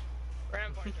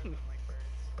 Rampart doesn't like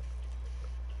birds.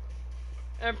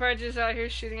 Empire just out here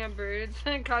shooting at birds.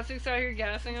 Caustic's out here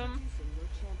gassing them.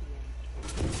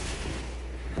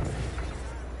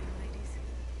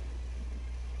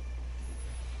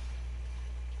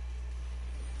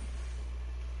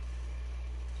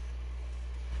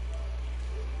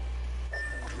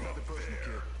 Another person to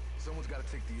kill. Someone's got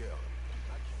to take the L.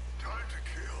 Time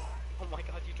to kill. Oh my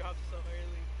god, you dropped so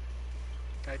early.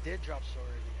 I did drop so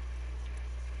early.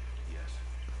 Yes.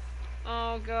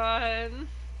 Oh god.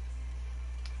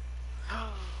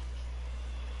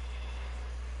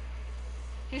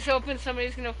 He's hoping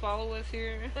somebody's gonna follow us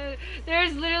here.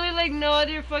 There's literally like no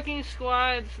other fucking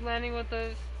squads landing with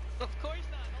us. Of course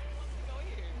not. No one wants to go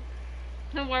here.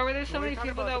 Then why were there so many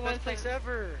people that went went to place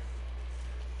ever?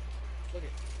 Look at.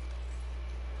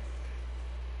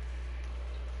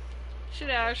 Should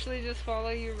I actually just follow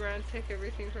you around, take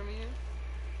everything from you?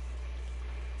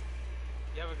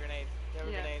 You have a grenade. You have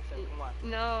a grenade, so come on.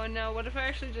 No, no. What if I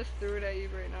actually just threw it at you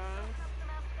right now?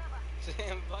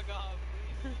 Sam, fuck off.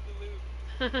 We need the loot.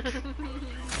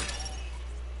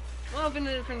 I'll open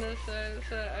it from this side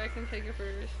so I can take it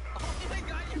first. Oh my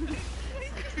god,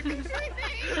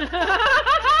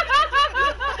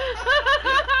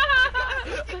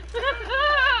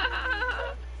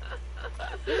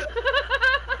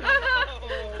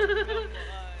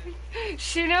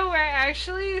 Shino, we're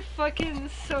actually fucking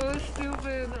so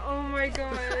stupid. Oh my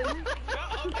god.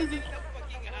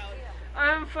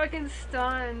 I'm fucking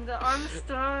stunned. I'm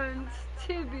stunned.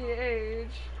 TBH.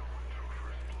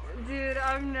 Dude,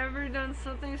 I've never done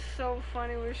something so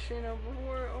funny with Shino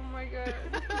before. Oh my god.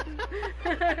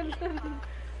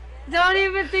 Don't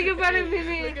even think about it,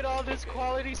 Mimi. Look at all this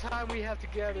quality time we have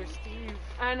together, Steve.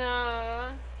 I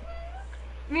know.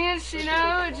 Me and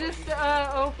Shino just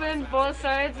opened both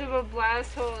sides of a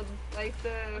blast hold, like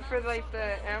the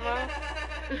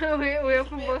ammo. we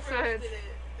opened both sides.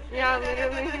 Yeah,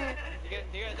 literally.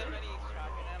 Do you guys have any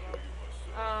shotgun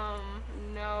ammo?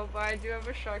 No, but I do have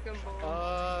a shotgun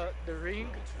bolt. The ring?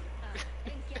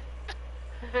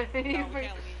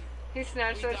 he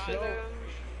snatched that shit out.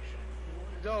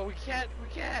 No, we can't.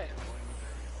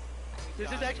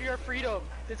 This is actually our freedom.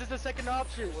 This is the second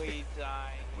option. We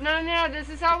die. No, this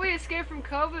is how we escaped from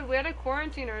COVID. We had to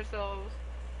quarantine ourselves.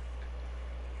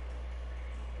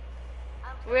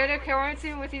 We had to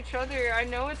quarantine with each other. I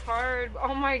know it's hard.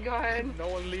 Oh my god. No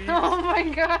one leaves. Oh my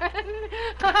god.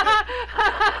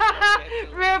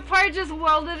 Rampart just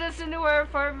welded us into our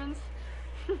apartments.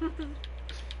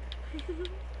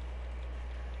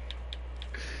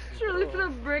 Surely put a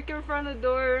brick in front of the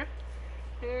door.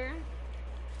 Here.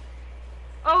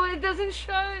 Oh, it doesn't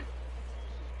shut.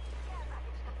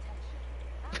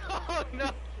 Oh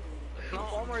no!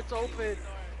 Walmart's open.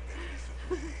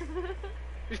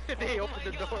 They opened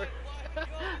the door.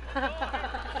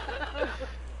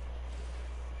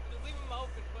 Just leave them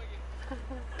open, fuck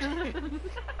it.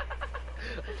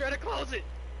 I'm trying to close it.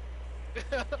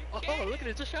 Oh, look at it,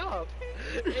 it's a shop.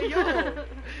 Hey yo!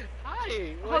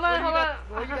 Hi! Hold on.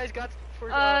 What you guys got for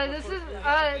this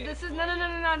is no.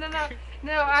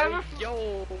 No, I have hey,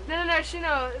 yo! No,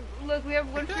 Shino, look, we have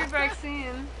one free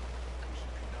vaccine.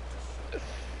 Oh,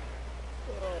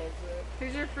 man.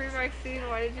 Here's your free vaccine.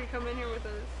 Why did you come in here with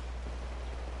us?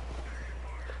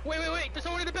 Wait, there's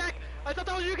someone in the back! I thought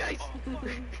that was you guys!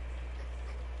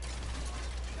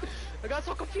 I got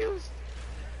so confused!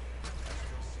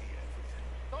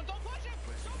 Don't push him!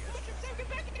 Don't push him! Sam, get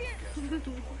back in here!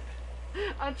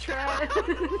 I'll try. He's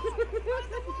going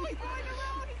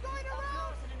around!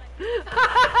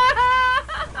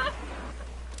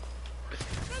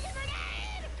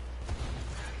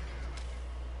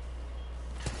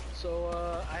 So,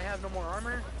 I have no more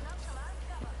armor.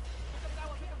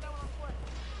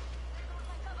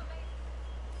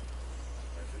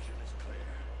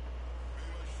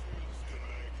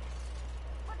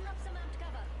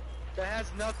 That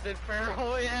has nothing,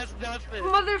 Pharaoh. It has nothing.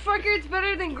 Motherfucker, it's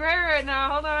better than gray right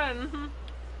now. Hold on.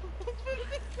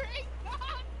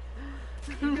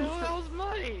 No, that was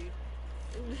money.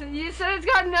 You said it's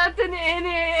got nothing in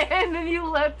it, and then you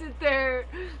left it there.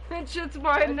 That shit's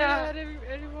mine now. Any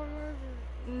more armor.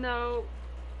 No.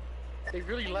 They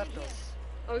really left us.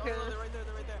 Okay. No, they're right there.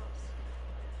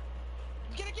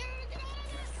 Get out of here!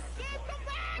 Sam, come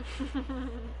back!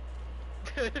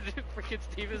 Freaking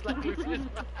Steve is like losing his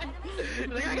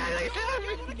mind. Like, I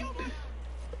gotta get out.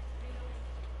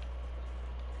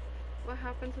 What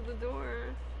happened to the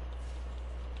door?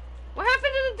 What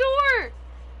happened to the door?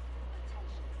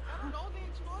 I don't know, they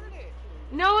exploded it.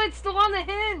 No, it's still on the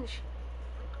hinge.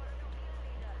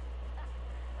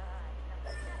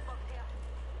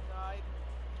 Died.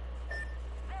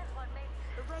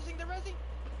 They're resing.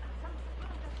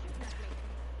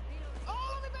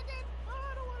 Oh, let me back in. Oh,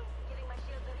 I don't want to.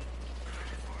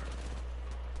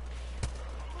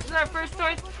 This is our first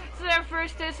choice. This is our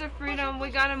first taste of freedom. We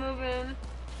gotta move in.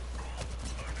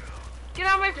 Get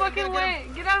out of my fucking way!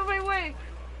 Get out of my way!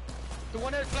 The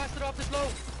one that blasted off is low.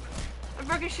 I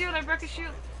broke his shield.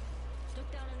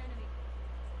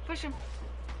 Push him.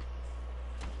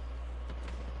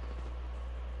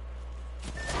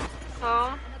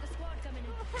 Oh.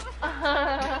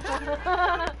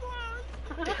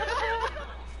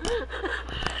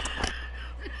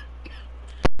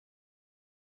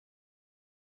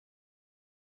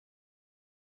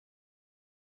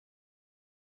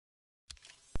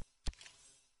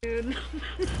 Dude.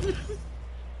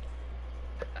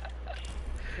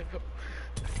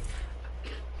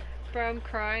 Bro, I'm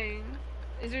crying.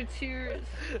 Is there tears?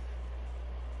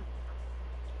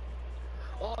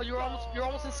 Oh, you're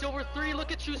almost in silver 3.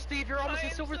 Look at you, Steve. You're almost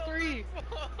in silver 3.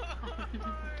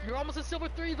 You're almost in silver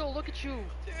 3 though. Look at you.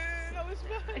 Dude, I was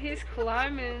fine. He's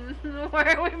climbing.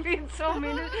 Why are we being so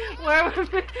mean to, why are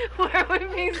we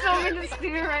being so mean to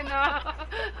Steve right now?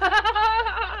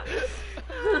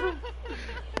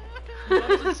 You're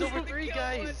almost in silver 3,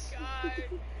 guys. I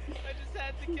just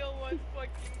had to kill one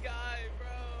fucking guy, bro.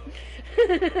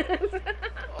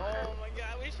 Oh my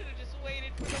god, we should have just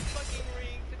waited for the fucking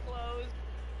ring to close.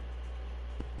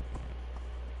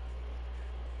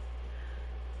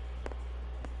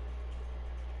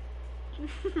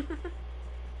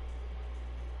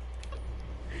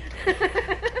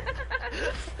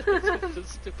 That's the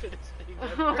stupidest thing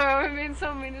ever. Why are we being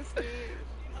so mean to Steve?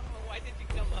 Why did you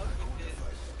come up with this?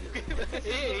 This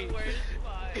is the worst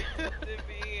spot to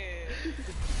be in.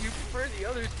 You prefer the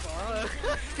other spot.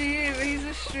 Steve, he's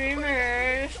a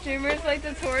streamer. Streamers like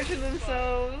to torture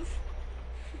themselves.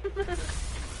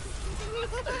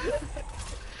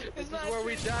 This is where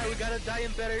we die. We gotta die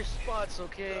in better spots,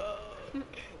 okay?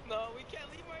 No, we can't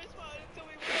leave our spot until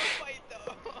we win a fight,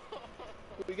 though.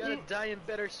 We gotta die in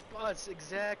better spots,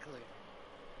 exactly.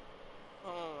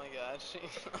 Oh my gosh.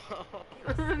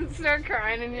 Start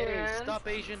crying in your Hey, hands. stop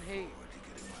Asian hate.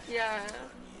 Yeah.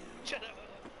 Shut up.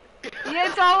 Yeah,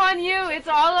 it's all on you. It's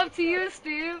all up to you,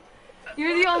 Steve.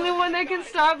 You're the only one that can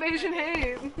stop Asian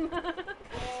hate.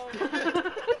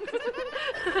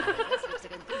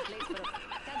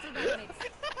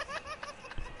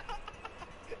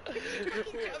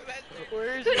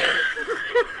 Where is it?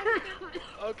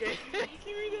 Okay. Give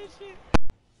me that shit.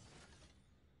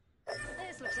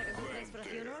 This looks like a good place for a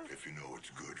funeral. If you know what's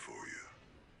good for you.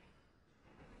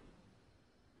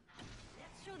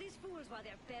 Let's show these fools why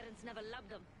their parents never loved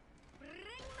them. Bring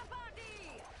the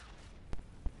party!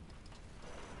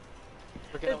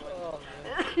 We're gonna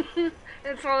win.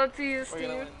 It's all up to you, We're Steve.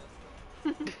 gonna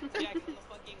win this. Yeah, I'm the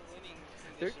fucking winning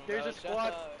condition, There's bro. a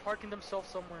squad parking themselves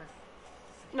somewhere.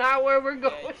 Not where we're Yeah,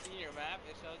 going. you see your map?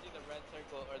 It shows you the red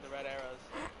circle or the red arrows.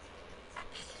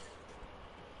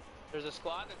 There's a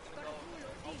squad that's gonna go.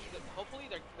 Hopefully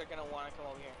they're gonna want to come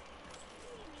over here.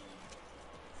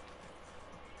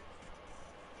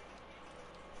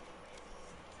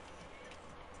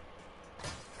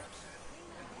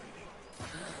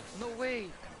 No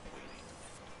way.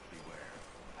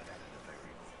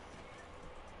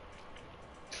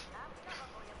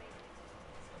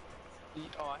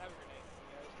 Oh, I have a grenade.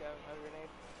 You guys have a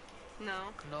grenade? No.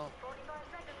 No.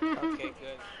 Okay,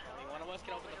 good. Only one of us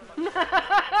can open the fucking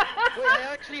Wait, I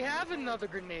actually have another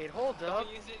grenade. Hold up.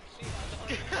 Don't use it,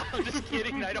 Sheila. I'm just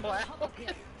kidding. I don't have.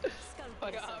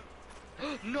 Fuck up.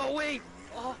 No way.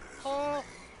 Oh.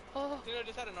 Dude, I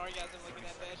just had an orgasm looking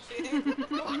at that shit.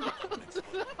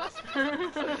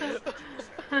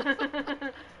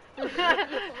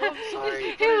 I'm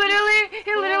sorry. He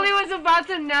literally was about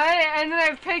to nut, and then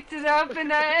I picked it up, and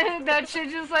that shit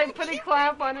just like put a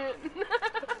clamp on it.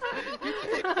 You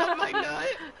picked up my nut?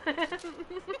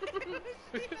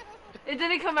 It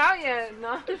didn't come out yet,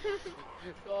 no.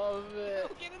 Oh man.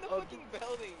 Get in the fucking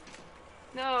building.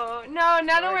 No, now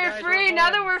that we're guys, free, we're now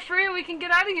that home. we're free, we can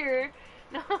get out of here.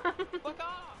 No. Fuck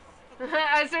off.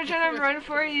 I start trying to run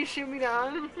for it, you shoot me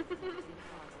down.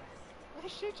 I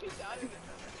shoot you down in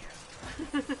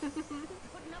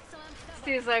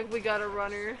Steve's like, we got a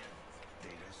runner.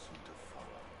 Data soon to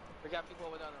follow. We got people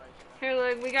over there on the right. Here,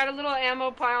 look, we got a little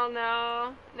ammo pile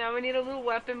now. Now we need a little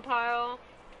weapon pile.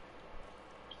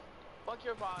 Fuck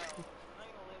your pile. I'm not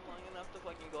gonna live long enough to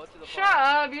fucking go to the Shut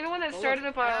pile. up, you're the one that started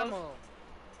the pile. Ammo.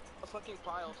 A fucking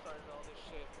pile started all this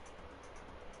shit.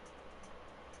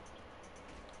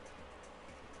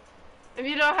 If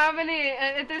you don't have any,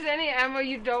 if there's any ammo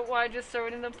you don't want, just throw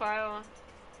it in the pile.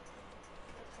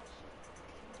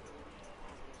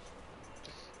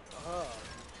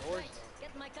 Doors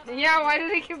though. Yeah, why do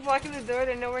they keep blocking the door?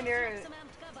 They're nowhere near it.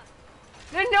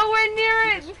 They're nowhere near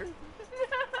it!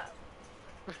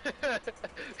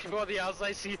 People on the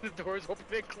outside see the doors open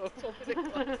and close, open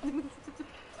and close.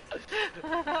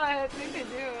 I think they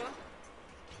do.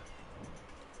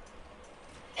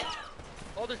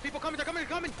 Oh, there's people coming, they're coming, they're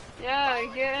coming! Yeah,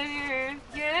 get in here.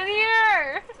 Get in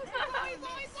here!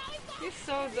 You're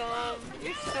so dumb.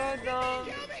 You're so dumb.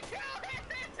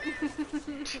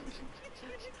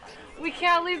 We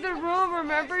can't leave the room,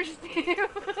 remember, Steve?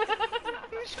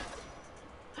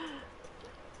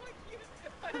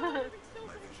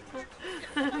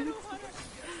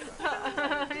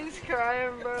 He's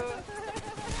crying, bro.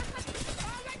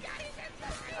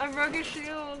 I broke his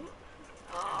shield.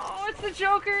 Oh, it's the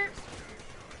Joker.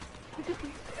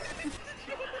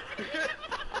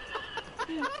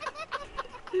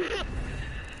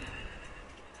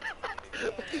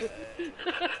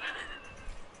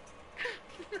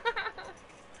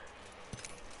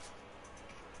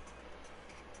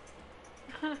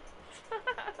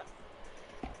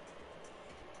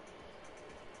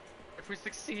 If we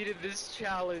succeed in this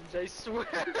challenge, I swear.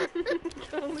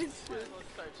 Holy shit. Let's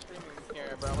start streaming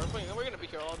here, bro. We're gonna be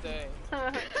here all day.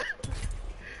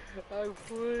 I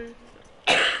would.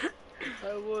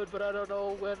 I would, but I don't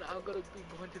know when I'm gonna be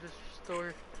going to the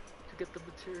store to get the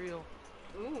material.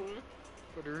 Ooh.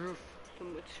 For the roof. The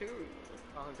material.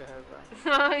 Oh,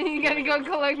 God, You gotta go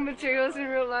collect materials in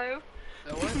real life.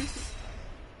 What?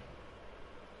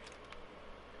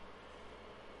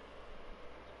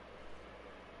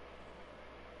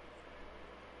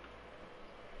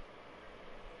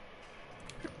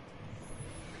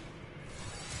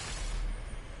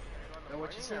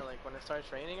 What you said? Like when it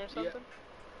starts raining or something? Yeah.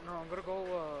 No, I'm gonna go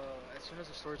as soon as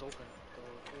the store's open. So,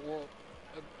 well,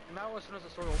 now as soon as the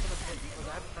store opens, because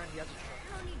I have a friend, he has a truck.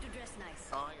 No need to dress nice.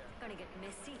 Oh, yeah. Gonna get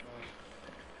messy.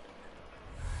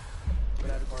 But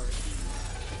at a bar.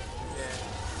 Yeah.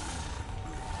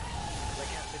 I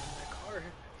can't fit in my car.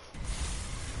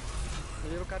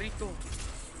 The little carrito.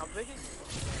 How big is it?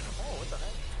 Oh, what the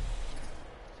heck?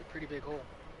 It's a pretty big hole.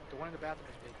 The one in the bathroom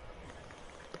is big.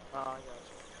 Oh, I got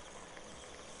you.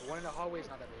 The one in the hallway is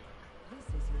not that big. This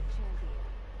is your champion.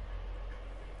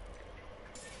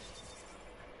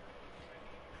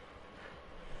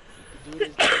 The dude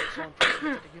is so impressive,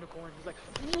 like a unicorn. He's like,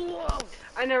 whoa!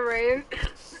 I know, right?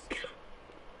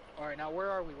 Alright, now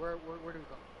where are we? Where do we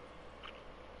go?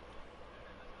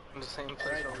 In the same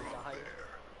place where we died.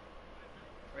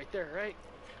 Right there, right?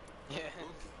 Yeah.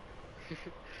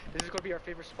 This is gonna be our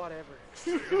favorite spot ever. This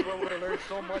is where we're gonna learn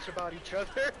so much about each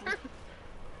other.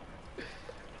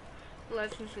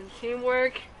 Lessons in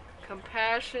teamwork,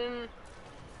 compassion.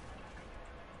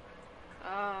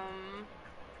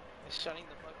 Is shutting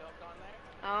the fuck up on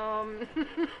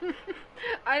there?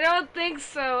 I don't think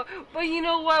so. But you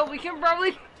know what? We can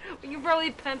probably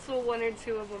pencil one or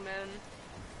two of them in.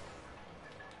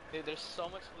 Dude, there's so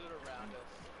much loot around us,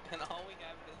 and all we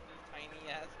have is this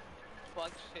tiny ass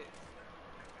fuck shit.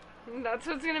 That's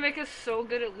what's gonna make us so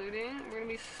good at looting. We're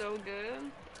gonna be so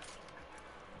good.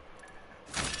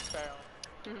 Barrel.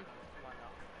 Mhm. Come on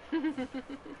now.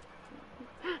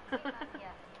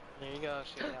 There you go,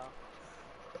 shit now.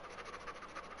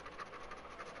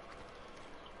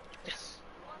 Yes.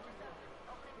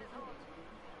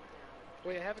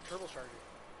 Wait, I have a turbo charger.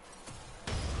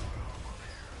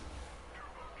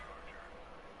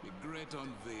 The great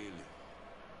unveiling.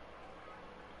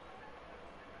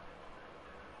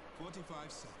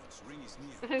 45 seconds. Ring is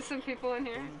near. There's some people in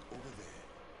here. Over there.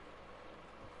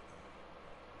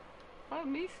 Let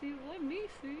me see. Let me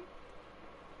see.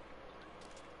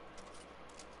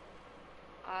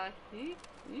 He.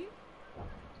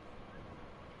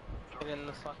 Get in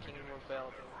the fucking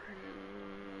rebel.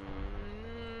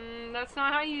 That's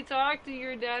not how you talk to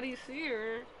your daddy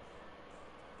seer.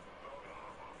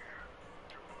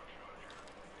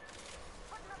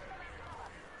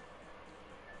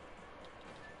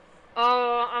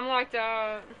 Oh, I'm locked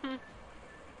out. Go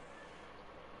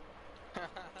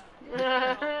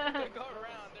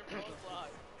around, they're both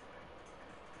locked.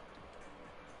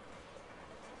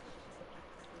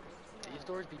 These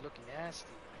doors be looking nasty.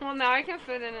 Well, now I can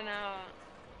fit in and out.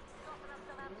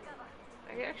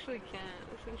 I I actually can't.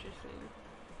 That's interesting.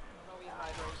 No, we hide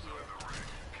right here.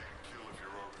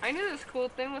 I knew this cool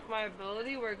thing with my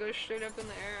ability where it goes straight up in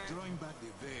the air. Drawing back the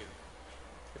veil.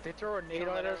 If they throw a nade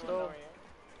at us though,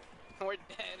 we're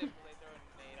dead if they throw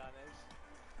a nade on us.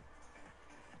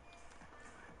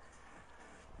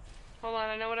 Hold on,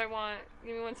 I know what I want.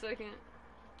 Give me 1 second.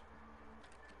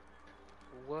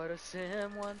 what a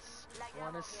sim wants,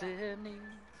 what a sim needs.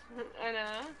 I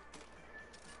know.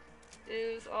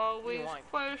 Is always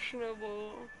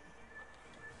questionable.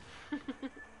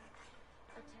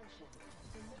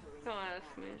 Don't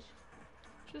ask me.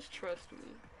 Just trust me.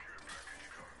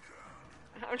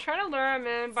 I'm trying to lure him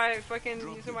in by fucking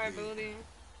using my ability.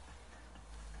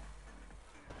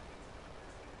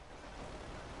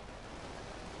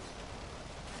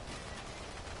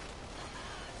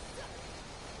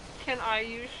 Can I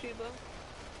use Sheila?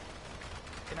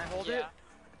 Can I hold it?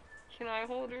 Can I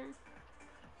hold her?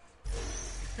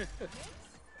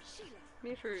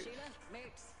 Me first.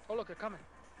 Oh look, they're coming.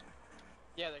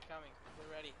 Yeah, they're coming. We're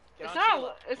ready.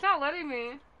 It's not letting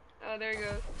me. Oh, there he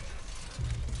goes.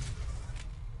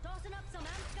 Tossing up some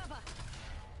amp cover.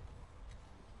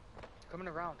 Coming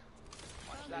around.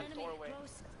 Watch that doorway.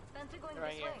 They're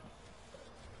right here.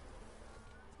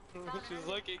 She's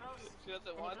looking. She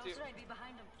doesn't want to.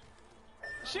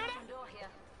 Shoot him!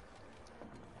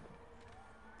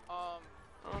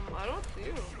 I don't see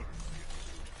him.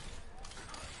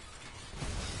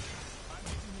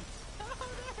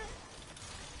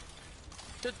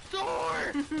 The door!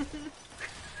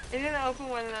 It didn't open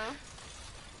one though.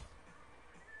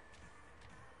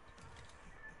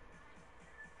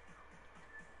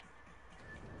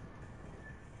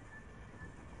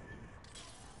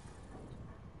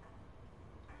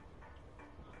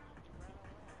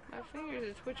 My fingers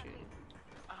are twitching.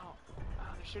 Ow. Oh,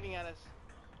 they're shooting at us.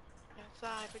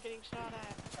 Inside, we're getting shot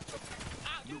at.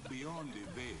 Look beyond the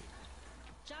veil.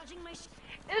 Charging my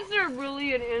Is there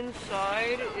really an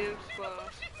inside if,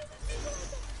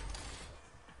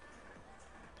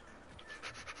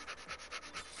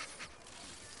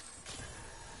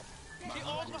 She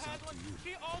also has one.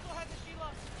 She also has a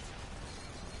Sheila.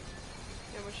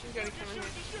 Yeah, but she's gotta come in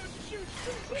here.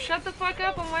 Well, shut the fuck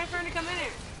up, I'm waiting for her to come in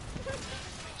here.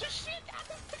 Just shoot at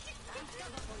them.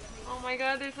 Oh my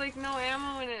god, there's like no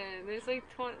ammo in it. There's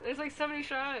like 70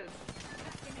 shots.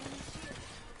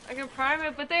 I can prime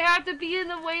it, but they have to be in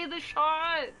the way of the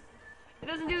shot. It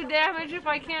doesn't do damage if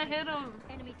I can't hit them.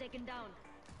 enemy taken down.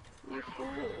 You fool.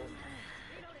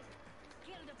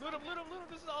 Loot him, loot him, loot him.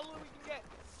 This is all loot we can get.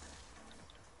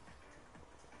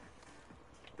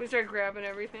 We start grabbing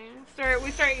everything.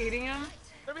 We start eating them.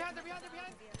 They're behind, they're behind, they're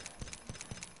behind.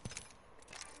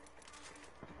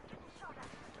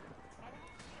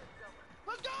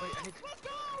 Let's go! Let's go!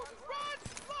 Run!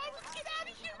 Run! Let's get out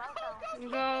of here!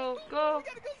 Go! Go! We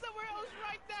gotta go somewhere else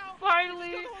right now!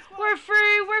 Finally! We're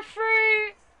free! We're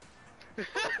free!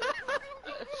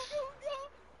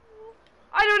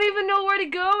 I don't even know where to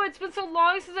go. It's been so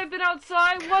long since I've been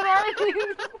outside. What are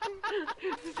these?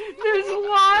 There's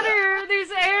water.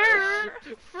 There's air.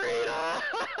 Freedom!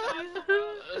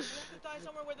 Die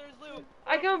somewhere where there's loot.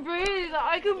 I can breathe.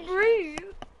 I can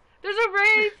breathe. There's a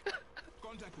wraith.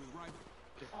 Contact with rifle.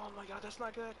 Oh my god, that's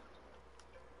not good.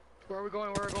 Where are we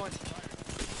going? Where are we going?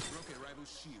 Rocket rifle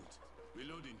shield.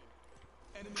 Reloading.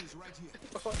 Enemy is right here.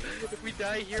 If we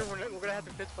die here, we're gonna have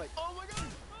to fist fight. Oh my god!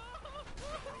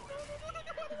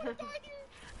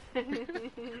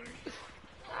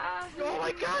 Oh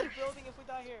my god! Building if we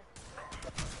die here.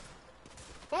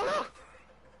 Oh no!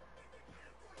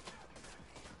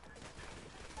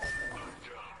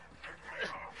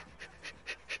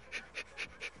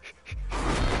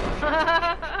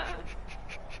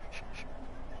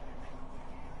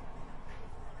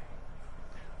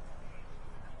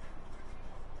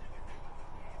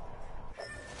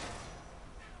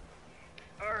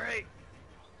 Alright.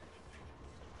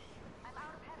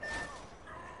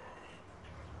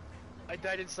 I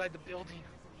died inside the building.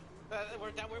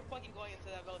 We're fucking going into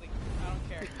that building. I don't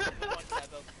care. We're going to that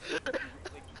building.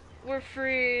 We're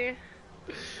free.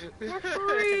 We're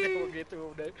free. We'll get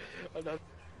through there. Another.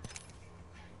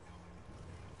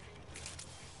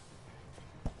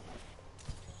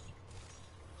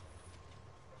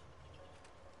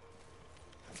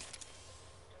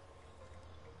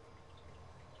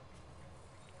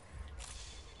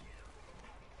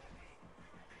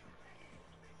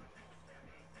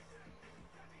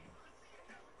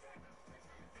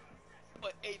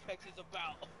 What Apex is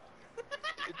about.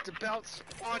 It's about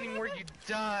spawning where you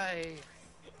die.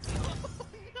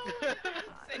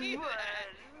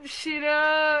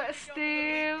 Sheeta,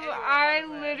 Steve, I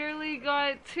literally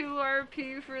got 2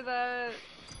 RP for that.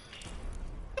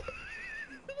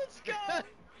 Let's go!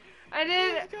 I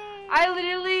did. I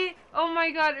literally. Oh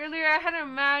my god! Earlier I had a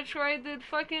match where I did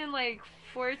fucking like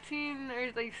 14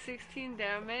 or like 16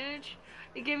 damage.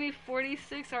 It gave me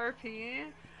 46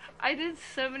 RP. I did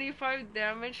 75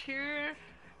 damage here,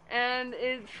 and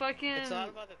it fucking. It's not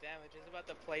about the damage. It's about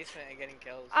the placement and getting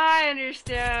kills. I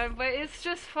understand, but it's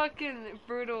just fucking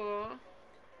brutal.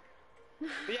 But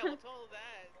yeah, we'll tell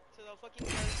that to the fucking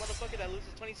motherfucker that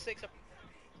loses 26.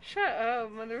 Shut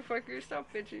up, motherfucker!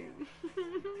 Stop bitching.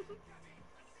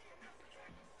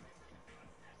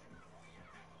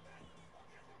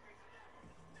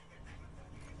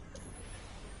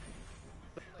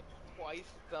 Twice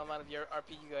the amount of your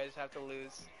RP you guys have to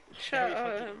lose. Shut every up.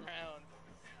 fucking round.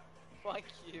 Fuck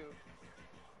you.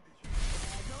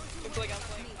 It's like I'm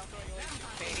throwing away two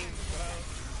paintings, bro.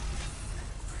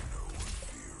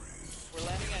 We're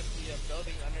landing at the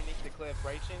building underneath the cliff,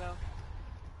 right, Shino?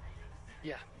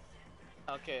 Yeah.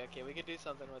 Okay, we could do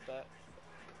something with that.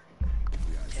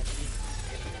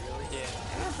 Yeah.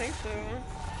 I don't think so.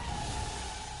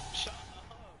 Shut up,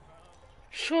 bro.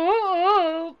 Shut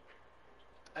up!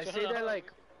 I say that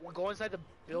like we'll go inside the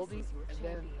building and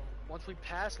then once we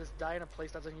pass, let's die in a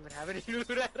place that doesn't even have any loot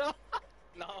at all.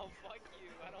 No, fuck you.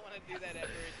 I don't want to do that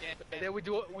ever again. And then we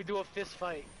do a fist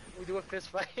fight. We do a fist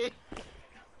fight.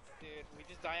 Dude, we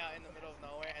just die out in the middle of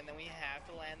nowhere and then we have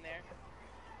to land there.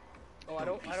 Oh, I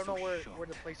don't know where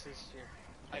the place is here.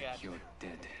 I got you. You're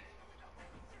dead.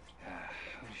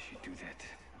 How did she do that?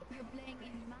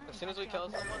 As soon as we kill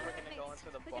someone, we're gonna go into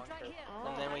the bunker,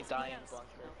 and then we die in the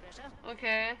bunker.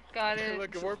 Okay, got it.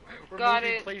 Look, we're got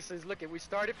moving it. places. Look, we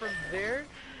started from there,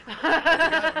 we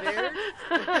got there,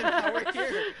 and now we're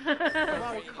here. Come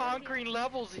on, we're conquering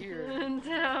levels here.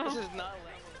 Damn. This is not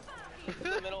level. This is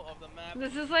the middle of the map.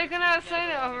 This is like when I was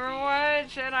playing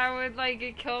Overwatch and I would like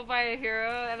get killed by a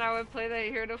hero and I would play that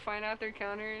hero to find out their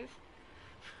counters.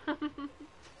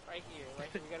 Right here.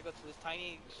 We gotta go to this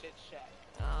tiny shit shack.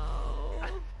 Oh.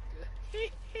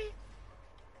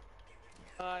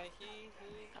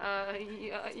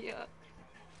 Yeah.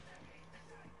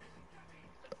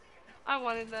 I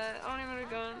wanted that. I don't even have a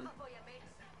gun.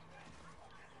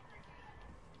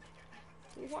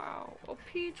 Wow, a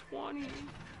P20.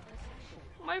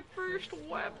 My first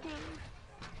weapon.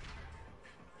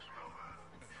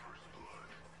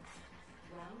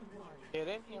 Get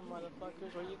in here,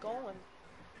 motherfuckers. Where you going?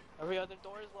 Every other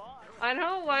door is locked. I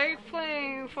don't like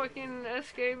playing fucking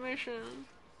escape missions.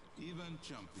 Even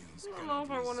champions I don't know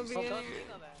if I want to be in here.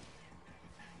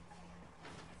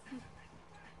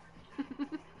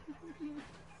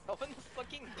 Open the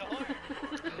fucking door.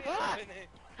 Open it.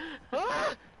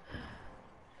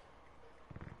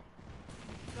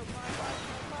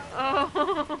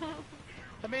 Oh.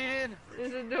 I made it in.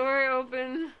 Is the door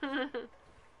open?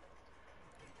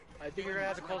 I think you're gonna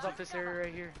have to close off this area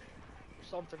right here. Or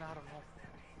something, I don't know.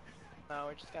 No,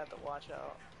 we just got to watch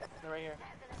out. They're right here.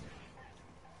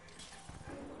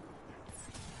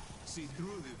 See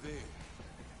through the veil.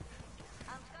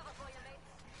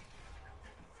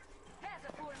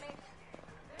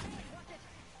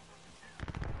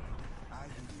 I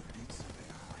hear the beats of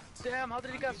their hearts. Damn, how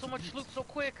did he got so much loot so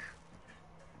quick?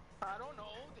 I don't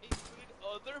know. They need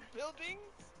other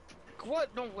buildings?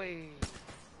 What? No way.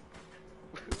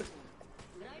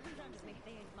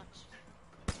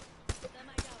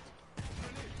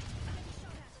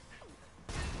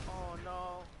 Oh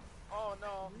no. Oh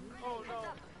no. Oh no.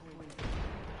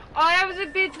 Oh, that was a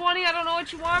B20. I don't know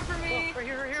what you want from me. Oh, right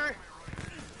here, right here.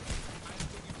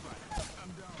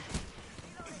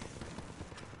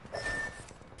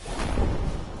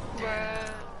 Bruh.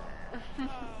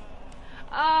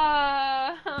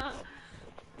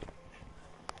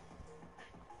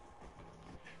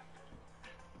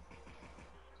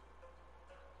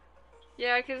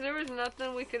 Yeah, because there was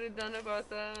nothing we could have done about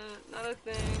that. Not a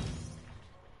thing.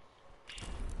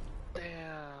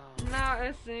 Damn. Not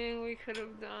a thing we could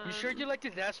have done. You sure you liked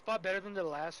that spot better than the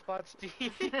last spot,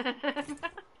 Steve?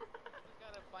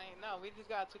 No, we just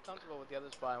got too comfortable with the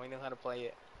other spot and we knew how to play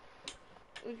it.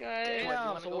 Okay.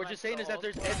 Damn, so what we're just saying is that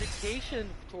there's education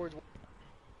towards...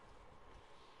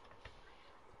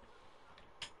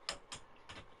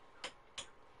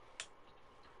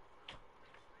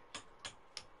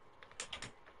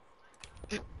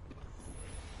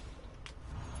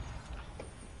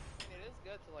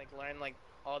 Learn like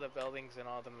all the buildings and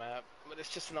all the map, but it's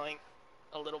just annoying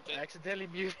a little bit. I accidentally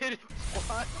muted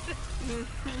squad.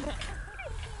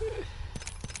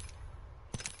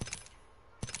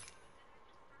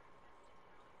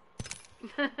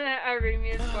 I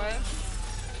remuted squad.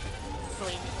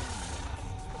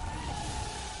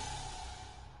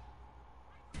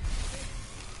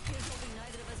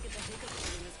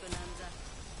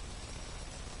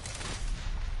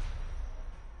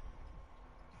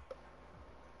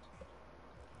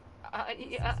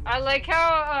 Yeah, I like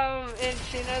how in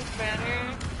Sheena's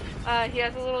banner, he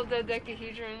has a little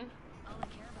dodecahedron. All I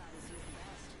care about is who's the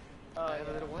best. Oh, I have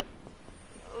a little what?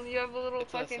 You have a little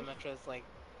it's fucking. Symmetra's like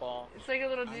ball. It's like a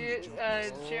little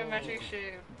geometric Oh.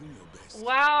 shape. Bring your best.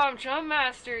 Wow, I'm Jump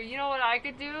Master. You know what I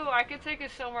could do? I could take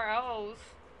it somewhere else.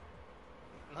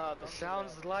 No, It don't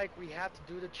sounds do that. like we have to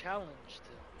do the challenge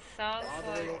to Sounds all the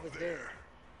way like. over there.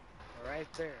 Right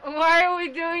there. Why are we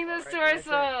doing this to Right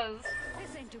there. ourselves?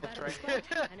 This ain't too That's bad of a right.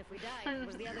 spot. And if we die, it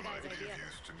was the other guy's idea.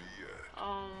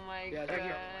 Oh my Yeah, god. there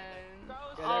you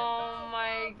Oh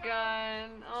my god.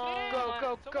 Oh Go, my.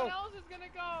 go, go. Someone else is gonna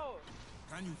go.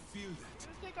 Can you feel that? Just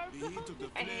take our The heat of the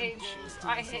I flame hate calls you. to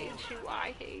I us hate all. you.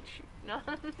 I hate you. No.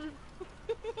 Look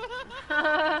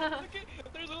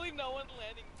at, there's really no one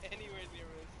landing anywhere near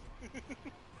us.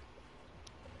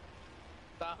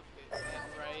 Stop it, man,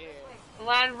 right here.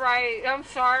 Land right. I'm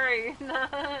sorry.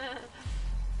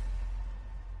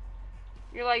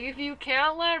 You're like, if you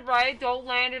can't land right, don't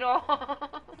land at all.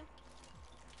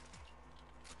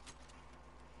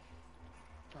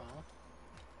 Aw.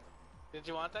 Did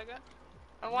you want that guy?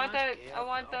 I want that. Yeah, I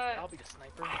want that. I'll be the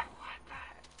sniper. I want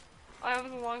that. I have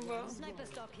the longbow. Sniper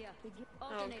stock here. Oh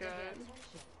Alternator god.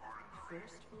 here.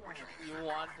 You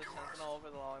want the sentinel over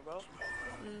the longbow?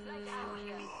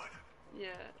 Yeah.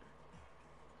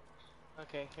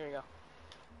 Okay, here we go.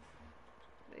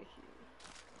 Thank you.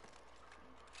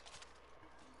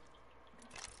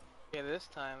 Okay, this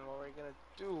time what we're gonna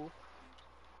do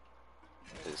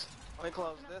is let me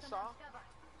close this off.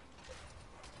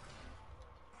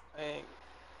 Hey,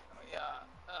 yeah,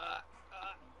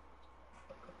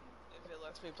 if it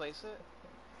lets me place it,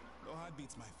 No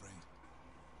heartbeats, my friend.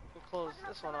 we'll close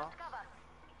this one off.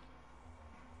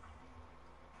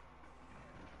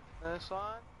 This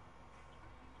one,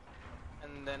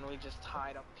 and then we just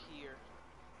tied up here.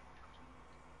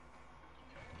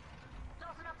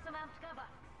 Tossing up some amped cover.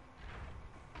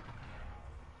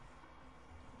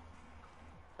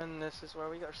 And this is where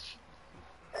we go.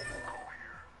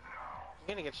 I'm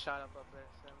gonna get shot up there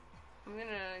soon. I'm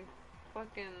gonna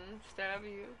fucking stab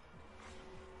you.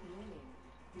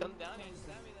 Come down here and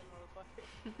stab me then,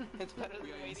 motherfucker. It's better than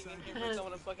waiting in here for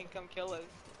someone to fucking come kill us.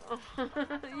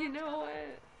 You know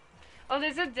what? Oh,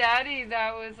 there's a daddy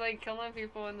that was like killing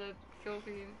people in the kill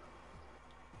feed.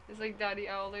 It's like Daddy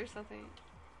Owl or something.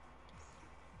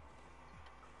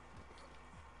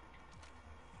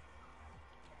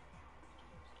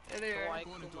 Hey there. Like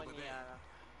Going into over there.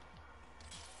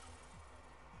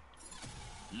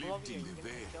 Manana. Lifting the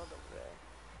veil. Killed over there.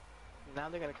 Now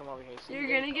they're gonna come over here. So You're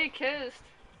gonna get kissed.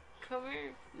 Come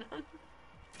here.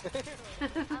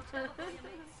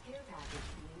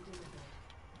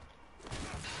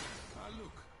 Ah,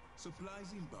 look.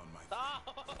 Supplies inbound, my friend. Stop!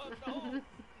 No!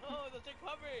 No, they'll take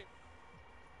cover!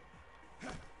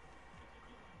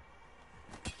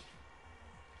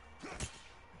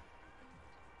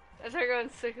 As I go in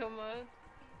sicko mode.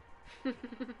 There's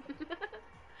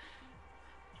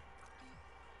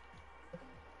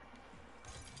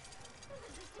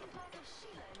a distinct lack of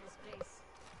Sheila in this place.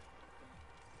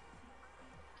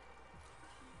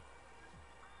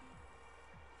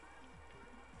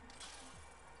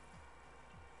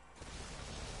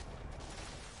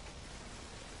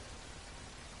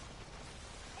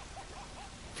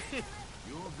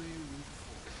 Your veil will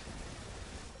fall.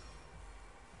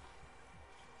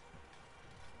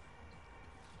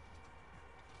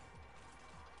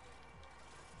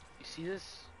 You see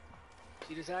this?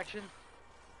 See this action?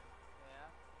 Yeah?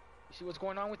 You see what's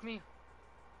going on with me?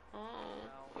 Oh,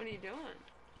 what are you doing?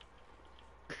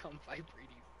 I'm vibrating.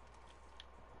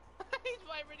 He's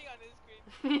vibrating on his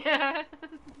screen. Yeah.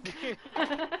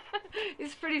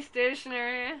 He's pretty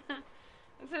stationary.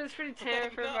 I'd say it's pretty tame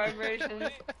for No. vibrations.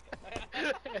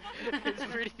 It's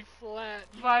pretty flat.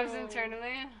 Vibes No.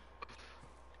 internally.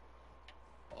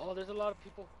 Oh, there's a lot of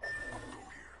people.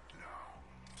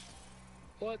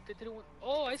 What? They didn't want...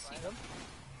 Oh, I see them.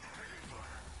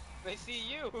 They see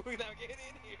you. Now get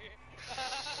in here.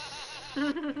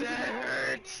 That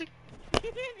hurts.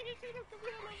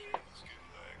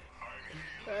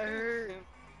 That hurt.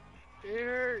 It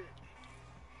hurt.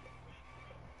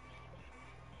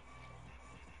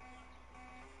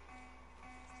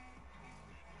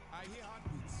 I hear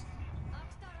heartbeats.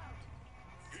 Arcstar out.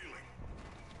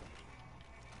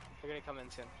 They're gonna come in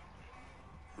soon.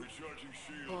 Recharging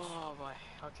shields. Oh boy.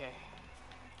 Okay.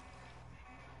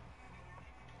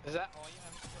 Is that all you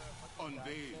have for a fucking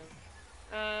Unveil.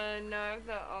 vacuum? No, I have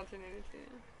the alternator too.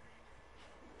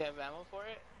 You have ammo for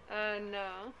it?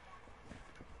 No.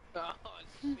 Oh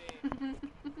shit.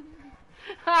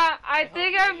 I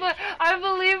think I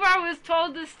believe I was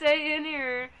told to stay in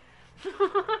here. We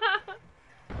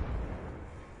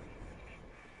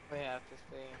have to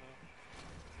stay in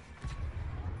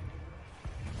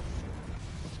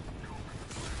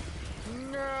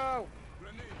here. No!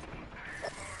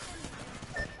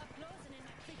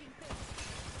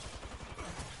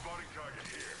 Spotting target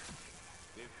here.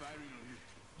 They're firing on you.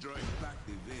 Drawing back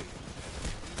the veil.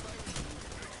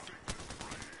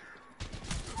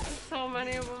 So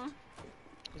many of them.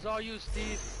 It's all you,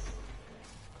 Steve.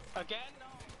 Again? No.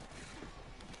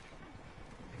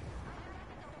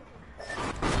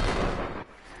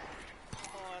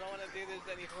 Oh, I don't want to do this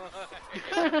anymore.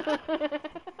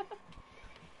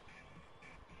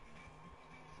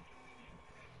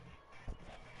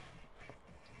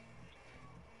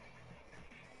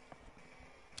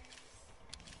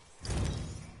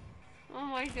 Oh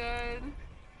my god.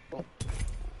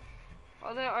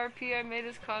 All that RP I made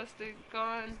is caustic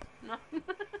gone. No.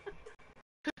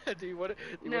 Do you want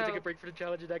No. to take a break for the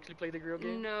challenge and actually play the real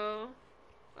game? No.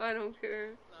 I don't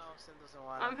care. No, Sin doesn't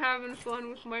want I'm having fun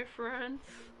with my friends.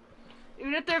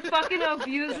 Even if they're fucking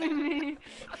abusing me.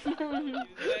 Is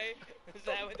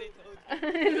that what they told you?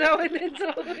 Is that what they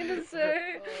told me to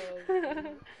say?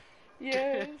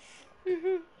 Yes.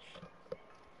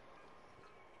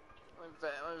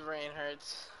 My brain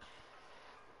hurts.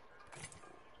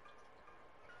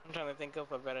 I'm trying to think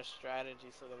of a better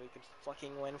strategy so that we could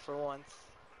fucking win for once.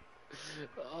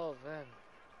 Oh man.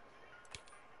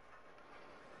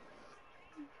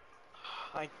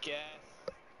 I guess.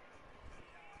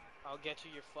 I'll get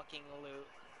you your fucking loot.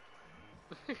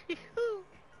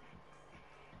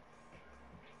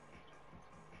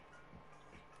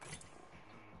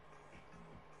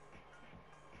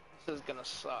 This is gonna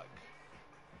suck.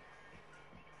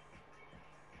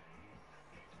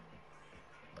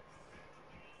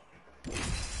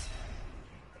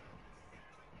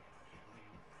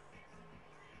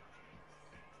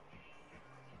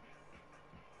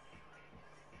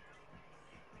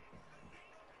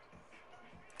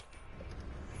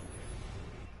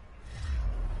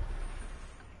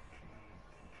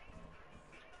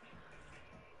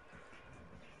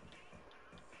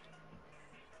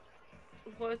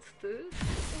 What's this?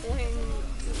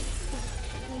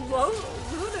 Whoa,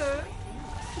 Luna!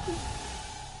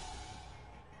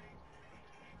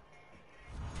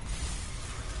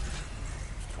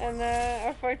 And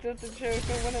I fucked up the joke,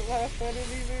 I wouldn't laugh at it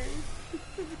either.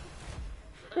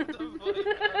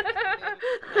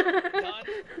 Done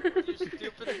your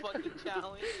stupid fucking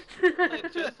challenge. I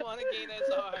just want to gain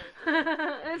SR.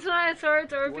 It's not SR,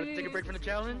 it's RP. You want to take a break from the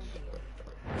challenge?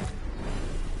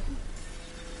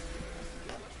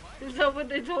 Is that what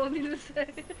they told me to say?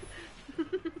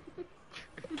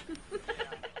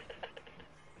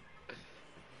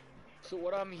 So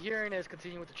what I'm hearing is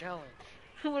continue with the challenge.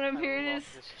 What I'm hearing is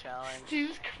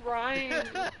Steve's crying,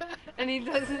 and he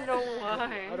doesn't know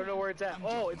why. I don't know where it's at.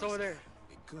 Oh, it's over there.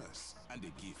 A curse and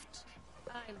a gift.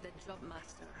 I'm the job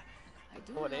master. I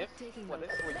do What like if? taking What the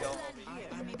if we go over I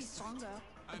here? may be stronger,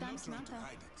 I'm but I'm not trying to smarter.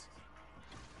 hide it.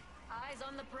 Eyes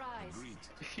on the prize. Agreed.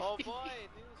 Oh boy,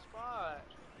 new spot.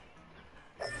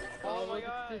 Oh, Oh my look at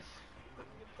god. this. Look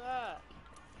at that.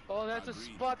 Oh, that's a Agreed.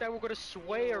 spot that we're gonna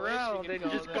sway You wish we around could and go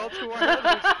just there. go to our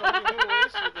other spot. You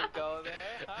wish we could go there.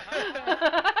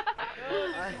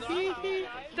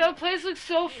 That place looks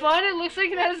so fun, it looks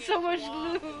like it has so much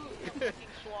loot.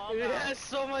 It has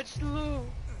so much loot.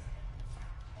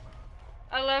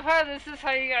 I love how this is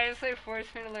how you guys like force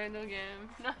me to learn the game.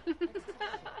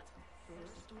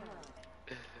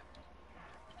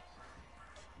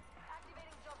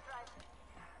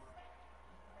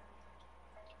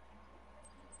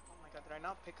 Did I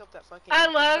not pick up that fucking... I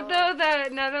love though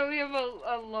that now that we have a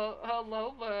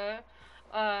Loba,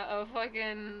 a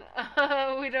fucking,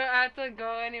 we don't have to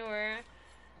go anywhere.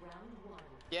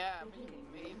 Yeah,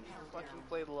 maybe fucking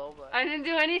played Loba. I didn't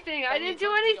do anything. I didn't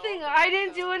do anything. I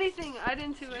didn't do anything. I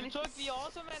didn't do You anything. took the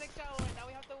ultimate accelerant, now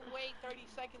we have to wait 30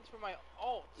 seconds for my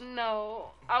ult.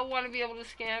 No, I want to be able to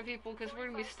scan people because we're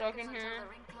gonna be stuck in here.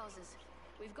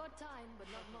 We've got time, but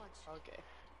not much. Okay.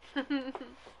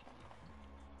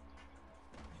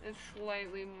 It's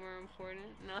slightly more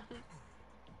important. No.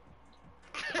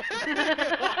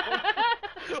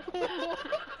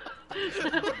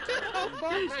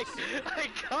 I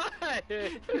got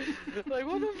it! Like,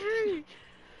 what the freak?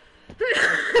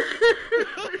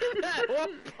 Look at that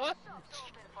one punch!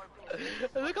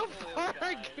 Look how far I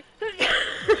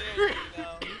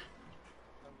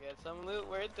Come get some loot,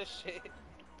 where's the shit?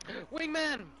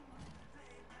 Wingman!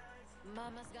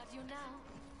 Mama's got you now.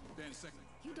 10 seconds.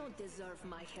 You don't deserve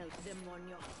my help,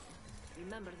 demonio.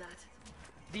 Remember that.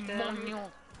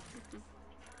 Demonio!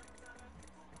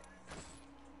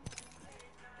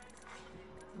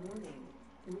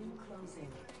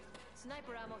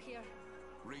 Sniper ammo here.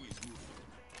 Ring is moving.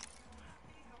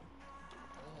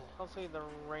 Hopefully the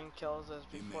ring kills us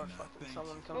before fucking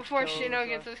someone comes. Before Shino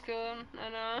gets us killed. I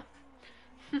know.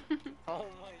 Oh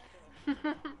my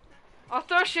god. I'll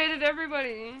throw shade at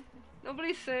everybody.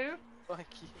 Nobody's safe. Fuck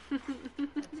you.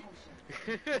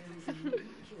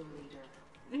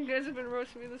 You guys have been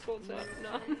roasting me this whole time.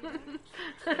 No.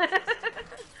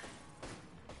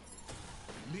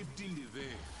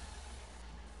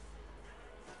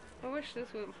 I wish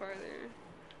this went farther.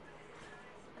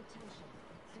 Attention,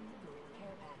 delivery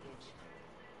care package.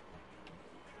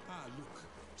 Ah, look.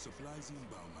 Supplies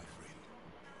inbound, my friend.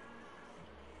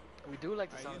 We do like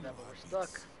the sound of that, but we're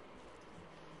stuck.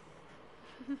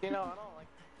 You know, I don't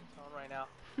like the tone right now.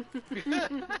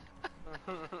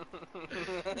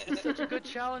 It's such a good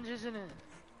challenge, isn't it?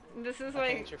 This is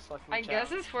like, I guess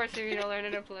challenge. it's forcing me to learn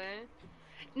how to play.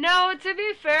 No, to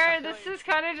be fair, this is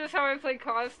kind of just how I play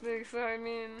Caustic, so I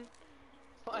mean...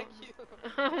 Fuck you. You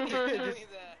told me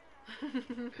that.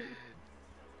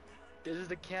 This is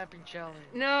the camping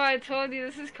challenge. No, I told you,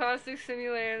 this is Caustic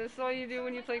Simulator. This is all you do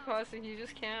when you play Caustic, you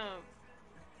just camp.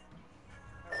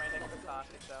 I'm right next to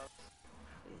Caustic, though.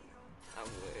 I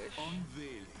wish.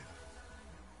 Unveiling.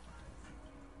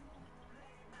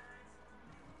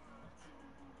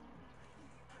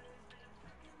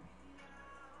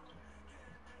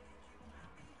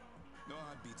 No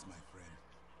heartbeats, my friend.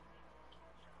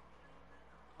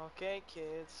 Okay,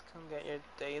 kids, come get your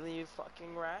daily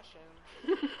fucking ration.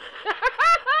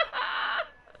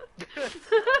 Shut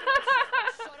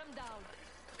him down.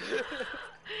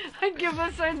 I give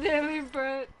us our daily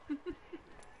bread.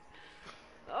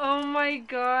 Oh my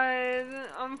god,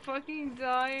 I'm fucking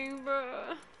dying,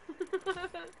 bro.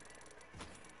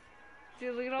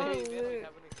 Dude, look at all the Hey, man, we loot.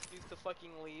 have an excuse to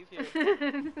fucking leave here.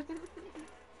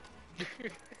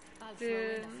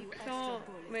 Dude, don't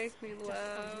make me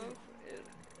laugh.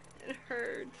 It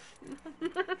hurts.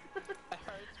 It hurts,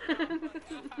 Papa. It hurts.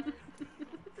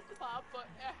 Papa,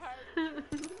 it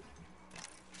hurts.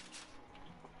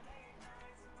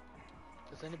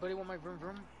 Does anybody want my vroom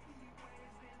vroom?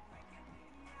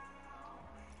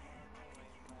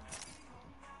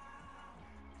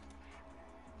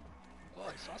 Oh,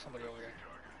 I saw somebody over there.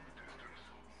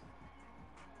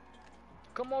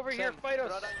 Come over here, fight us!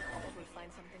 Probably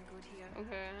find something good here.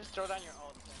 Okay. Just throw down your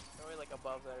ult, then. Throw it like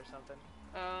above that or something.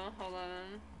 Oh, hold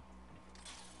on.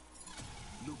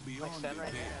 Look Like beyond stand the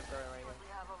right veil. here and throw it right What we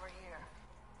have over here?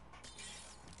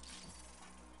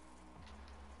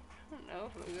 I don't know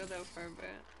if we go that far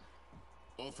back.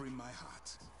 Offering my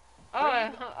heart.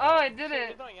 I did here. it.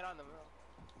 You're throwing it on the middle.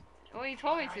 Well, you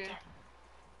told me Right to.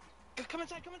 there. Come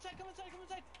inside, come inside, come inside, come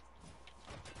inside.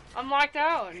 I'm locked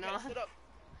out. You No. gotta sit up.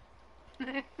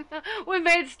 We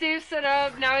made Steve sit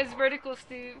up. Now he's vertical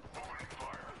Steve.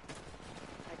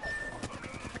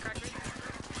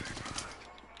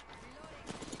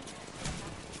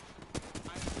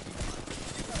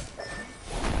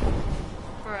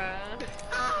 Bruh.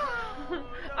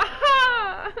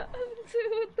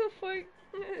 Dude, what the fuck?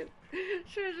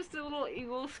 Should've just a little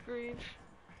eagle screech.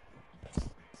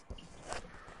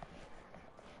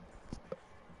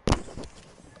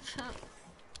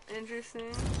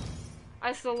 Interesting.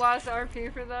 I still lost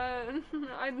RP for that.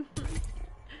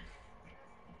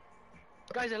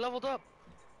 Guys, I leveled up!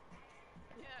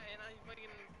 Yeah, and I fucking...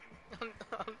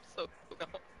 I'm so...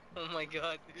 Oh my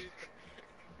god, dude.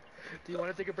 Do you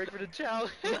want to take a break for the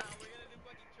challenge? Nah, we're gonna do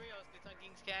fucking trios. It's on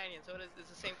Kings Canyon, so it's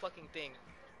the same fucking thing.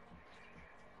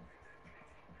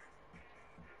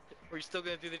 We're still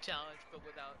gonna do the challenge, but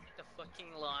without the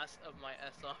fucking loss of my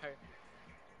SR.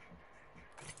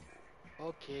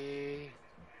 Okay.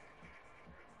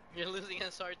 You're losing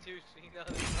SR too, so you know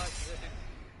that's not good.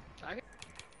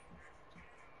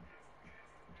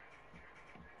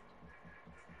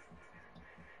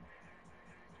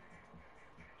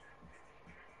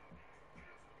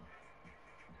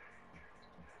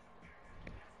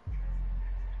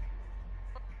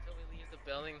 Until we leave the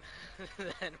building,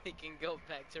 then we can go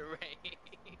back to raid.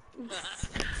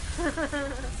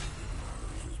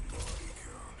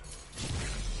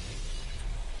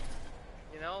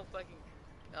 You know, fucking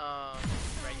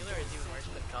regular is even worse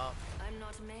than comp. I'm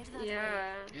not made that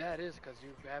Yeah. Yeah, it is, because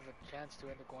you have a chance to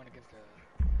end up going against the...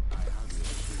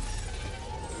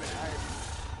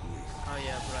 Oh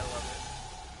yeah, but I love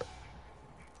it.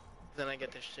 Then I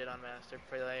get to shit on master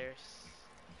players.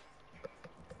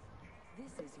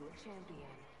 This is your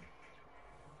champion.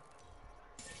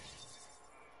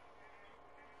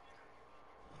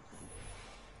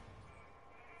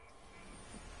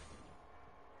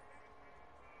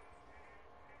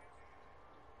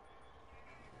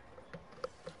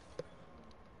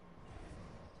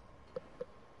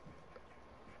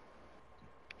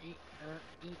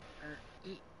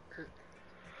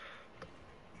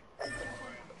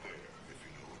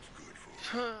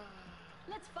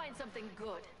 Let's find something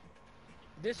good.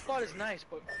 This spot is nice,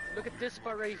 but look at this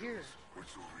spot right here.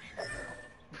 What's over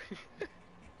here?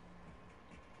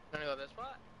 Wanna go this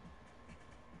spot?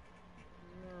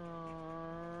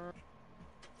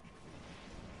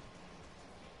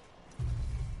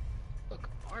 Look,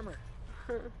 armor.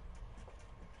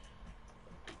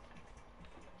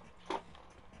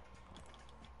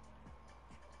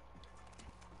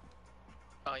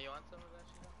 Oh, you want some of that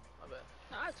shit? I bet.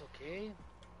 Nah, it's okay.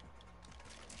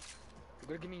 You're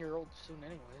gonna give me your old soon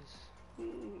anyways.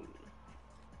 Ooh.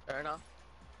 Fair enough.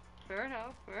 Fair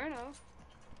enough, fair enough.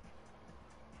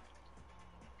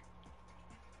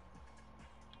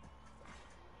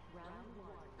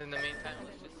 In the meantime,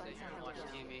 let's just sit here and watch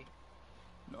TV.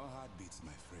 No heartbeats,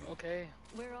 my friend. Okay.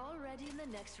 We're already in the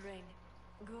next ring.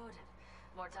 Good.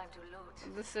 More time to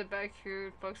loot. Just sit back here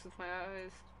and fucks with my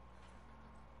eyes.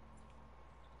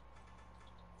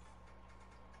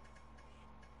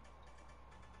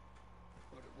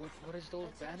 What is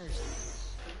those banners?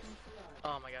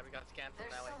 Oh my god, we got scanned from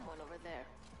There's that way. someone over there.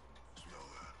 Smell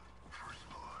that. First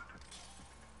blood.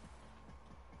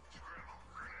 Scramble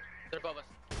grenade. They're above us.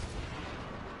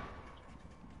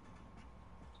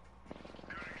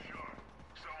 Getting shot.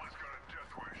 Someone's got a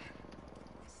death wish.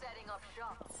 Setting up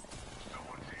shop.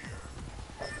 Someone's here.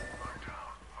 I'm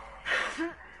down.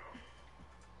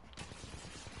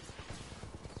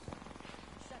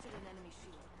 Shattered an enemy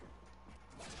shield.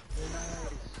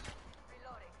 Nice.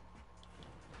 Reloading.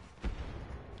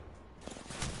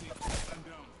 I'm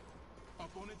down.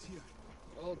 Opponent here.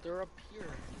 Oh, they're up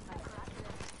here.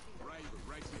 Right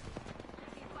here.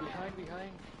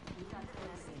 Behind.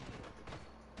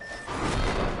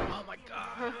 Oh my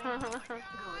god.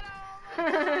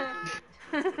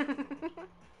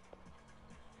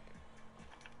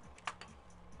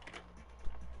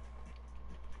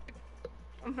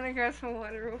 I'm gonna grab some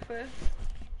water real fast.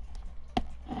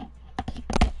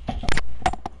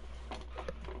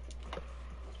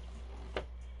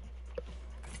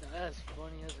 That's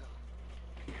funny as hell.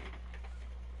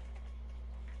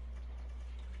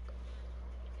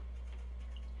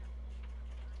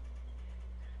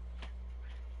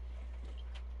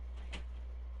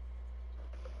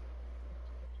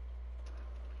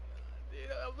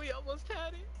 Yeah, we almost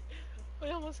had it. We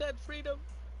almost had freedom.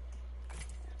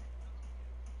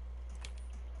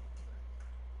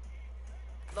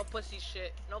 No pussy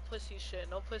shit. No pussy shit.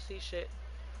 No pussy shit.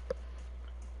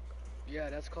 Yeah,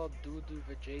 that's called doo-doo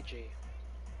vajayjay.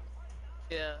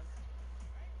 Yeah.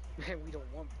 Man, we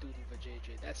don't want doo-doo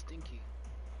vajayjay. That's stinky.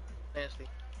 Nasty.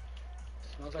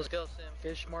 Smells Let's like go, Sim.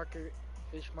 fish market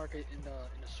in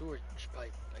the sewage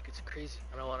pipe. Like it's crazy.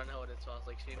 I don't want to know what it smells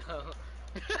like, you know.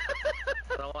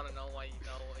 I don't want to know why you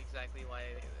know exactly why,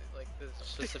 like the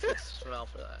specific smell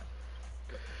for that.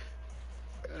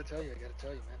 I gotta tell you,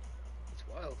 man. It's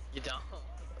wild. You don't.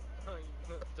 No,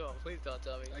 you don't. Please don't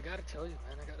tell me. I gotta tell you,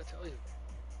 man. I gotta tell you.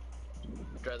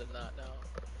 I'd rather not know.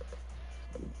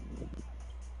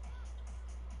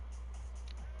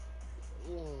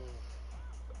 Ooh.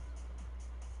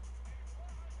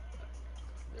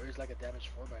 There is like a damaged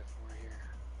 4x4 here.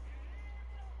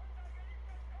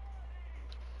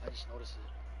 I just noticed it.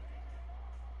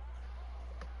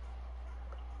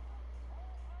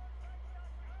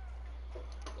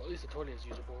 Well, at least the toilet is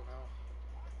usable now.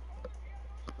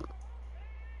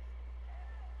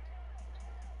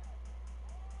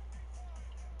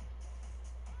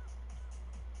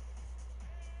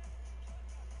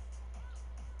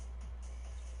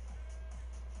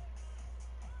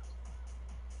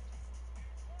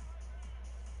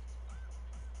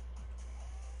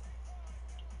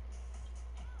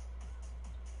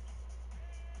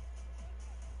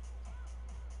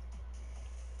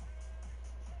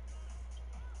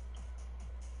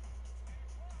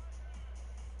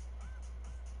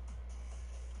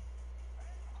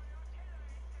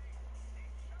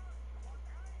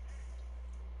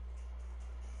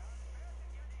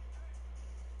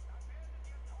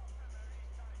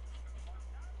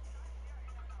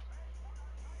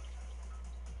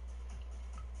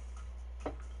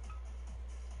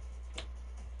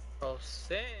 Oh,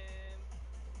 Sim.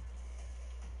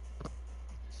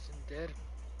 Sim dead.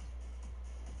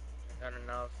 Not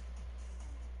enough.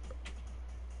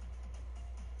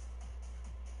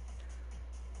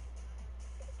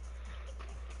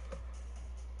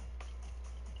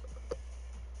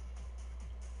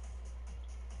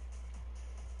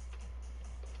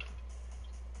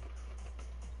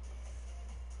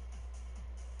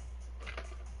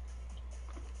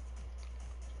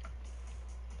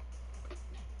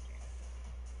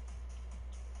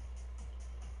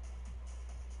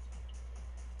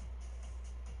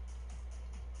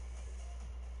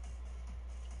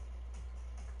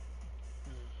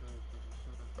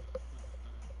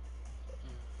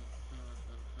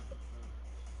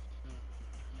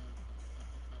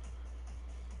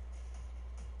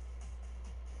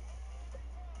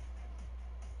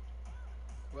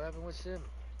 What happened with Sim?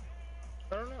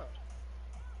 I don't know.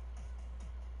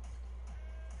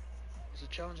 Is the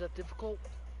challenge that difficult?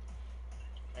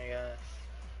 I guess.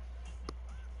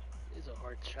 It's a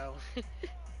hard challenge.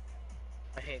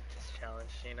 I hate this challenge,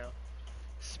 you know?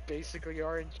 It's basically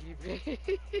RNG.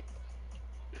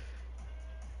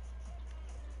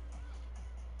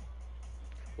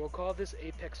 We'll call this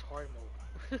Apex hard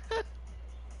mode.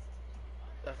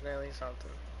 Definitely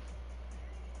something.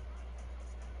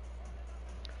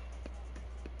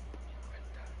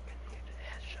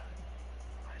 Headshot.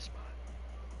 My spot.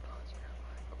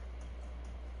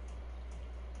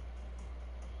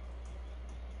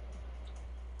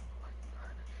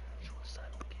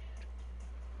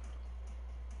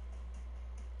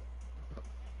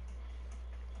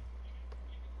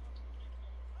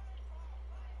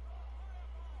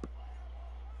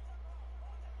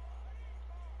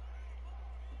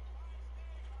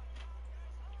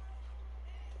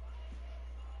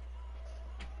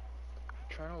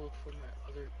 Trying to look for my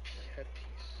other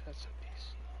headpiece. That's a piece.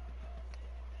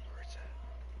 Where's that?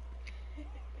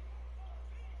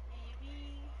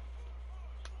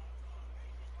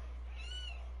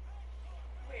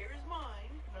 Where's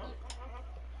mine? No.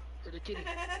 For the kitty.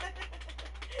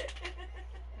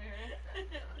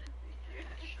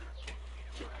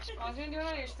 I was gonna do it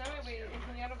on your stomach, but you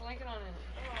had a blanket on it.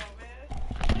 Oh, man.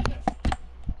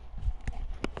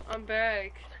 I'm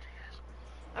back.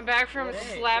 I'm back from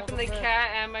slapping the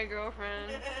cat and my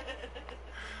girlfriend.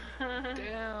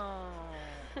 Damn.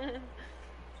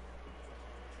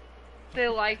 They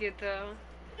like it though.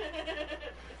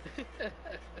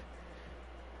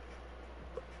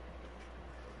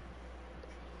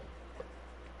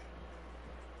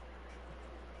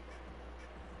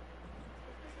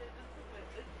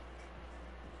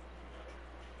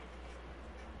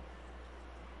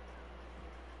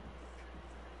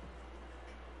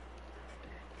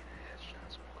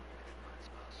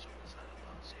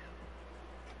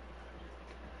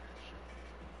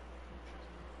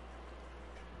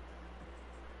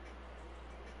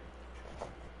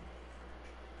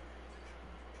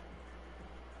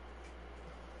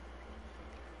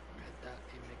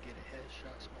 Aim to get a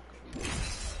headshot smoking weed.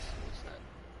 What's that?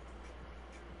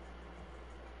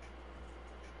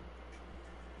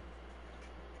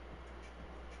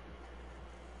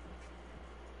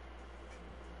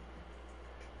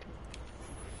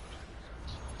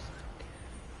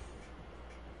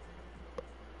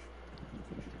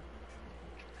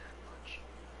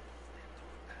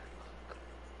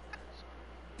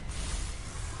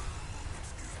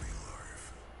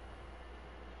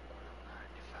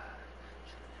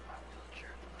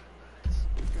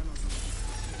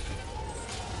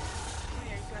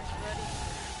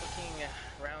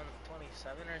 Round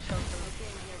 27 or something.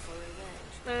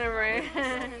 I know, right?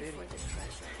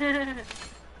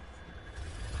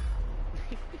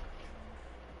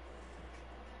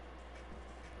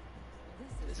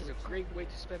 This is a great way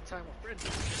to spend time with friends.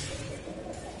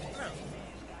 No.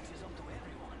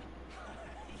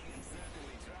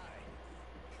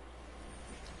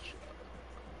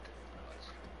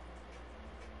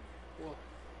 Well,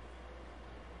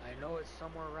 I know it's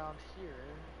somewhere around here.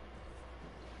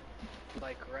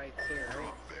 Like right there.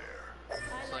 Right there.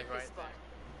 It's like right there.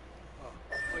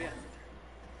 Oh yeah.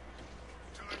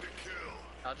 Time to kill.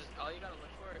 All you gotta look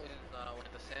for is where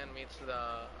the sand meets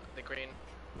the green.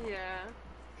 Yeah.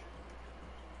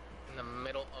 In the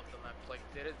middle of the map. Like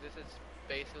this is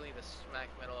basically the smack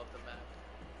middle of the map.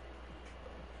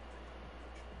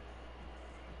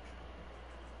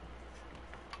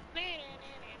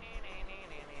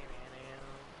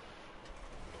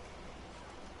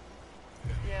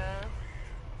 Yeah.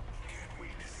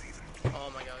 Oh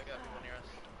my god, we got people near us.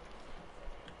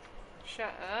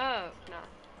 Shut up. No.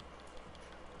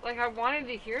 Like, I wanted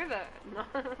to hear that. No.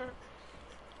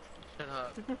 Shut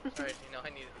up. Sorry, you know, I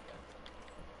needed to go.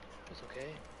 It's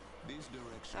okay. This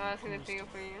direction. I was gonna take it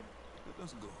for you. Let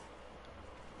us go.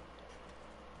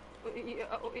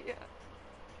 Yeah, oh yeah.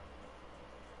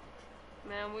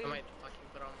 Man, we... I might fucking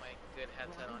put on my good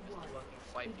headset on just to fucking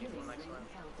fight people next one.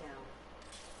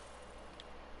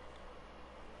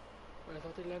 Wait, I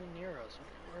thought they landed near us.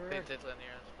 They did land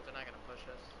near us, but they're not gonna push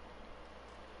us.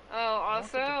 Oh,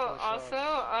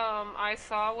 I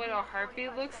saw what a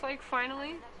heartbeat looks like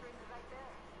finally.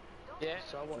 Yeah?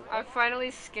 I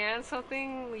finally scanned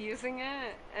something using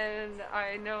it, and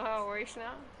I know how it works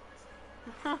now.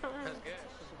 That's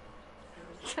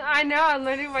good. I know, I'm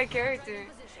learning my character.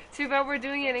 Too bad we're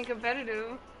doing it in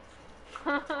competitive.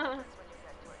 30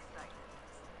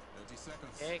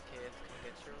 seconds. Hey kids, come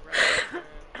get your rations.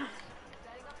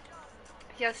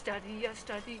 Yes, daddy, yes,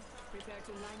 daddy. Prepare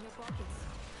to line your pockets.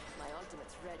 My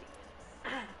ultimate's ready.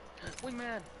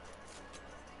 Wingman.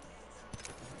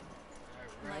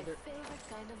 My favorite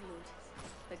kind of loot.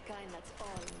 The kind that's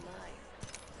all mine.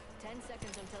 10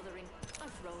 seconds until the ring.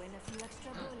 I'll throw in a few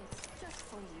extra bullets just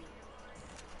for you.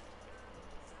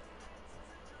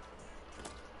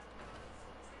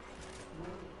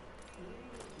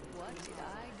 What did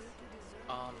I do to deserve?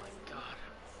 Oh my god.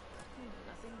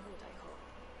 Nothing good, I hope.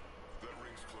 That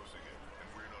ring's closing in, and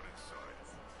we're not inside.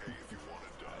 Hey, if you want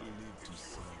to die, I live to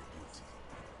serve beauty.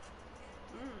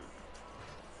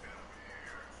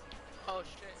 Oh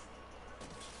shit.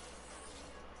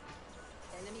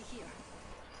 Enemy here.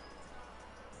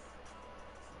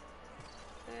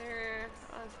 They're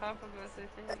on top of us, I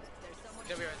think. There's someone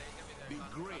He's gonna be right there. He's gonna be Be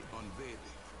there. great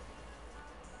unveiling.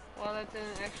 Well, that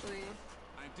didn't actually.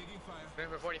 I'm taking fire.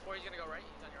 Remember 44. He's gonna go right.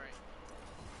 He's on your right.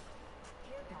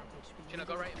 Gonna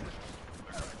go right.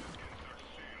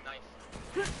 Nice.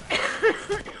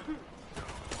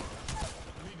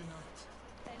 Leading out.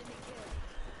 enemy killed.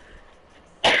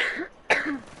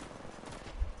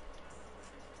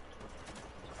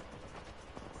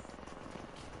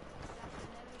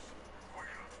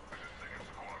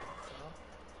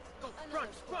 Go, run,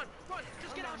 run, run!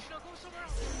 Just get out, Shino, go somewhere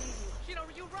else! Shino,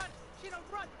 you run! Shino,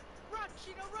 run! Run,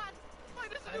 Shino, run!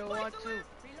 Find us a I new don't place want to to. live!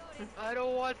 I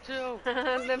don't want to.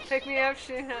 Then pick me up,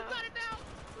 Shino. We got it now!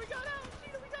 We got out!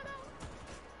 Shino, we got out!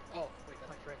 Oh, wait, that's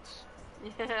my friends.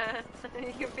 Yeah,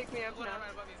 you can pick me up Go down now.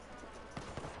 right above you.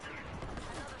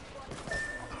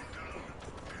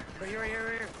 Right here, right here,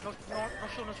 right here. No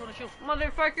shield, no shield, no shield.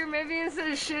 Motherfucker, maybe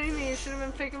instead of shooting me, you should have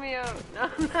been picking me up. No.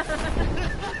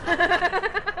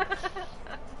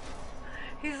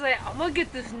 He's like, I'm gonna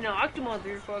get this knocked,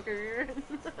 motherfucker.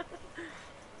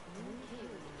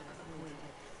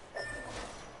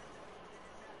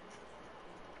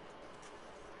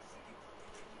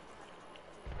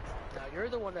 Now you're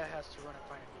the one that has to run and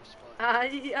find a new spot.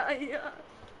 Yeah.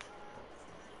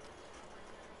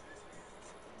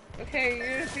 Okay,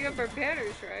 you're gonna pick up our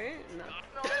patterns, right? No.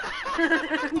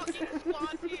 There's fucking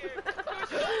squads here! There's so many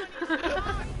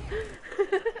squads!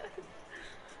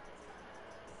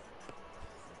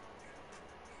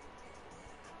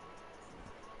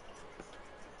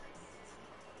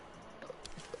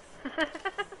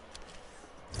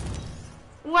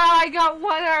 Wow, I got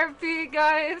 1 RP,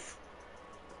 guys.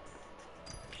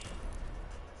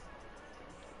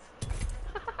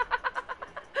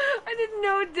 I did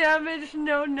no damage,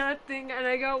 no nothing, and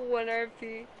I got 1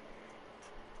 RP.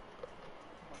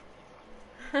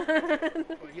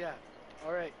 But yeah,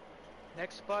 alright.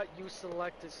 Next spot you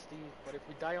selected, Steve. But if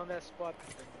we die on that spot,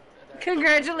 then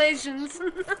Congratulations.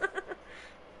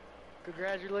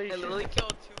 Congratulations. I literally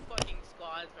killed 2 fucking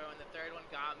squads, bro, and the 3rd one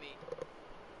got me.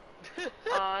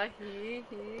 He.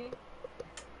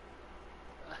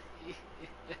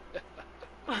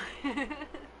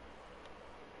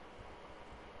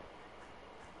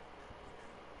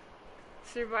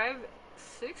 Survive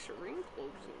 6 ring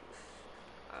closes.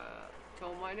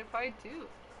 Don't mind if I do.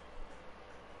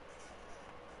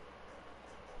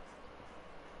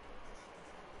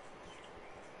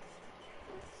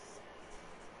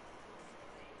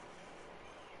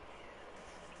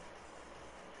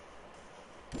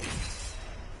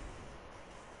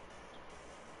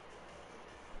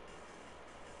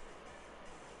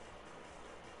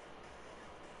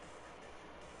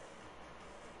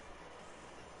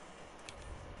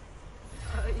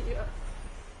 Yeah.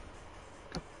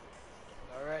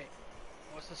 Alright.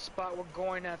 What's the spot we're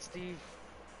going at, Steve?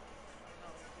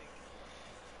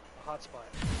 A hot spot.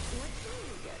 What do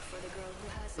you get for the girl who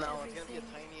has No, it's gonna be a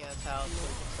everything? tiny ass house where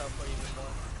you can sell for even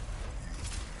more.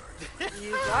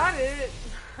 You got it.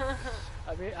 I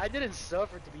mean, I didn't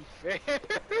suffer, to be fair.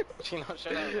 Shut up, I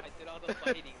did all the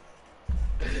fighting.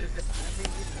 I mean,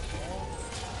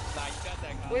 Nah, you got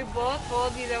that guy. We both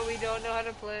told you that we don't know how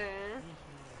to play.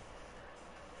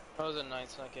 That was a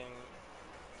nice fucking...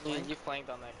 You flanked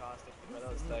on that caustic, but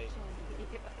that was tight.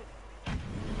 I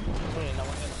didn't know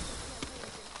what hit him.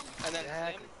 And then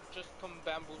Sam just come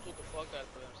bamboozled the fuck out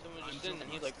of him. Sam was just sitting and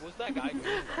he's like, what's that guy doing?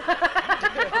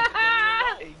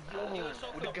 Hey, yo, He was so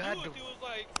what the god confused, do? he was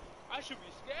like, I should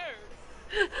be scared.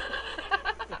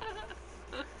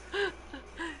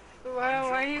 Why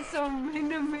are you so mean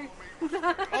to me?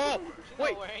 Oh,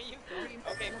 wait. Where are you going?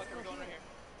 Okay, fuck, we're going right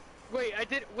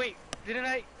here. Wait, didn't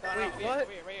I? No, Wait, no, what?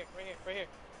 Right here.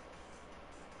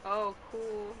 Oh,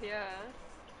 cool. Yeah.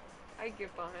 I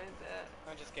get behind that.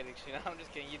 I'm just kidding, Sheena. I'm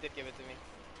just kidding. You did give it to me.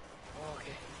 Oh,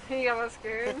 okay. You got us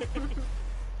scared.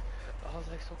 I was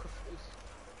like so confused.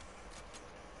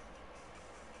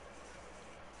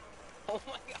 Oh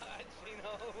my god,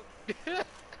 Sheena.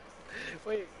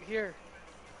 Wait, here.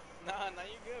 Nah, you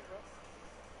good, bro.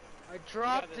 I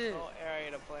dropped we got this it. whole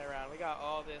area to play around. We got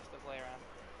all this to play around.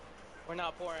 We're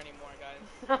not poor anymore, guys.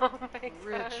 Oh my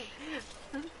Rich.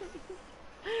 god.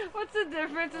 What's the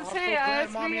difference Also, between glad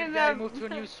us mommy being and in daddy that... moved to a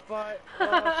new spot.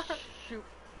 Shoot.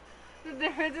 The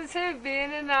difference between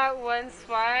being in that one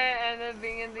spot and then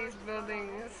being in these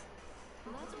buildings.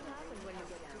 That's what happens when you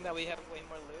get too That we have way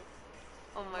more loot.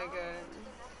 Oh my god.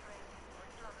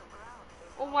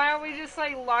 Well, why are we just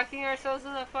like locking ourselves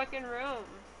in the fucking room?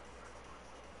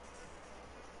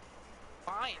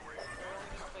 Fine. We're only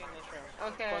gonna play in this room.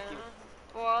 Okay. Fuck you.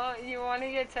 Well, you want to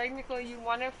get technical. You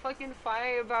want to fucking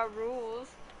fight about rules.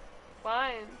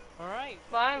 Fine. Alright.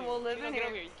 Fine, we'll live Chino, in get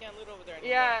here. over here. You can't loot over there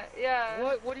anymore. Yeah,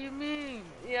 yeah. What do you mean?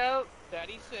 Yep.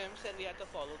 Daddy Sim said we had to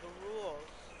follow the rules.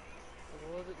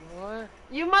 What?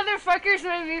 You motherfuckers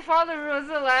made me follow the rules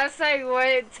the last, like,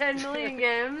 what, 10 million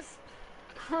games?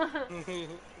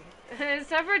 It's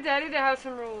time for Daddy to have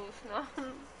some rules, no?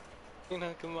 You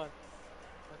know, come on. I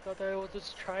thought that it was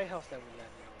this try house that we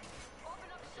landed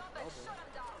on.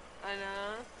 I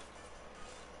know.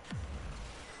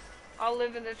 I'll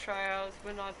live in the tryouts,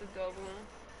 but not the double.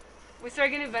 We start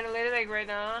getting ventilated, like, right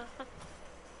now.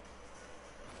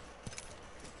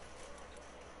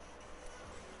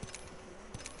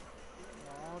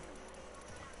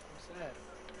 Sad.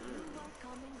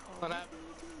 What happened?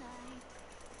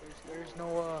 There's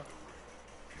no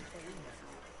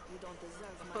You don't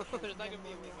deserve my There's not gonna be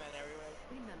a wingman everywhere.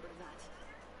 Remember that.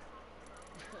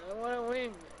 I want a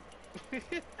wing. That's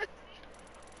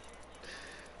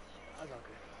all good.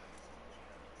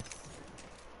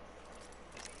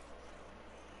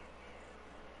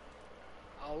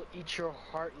 I'll eat your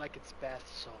heart like it's bath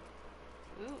salt.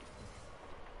 Ooh.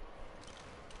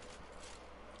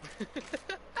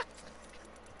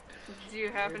 Do you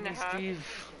happen to have...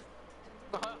 Steve.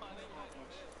 I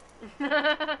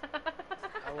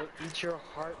will eat your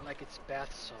heart like it's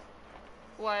bath salt.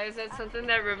 Why, is that something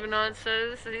that Rivenon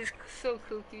says? He's so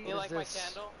kooky. You like my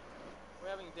candle? We're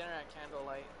having dinner at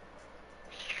candlelight.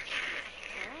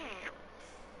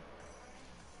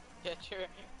 Get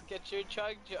your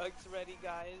chug jugs ready,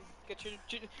 guys. Get your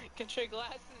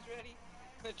glasses ready.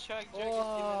 The chug jug is giving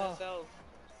us help.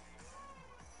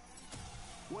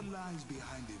 What lies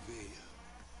behind the veil?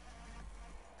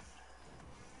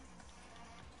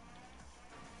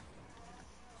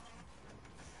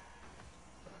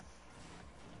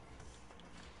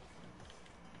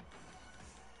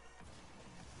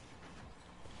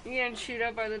 You getting chewed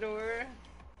up by the door?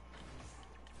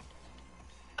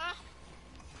 Ah!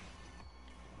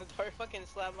 The door fucking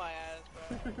slapped my ass,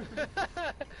 bro.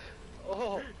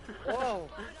 Oh, whoa.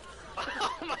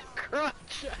 Oh my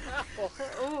crotch!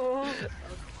 Ooh.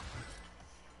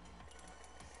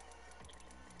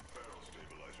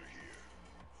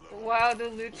 Wow, the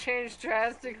loot changed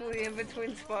drastically in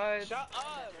between spots. Shut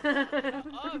up! Shut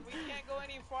up! We can't go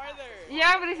any farther!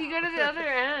 Yeah, but if you go to the other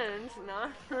end, no.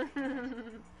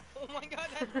 Oh my god,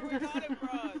 that's where we got it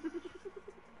from!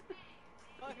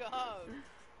 Fuck off!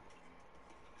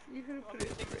 You could have Want put me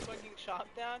to it take the fucking shop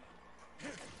down?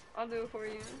 I'll do it for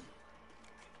you.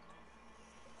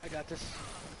 I got this.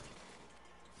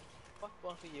 Fuck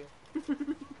both of you.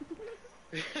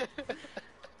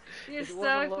 You're It was a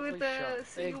stuck lovely with shot. us.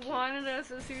 Thank You you. wanted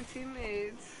us as your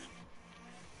teammates.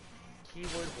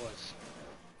 Keyword was.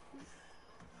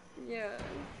 Yeah.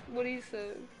 What do you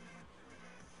say?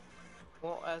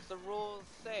 Well, as the rules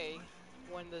say,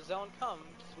 when the zone comes,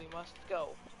 we must go.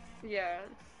 Yeah.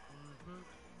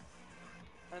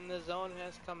 And the zone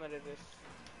has come at us.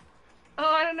 Oh,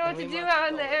 I don't know And what to we do must out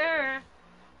in go. the air.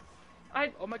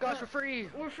 Oh my gosh, we're free!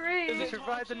 We're free! We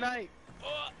survived the night!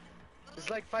 It's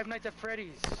like Five Nights at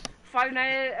Freddy's. Five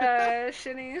Night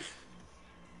Shinnies.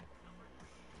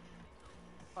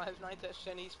 Five Nights at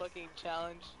Shenny's fucking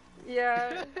challenge.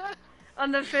 Yeah.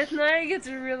 On the fifth night, it gets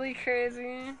really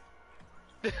crazy.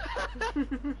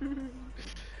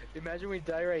 Imagine we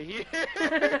die right here.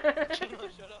 Chino,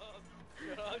 shut up.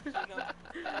 Shut up, Chino. I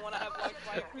don't wanna have like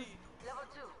 5 feet. Level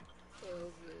 2.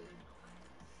 Oh, man.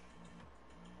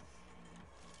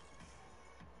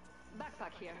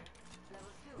 Backpack here.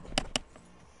 Level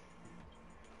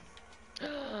 2.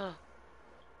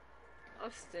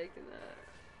 I'm staking that.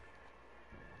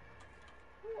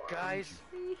 Guys,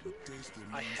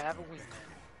 I have a wingman.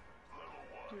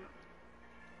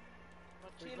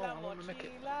 Mochila, I'm gonna make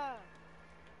it.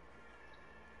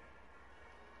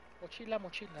 mochila.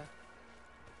 Mochila.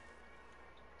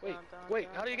 Wait,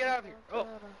 how do you get out of here? Oh.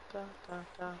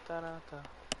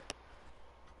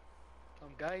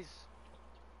 Guys.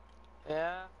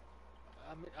 Yeah?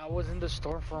 I was in the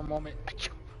store for a moment. I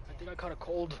think I caught a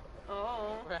cold.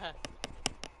 Oh. Right.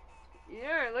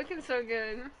 You're not looking so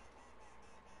good.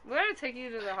 We gotta take you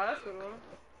to the hospital.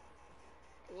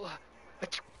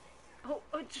 Oh,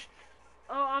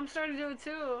 I'm starting to do it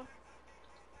too.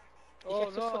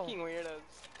 Oh no! Fucking weirdos.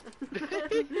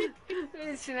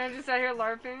 Is Shana just out here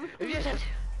LARPing?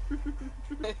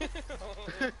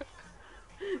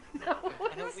 I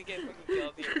hope we get fucking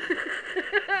killed here.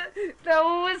 That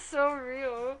one was so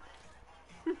real.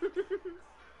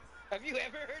 Have you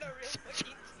ever heard a real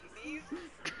fucking sneeze?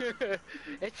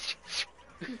 Did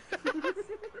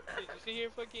you see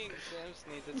your fucking Sam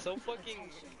sneeze? It's so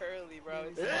fucking curly, bro.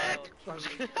 It's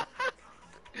wild.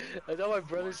 I know my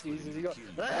brother sneezes. He goes,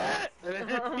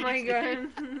 oh my god.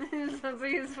 It sounds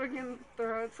like his fucking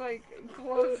throat's like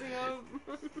closing up.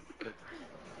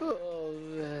 Oh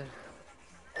man.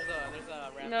 There's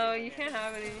a rampage. No, you can't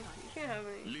have any. You can't have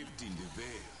any. Lifting the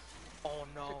veil. Oh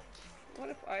no. What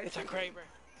if I... It's a Kraber.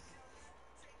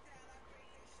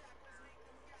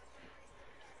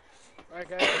 Alright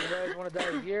guys, do you guys want to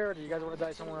die here or do you guys want to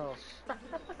die somewhere else?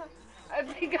 I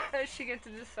think I should get to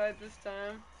decide this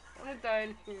time. I want to die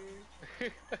in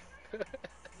here.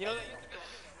 You know that used to be open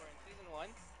before in season 1?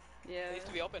 Yeah. It used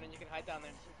to be open and you can hide down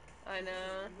there. I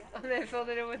know. They filled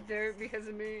it in with dirt because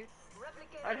of me.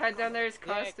 I'd hide down there as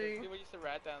Yeah, Costi. people used to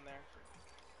rat down there.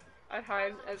 I'd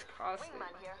hide as Costi.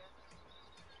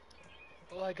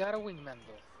 Oh, I got a wingman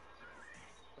though.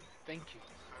 Thank you.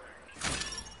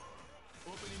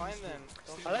 Fine then.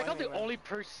 I like how the only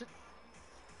person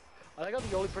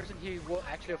he will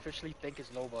actually officially think is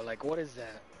Loba. Like, what is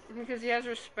that? Because he has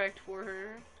respect for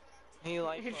her. He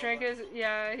likes He Loba. drank his...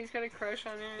 Yeah, he's got a crush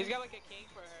on her. He's got like a king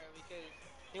for her because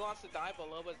he wants to die, but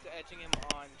Loba's edging him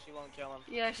on. She won't kill him.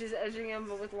 Yeah, she's edging him,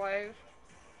 but with life.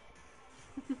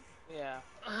 Yeah.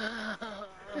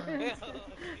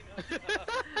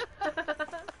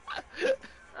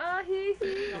 Hee hee.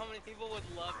 You know how many people would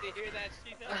love to hear that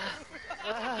shit?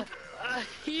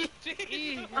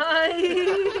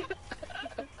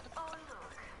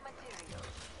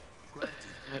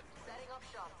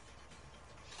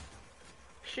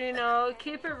 Shino,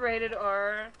 keep it rated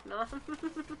R. No.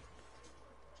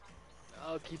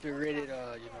 I'll keep it rated, you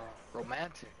know,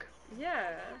 romantic.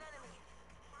 Yeah.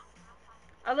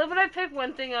 I love when I pick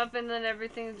one thing up and then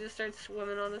everything just starts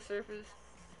swimming on the surface.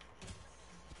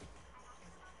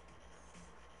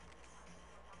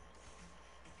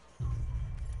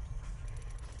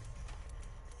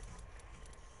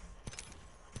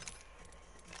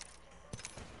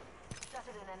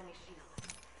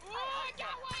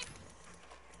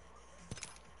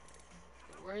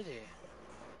 Where are they?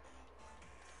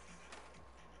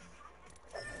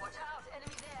 Watch out,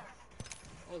 enemy there.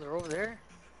 Oh, they're over there?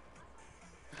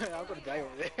 I'm gonna die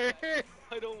over there.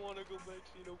 I don't want to go back,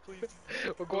 Shino, please.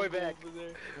 We're going back. Over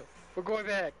there. We're going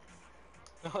back.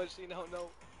 No, Shino,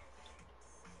 no.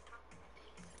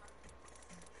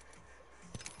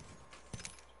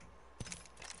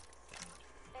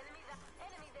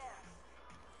 Enemy there.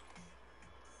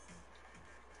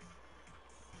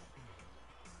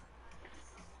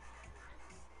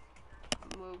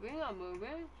 I'm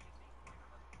moving.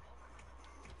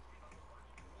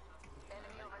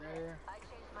 Right there.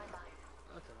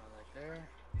 Nothing like there.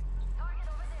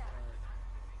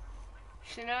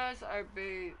 Shino's our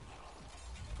bait.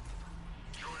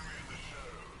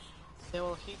 Yeah,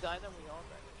 well, if he died, then we all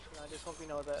died. I just hope you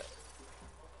know that.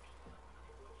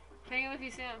 Hang him if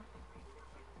you see him.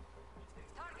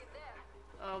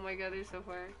 Oh my god, they're so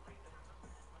far.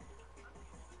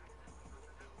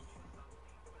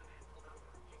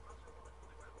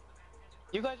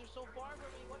 You guys are so far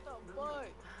from me, what the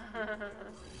fuck?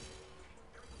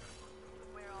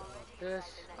 This,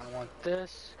 I want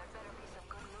this.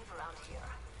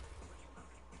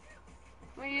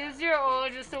 We used your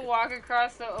ult just to walk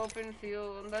across the open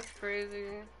field. That's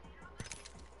crazy.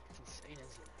 It's insane,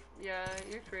 isn't it? Yeah,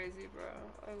 you're crazy, bro.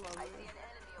 I love it.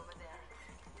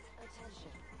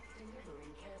 Attention,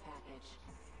 delivering care package.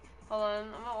 Hold on,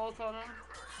 I'm gonna ult on him.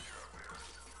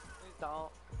 Please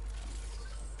don't.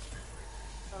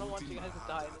 I don't want you guys to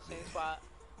die in the same spot.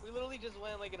 We literally just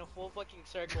went like in a full fucking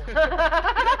circle.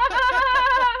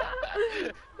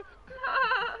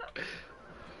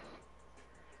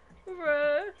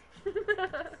 Bruh.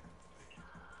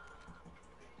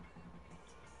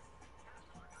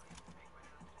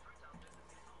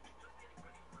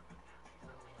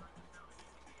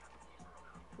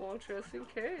 Well, just in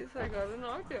case, I got a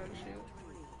knockdown shield.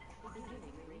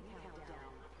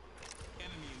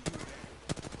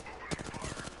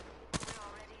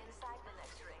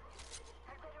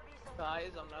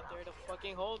 Guys, I'm not there to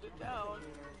fucking hold it down.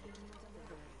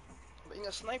 Being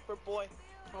a sniper, boy.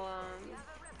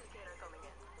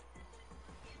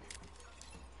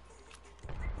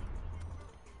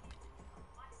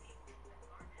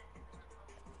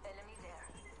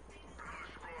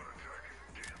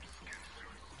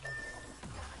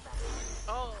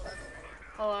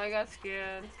 got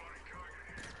scared.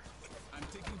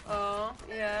 Oh,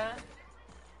 yeah.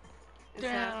 It's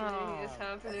happening, it's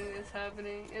happening, it's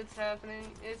happening, it's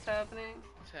happening, it's happening.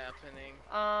 It's happening.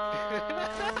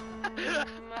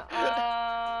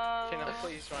 Chino,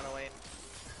 please run away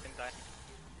and die.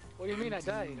 What do you mean I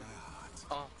died?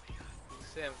 Oh,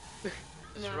 Sim. Just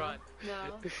no, run.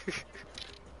 No.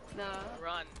 No.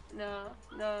 Run. No.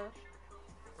 No.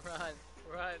 Run.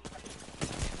 Run.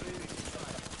 Please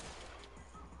run.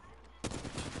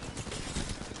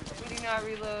 We do not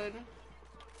reload.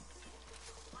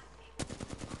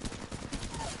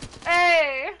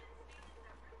 Hey!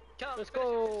 Let's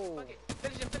go!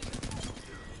 Finish him, finish him.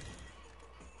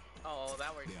 Oh,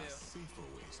 that worked There are too. safer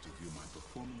ways to view my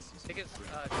performances. Take his,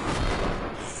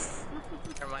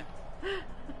 never mind.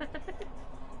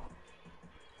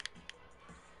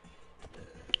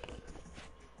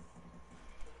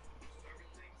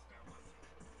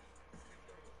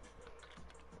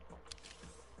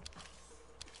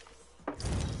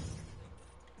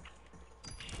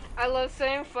 I love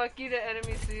saying fuck you to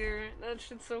enemies here. That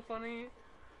shit's so funny.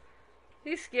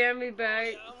 He scammed me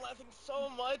back. Yeah, I'm laughing so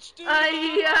much, dude.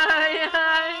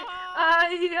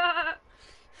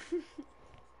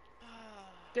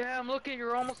 Damn, look at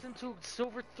you're almost into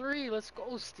silver 3. Let's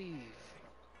go, Steve.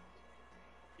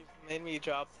 You've made me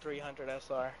drop 300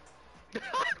 SR.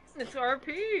 It's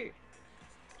RP.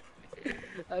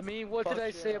 I mean, what Fuck did I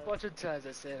say yeah. a bunch of times?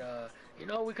 I said, you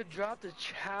know, we could drop the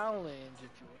challenge if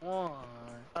you want.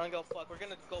 I don't go fuck. We're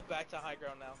gonna go back to high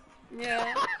ground now.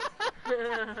 Yeah.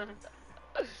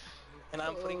 And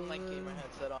I'm putting my gamer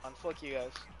headset on. Fuck you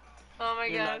guys. Oh my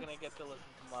You're god. not gonna get to listen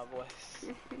to my voice.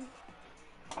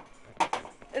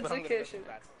 It's But a I'm gonna kitchen. listen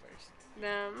back first.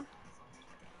 Damn.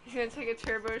 He's gonna take a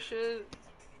turbo shit.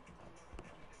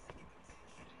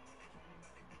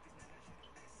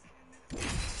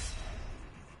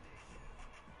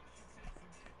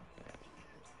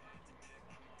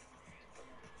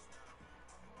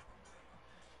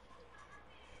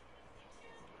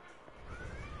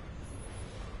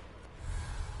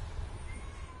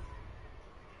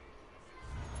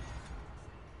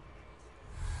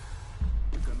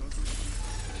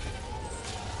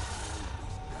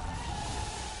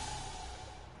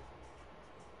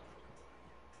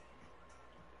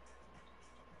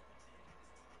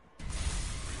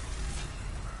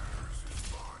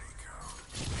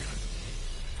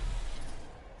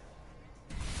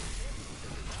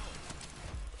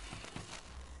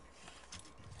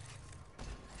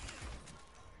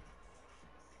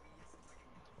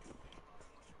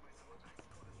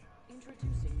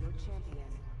 Introducing your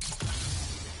champion.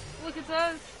 Look, it's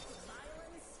us.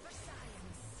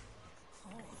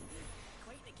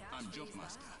 I'm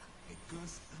Jumpmaster, a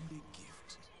curse and a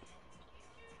gift.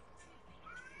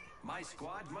 My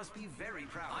squad must be very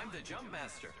proud. I'm the jump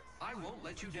master. I won't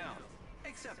let you down,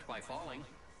 except by falling.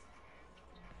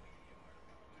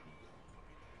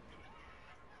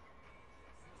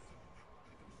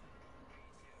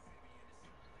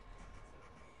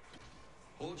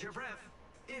 Hold your breath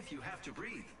if you have to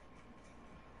breathe.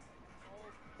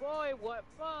 Boy, what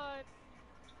fun!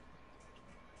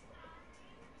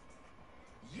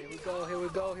 Here we go, here we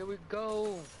go, here we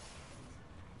go!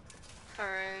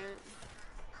 Alright.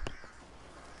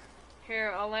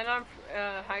 Here, I'll land on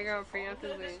high ground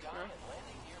preemptively.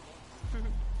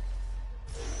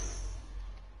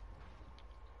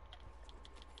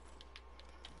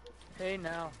 Hey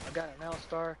now, I got an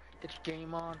L-star, get your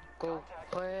game on, go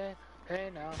play. Hey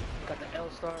now, got the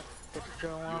L-star, get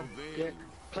your game on, get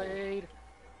played.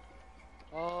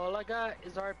 All I got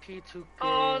is RP to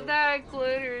All that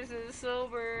glitters is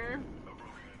silver.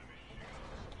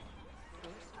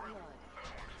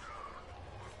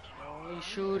 Only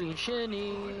shooting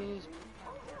shinnies.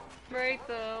 Break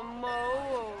the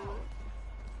mold.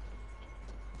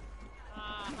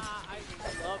 I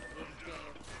love this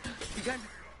game. You got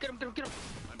get him, get him, get him.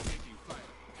 I'm taking fire.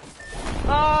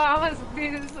 Oh, I almost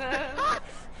beat his head.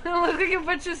 It looked like a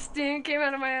bunch of steam came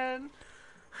out of my head.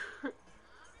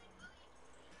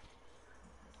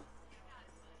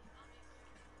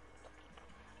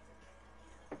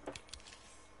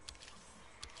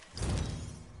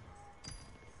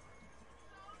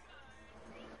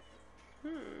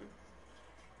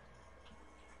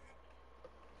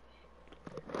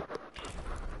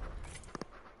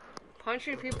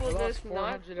 Punching people does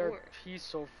not 400 work. RP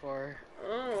so far.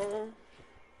 Oh.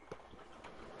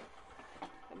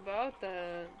 About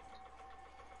that.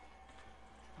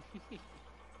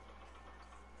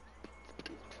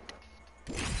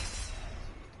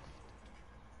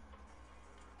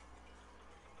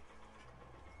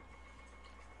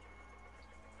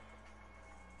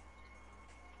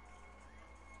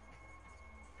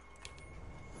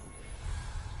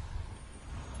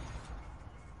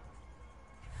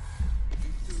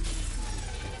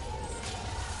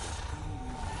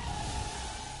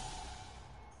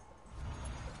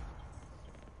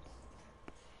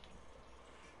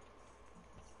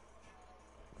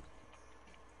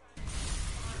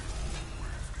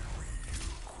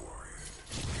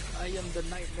 am the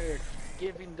nightmare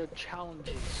giving the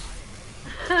challenges.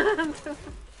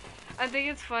 I think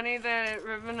it's funny that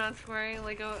Ribbonut's wearing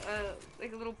like a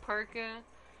little parka,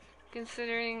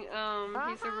 considering he's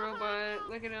a robot.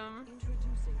 Look at him.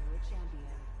 Introducing your champion.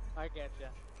 I get ya.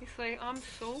 He's like, I'm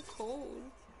so cold.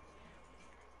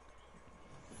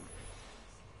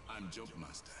 I'm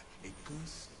Jumpmaster, a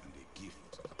curse and a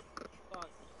gift. Fuck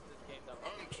this game though.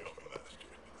 I'm Jumpmaster.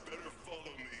 Better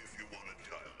follow me if you want to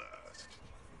die last.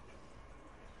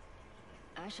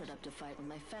 I showed up to fight with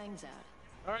my fangs out.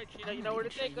 Alright, Cheetah, you know where to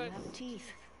take us. You have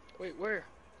teeth. Wait, where?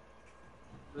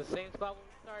 The same spot where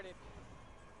we started.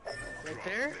 Right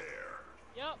there?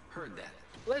 Yep. Heard that.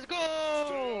 Let's Stay go! out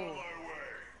of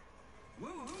my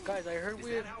way. Guys, I heard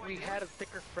we had a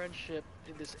thicker friendship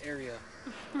in this area.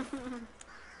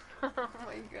 Oh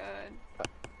my god.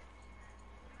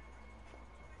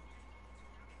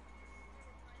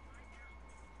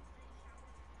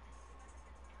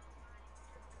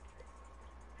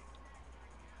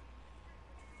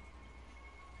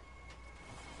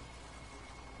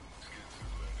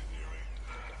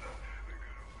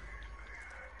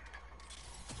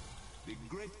 The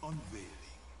great unveiling.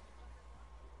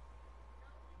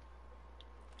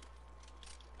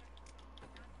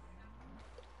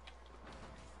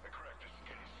 I cracked this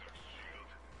case search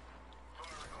shield.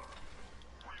 Firing on.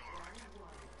 Reloading.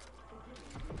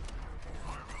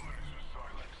 My abilities are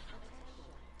silenced.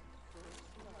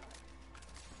 Smell that.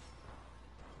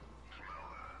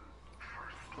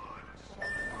 First blood.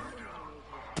 Marked out.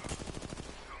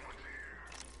 Someone's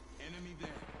here. Enemy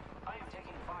there. I am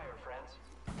taking fire, friends.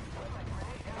 Let that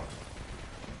grenade out.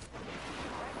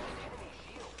 Crack this enemy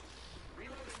shield.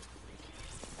 Reloading.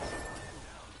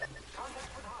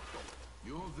 Contact with hostile.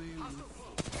 Your veil.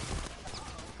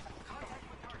 Contact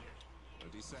with target.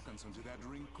 30 seconds until that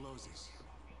ring closes.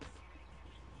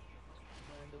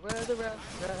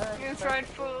 You tried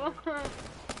full.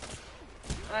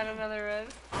 Add another red.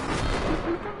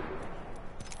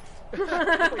 Wait,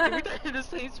 did we die in the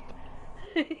same spot?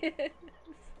 Yes.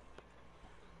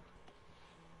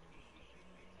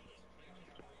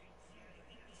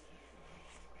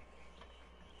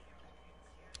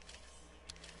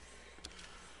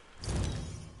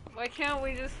 Why can't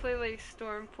we just play like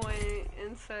Storm Point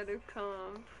inside of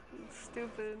comp? It's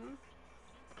stupid.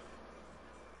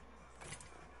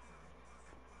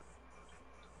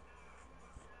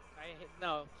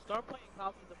 No, Storm playing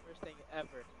comp is the worst thing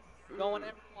ever. No one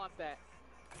ever want that.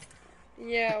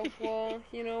 Yeah, well,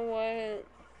 you know what?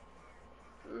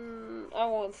 I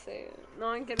won't say it. No,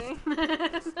 I'm kidding.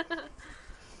 That's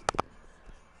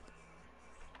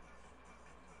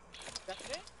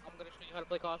it? I'm gonna show you how to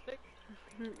play Caustic.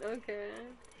 Okay.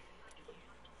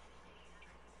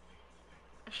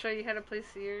 I'll show you how to play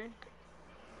Seer.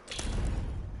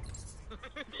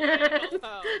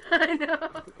 I know.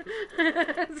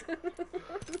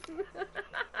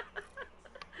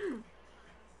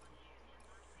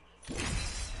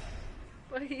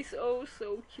 But he's oh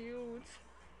so cute.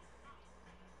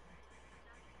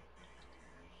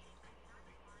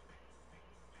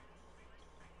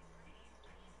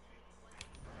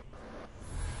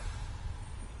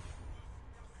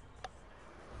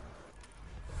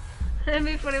 It'd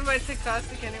be funny if I took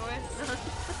Caustic anyway.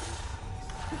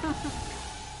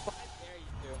 Why dare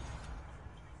you do?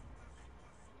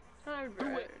 I'd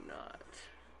rather not.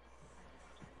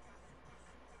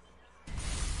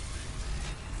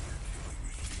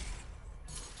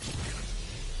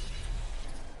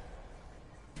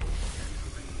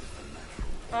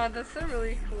 Oh, that's a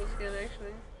really cool skin,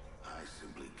 actually. I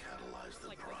simply catalyze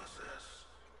the process.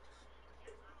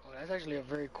 Oh, that's actually a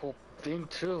very cool thing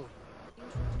too.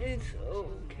 It's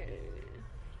okay.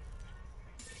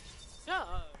 Shut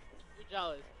up. You're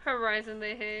jealous. Horizon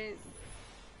they hate.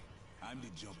 I'm the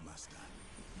Jumpmaster.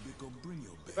 Because bring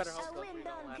your You best. better hope so we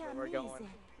don't land where we're going.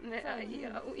 Yeah. I'm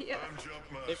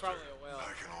Jumpmaster. They probably will.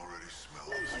 I can already smell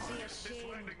That should be a this shame.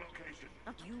 landing location.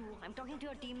 Not you. I'm talking to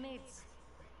your teammates.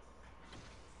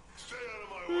 Stay out of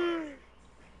my way.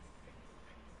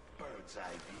 Bird's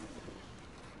eye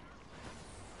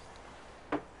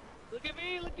view. Look at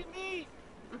me! Look at me!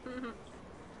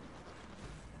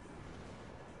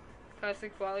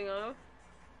 Caustic falling off.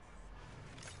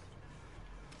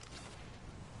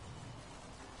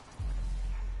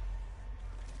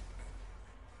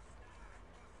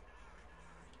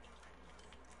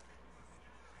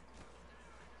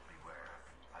 Beware.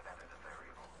 I've added a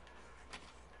variable.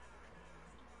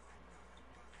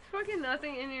 There's fucking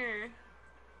nothing in here.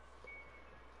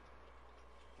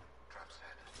 Trap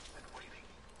set and waiting.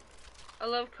 I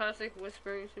love Caustic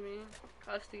whispering to me.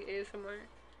 Caustic ASMR.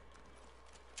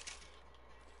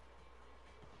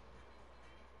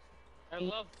 I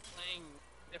love playing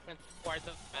different parts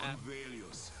of the map. Unveil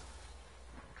yourself.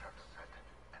 Trap set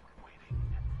and waiting.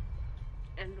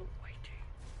 And waiting.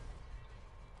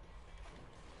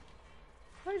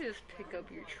 I just pick up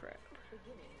your trap.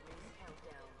 Beginning ring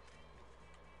countdown.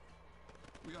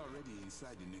 We are already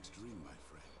inside the next ring, my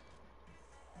friend.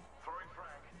 Throwing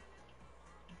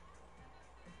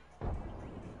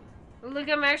frag. Look,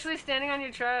 I'm actually standing on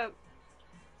your trap.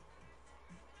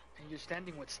 And you're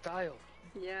standing with style.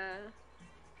 Yeah.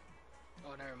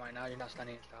 Oh, never mind. Now you're not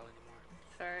standing in style anymore.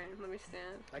 Sorry, let me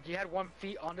stand. Like you had one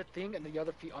feet on the thing and the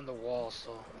other feet on the wall,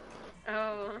 so.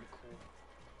 Oh. Pretty cool.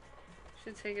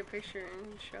 Should take a picture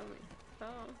and show me.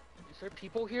 Oh. Is there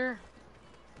people here?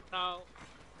 No.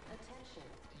 Attention.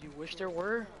 Do you wish there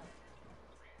were?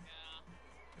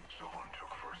 Someone took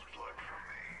first blood from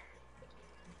me.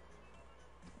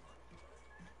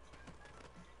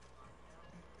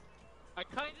 I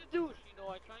kinda do, Shino,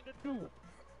 I kinda do.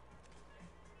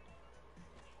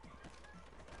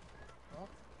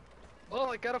 Oh,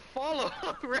 I got a follow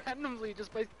randomly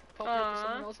just by popping up to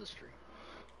someone else's stream.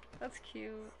 That's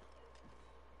cute.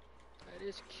 That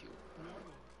is cute.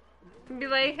 Be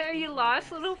like, are you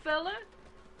lost, little fella?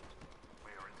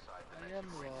 I am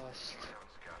lost.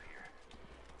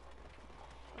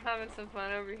 I'm having some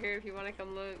fun over here if you want to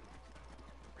come look.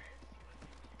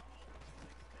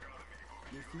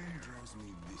 The flame draws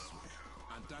me this way.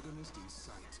 Antagonist in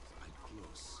sight and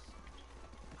close.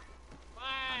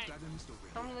 Why? Antagonist over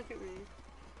Come here. look at me.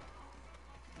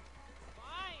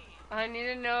 Why? I need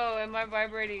to know, am I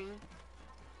vibrating?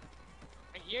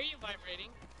 I hear you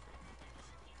vibrating.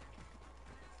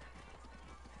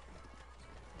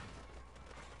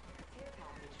 Care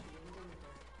package being delivered.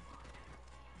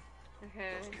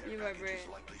 Okay, Those care you packages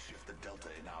vibrate. likely shift the delta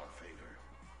in our favor.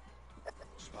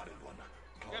 Spotted one.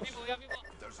 We got people, we got people.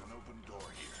 There's an open door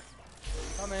here.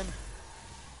 Come in.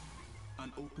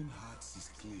 An open heart sees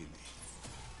clearly.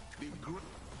 The group.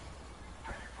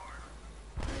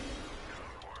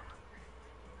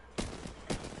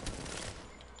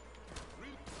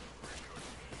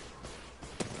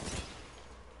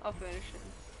 I'll finish it.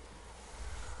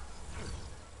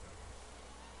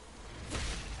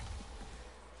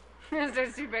 Start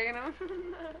teabagging him.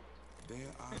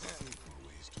 There are safer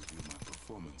ways to view my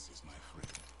performances, my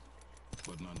friend.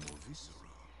 But none more visceral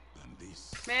than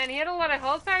this. Man, he had a lot of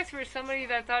health packs for somebody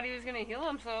that thought he was gonna heal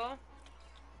himself.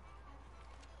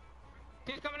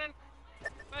 He's coming in.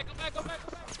 Back, go back, go back,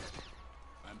 go back.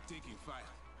 I'm taking fire.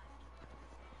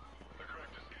 The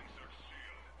cracked insert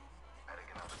sealed. Adding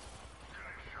another.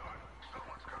 Good shot.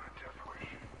 Someone's got a death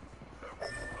wish.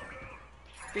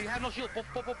 They have no shield.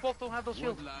 Both don't have no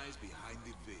shield. What lies behind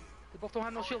the veil? They both don't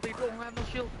have no shield. They don't have no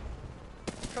shield.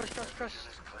 Trust.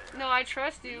 No, I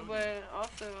trust you, but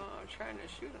also I'm trying to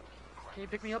shoot him. Can you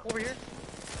pick me up over here?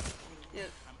 Yes.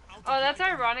 Oh, that's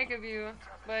ironic of you,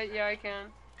 but yeah, I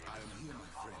can. I am here, my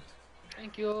friend.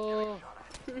 Thank you.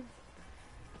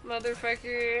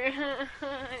 Motherfucker.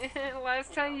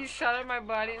 Last time you shot at my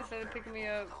body instead of picking me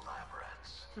up.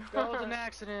 That was an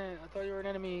accident. I thought you were an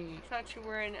enemy. I thought you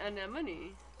were an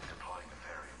anemone. Deploying the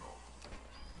variable.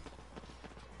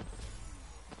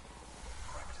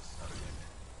 Practice subject.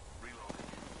 Reloading.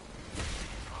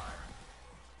 Fire.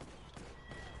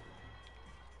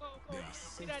 There are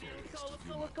safer ways to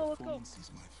view my performances,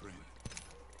 my friend.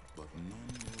 But none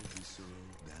more visceral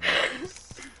than this.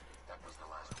 That was the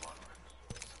last one.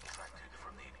 Subtracted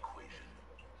from the equation.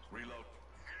 Reload.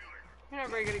 You're not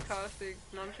very good at caustic.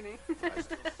 No, I'm kidding. I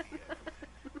still see everything.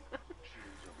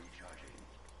 Shields are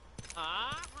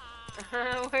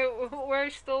recharging. Wait, we're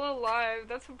still alive.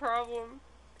 That's a problem.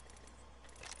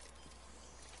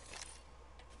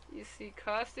 You see,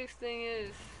 caustic's thing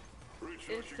is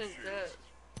instant death.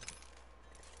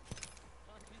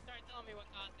 You start telling me what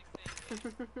caustic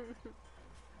thing is.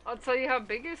 I'll tell you how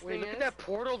big his Wait, thing look is. at that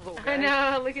portal though, guys. I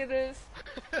know, look at this.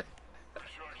 We're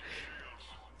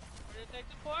gonna take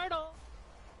the portal.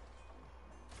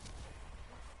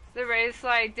 The race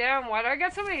like, damn, why do I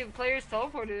got so many players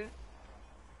teleported?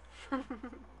 Wingman.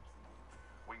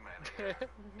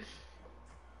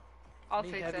 I'll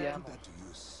Need take heavy that. ammo. That to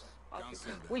use. I'll take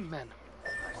Cancel that. that. Wingman.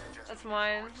 That's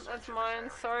mine. That's mine.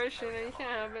 Sorry, Sheena, you can't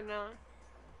have it now.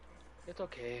 It's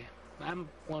okay. I'm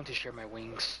willing to share my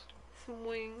wings. Some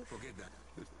wings. Forget that.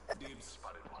 Dibs.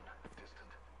 Spotted one. Distant.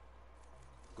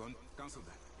 Gone. Cancel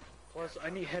that. Plus, I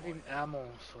need heavy ammo,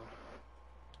 so.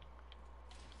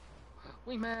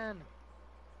 Wingman!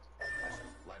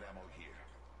 Light ammo here.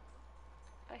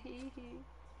 Ahee.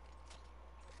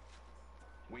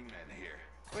 Wingman here.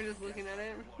 We're just looking at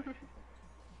it.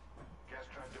 Gas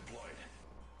trap deployed.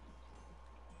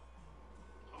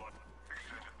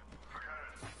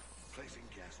 Placing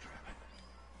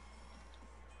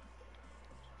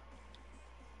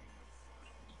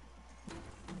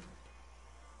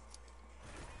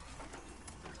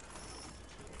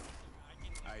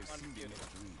I've seen the next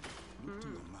ring. Look to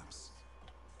your maps.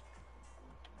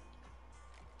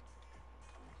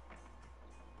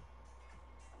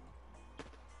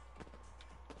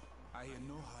 I hear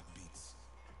no heartbeats.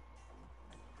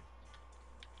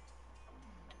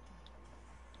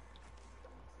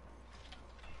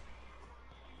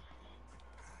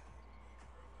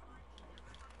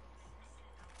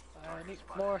 I need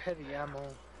more heavy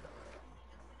ammo.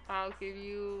 I'll give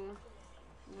you.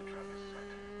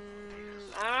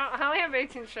 I only have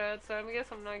 18 shots, so I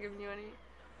guess I'm not giving you any.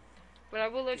 But I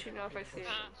will let you know if I see it.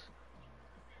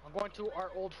 I'm going to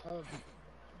our old home.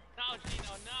 No, Gino,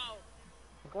 no.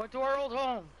 I'm going to our old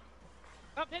home.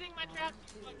 Stop hitting my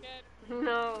traps, you fuckhead.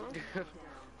 No.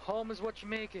 Home is what you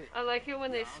make it. I like it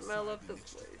when they smell up the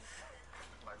place.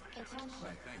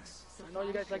 Thanks. I know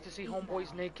you guys like to see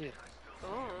homeboys naked.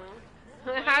 Oh.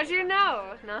 How'd you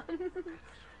know? No.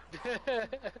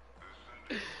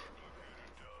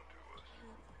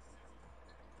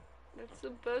 That's the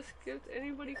best gift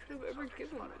anybody could have ever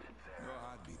given me. No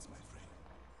heartbeats, my friend.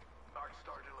 Arc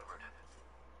Star delivered.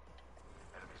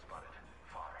 Enemy spotted.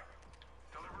 Far.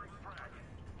 Delivering frag.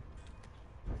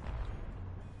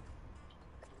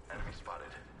 Enemy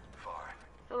spotted. Far.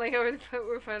 I like how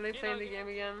we're finally playing the game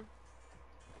again.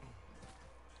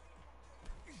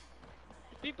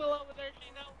 People over there,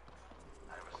 Gino.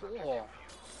 Cool.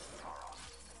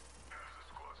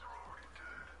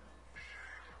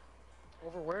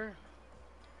 Over where?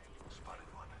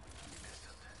 Spotted one.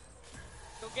 Distant.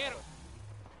 Go get him.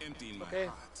 Empty in my Okay.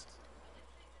 heart.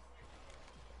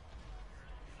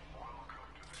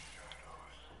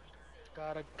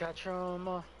 Gotta catch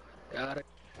 'em. Gotta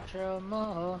catch 'em.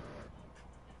 Where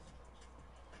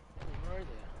are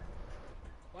they?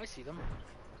 Oh, I see them.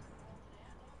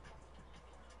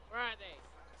 Where are they?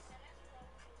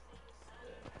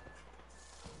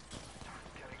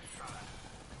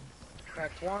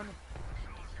 Cracked one.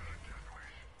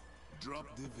 Drop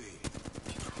the veil.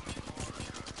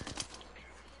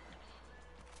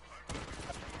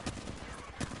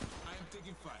 I am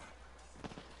taking fire.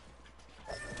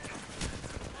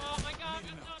 Oh my god,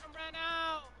 just got him right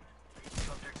now.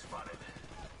 Subject spotted.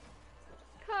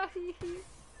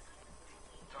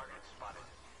 Target spotted.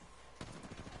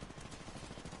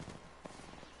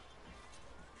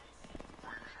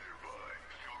 Rings nearby.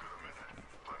 Still got a minute.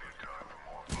 Plenty of time for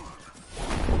more fun.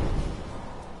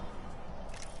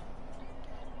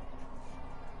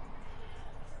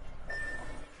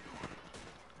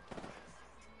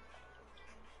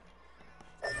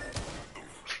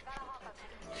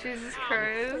 Jesus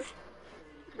Christ.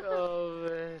 Oh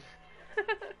man.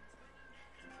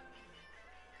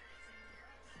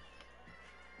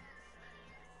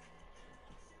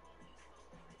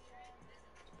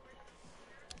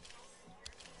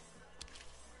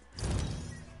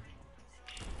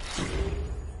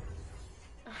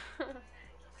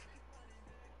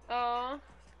 Oh.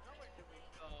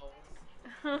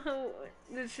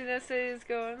 Did she not say he's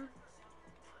going?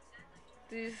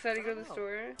 Did you decide to go to the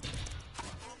store?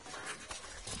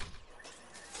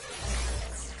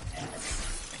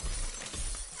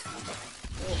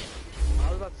 I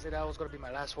was about to say that was gonna be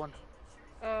my last one.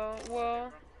 Oh,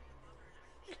 well.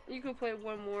 You can play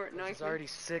one more. No, It's I already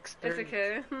can't. 6:30. It's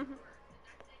okay.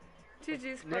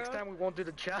 GG's, bro. Next time we won't do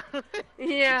the challenge.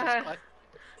 Yeah.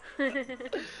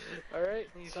 Alright,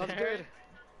 sounds sure? good.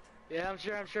 Yeah, I'm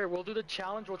sure. We'll do the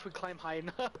challenge once we climb high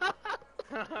enough.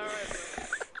 Alright,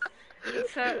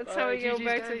 That's how we go GG's,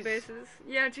 back to guys. bases.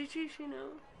 Yeah, GG's, you know.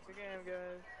 good game,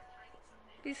 guys.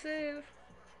 Be safe.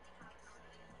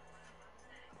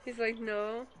 He's like,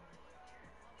 no.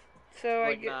 So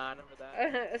Like, nah, never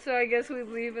that. so I guess we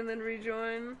leave and then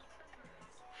rejoin.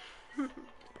 You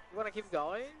wanna keep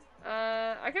going?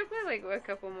 I could play like a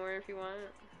couple more if you want.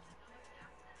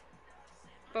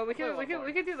 But we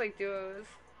could do like duos.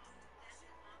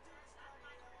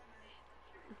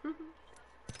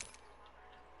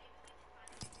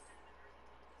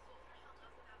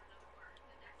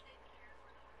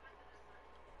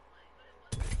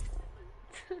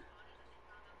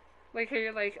 Like how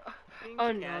you're like,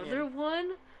 another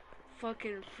one?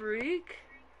 Fucking freak?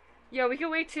 Yeah, we can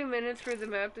wait 2 minutes for the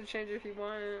map to change if you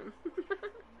want.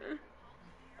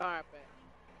 Alright, bet.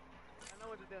 I know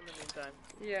what to do in the meantime.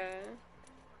 Yeah.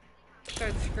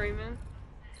 Start screaming.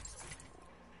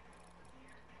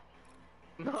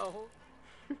 No.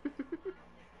 Ready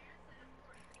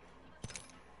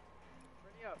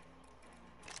up.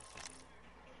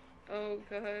 Oh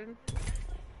god.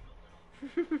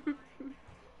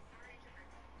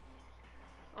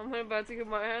 I'm about to get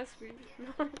my ass beat.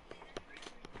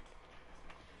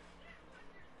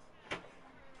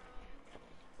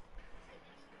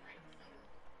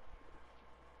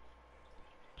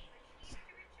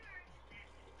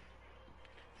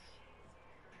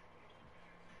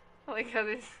 Like how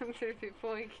there's 3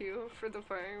 people in queue for the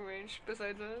firing range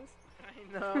besides us.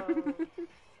 I know.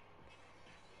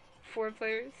 4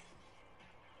 players.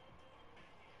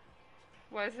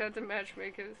 Why does it have to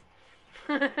matchmake us?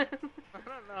 I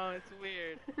don't know, it's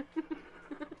weird.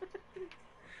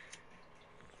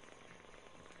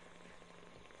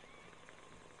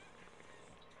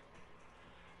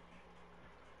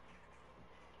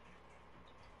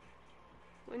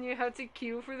 When you have to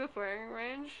queue for the firing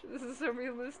range, this is so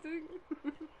realistic.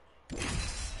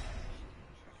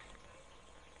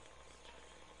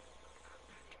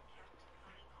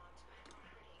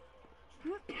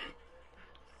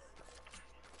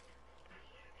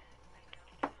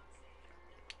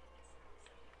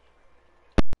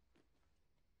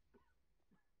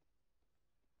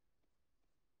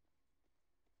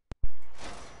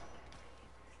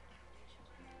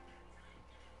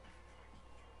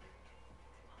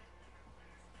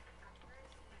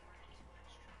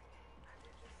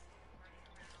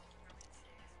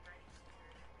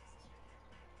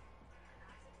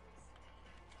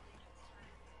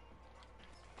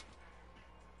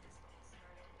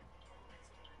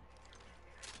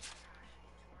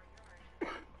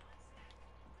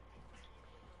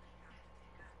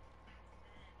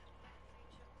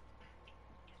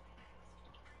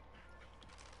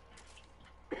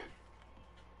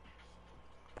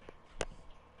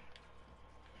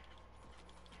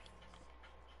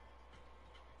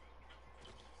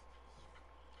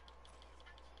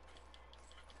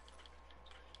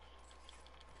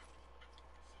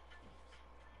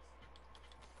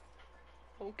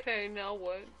 Okay, now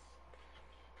what?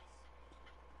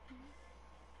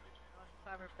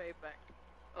 Time for payback.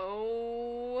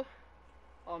 Oh,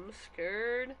 I'm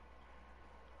scared.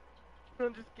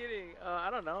 I'm just kidding.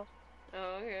 I don't know.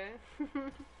 Oh, okay.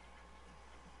 I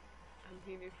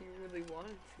mean, if you really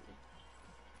wanted to.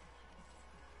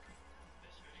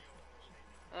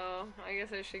 Oh, I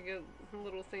guess I should get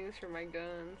little things for my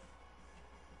guns.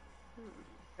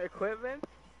 Equipment?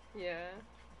 Yeah.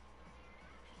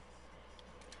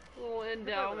 Little You can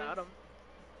play endowment. without 'em.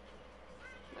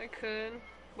 I could,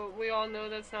 but we all know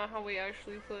that's not how we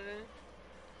actually play.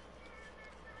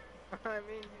 I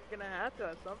mean, you're gonna have to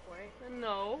at some point.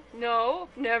 No, no,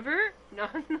 never. No,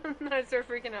 I start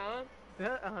freaking out.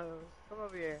 Come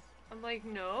over here. I'm like,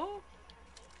 no.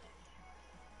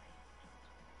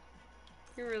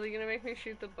 You're really gonna make me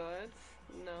shoot the butts?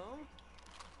 No.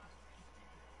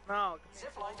 No.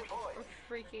 Zipline deployed. I'm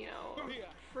freaking out. I'm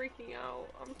freaking out.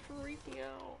 I'm freaking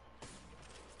out.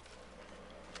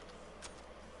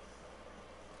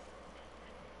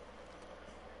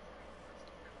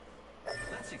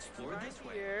 Let's explore Right this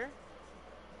way. here.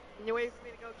 Can you wait for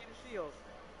me to go get a shield?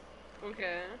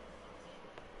 Okay.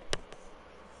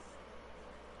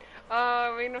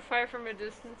 We're gonna fire from a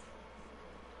distance.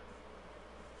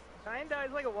 Kinda,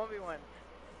 it's like a 1v1.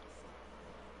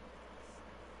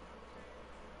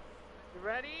 You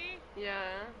ready?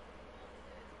 Yeah.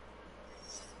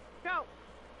 Go!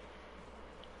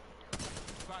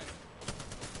 Fire.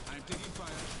 I'm taking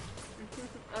fire.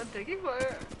 I'm taking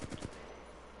fire.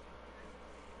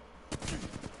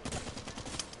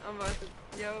 I'm about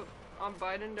to. Yo, I'm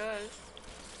Biden does.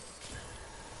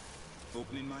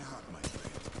 Opening my heart, my friend.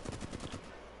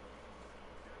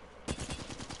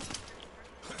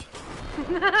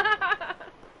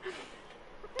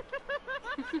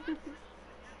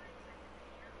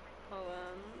 Hold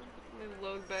on. Let me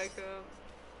load back up.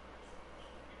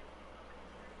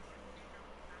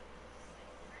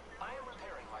 I am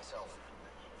repairing myself.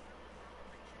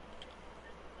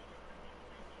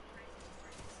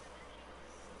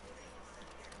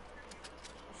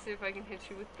 Let's see if I can hit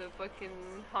you with the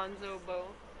fucking Hanzo bow.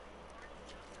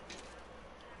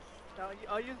 No,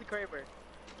 I'll use the Kraber.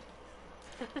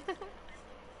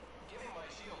 Giving my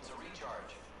shields a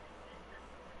recharge.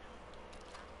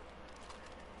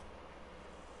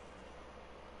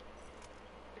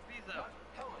 Pick these up.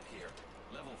 Helmet here.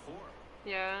 Level 4.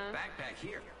 Yeah. Backpack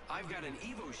here. I've got an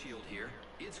Evo shield here.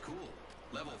 It's cool.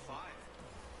 Level 5.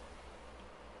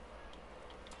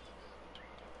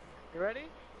 You ready?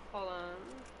 Hold on.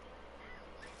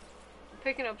 I'm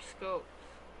picking up scopes.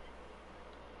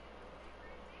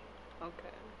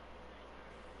 Okay.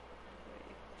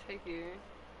 Wait, take you.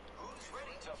 Who's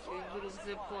ready to fly Your on little the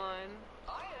zip line.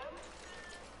 I am.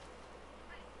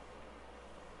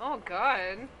 Oh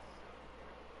god.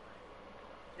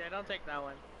 Yeah, don't take that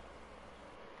one.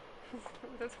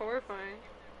 That's horrifying.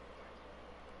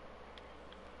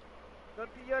 Go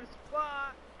to your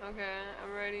spot. Okay,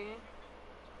 I'm ready.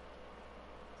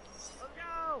 Let's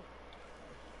go.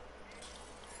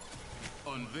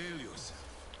 Unveil yourself.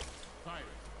 Fire.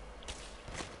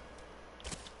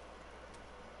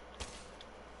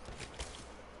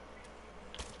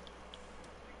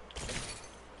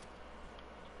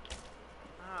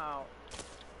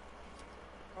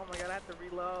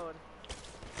 reload.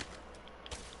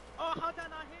 Oh, how'd that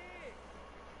not hit?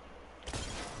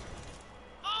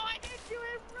 Oh, I hit you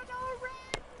in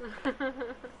red!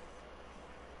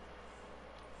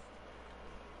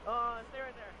 Oh, stay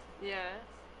right there. Yeah.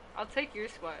 I'll take your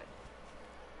spot.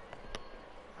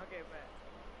 Okay,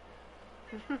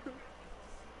 bet.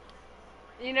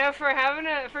 You know,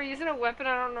 for using a weapon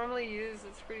I don't normally use,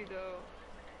 it's pretty dope.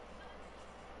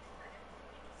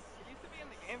 It used to be in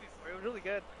the game before. It was really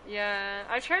good. Yeah,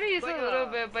 I try to use It's it like a little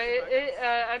bit, but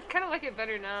I kind of like it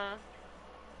better now.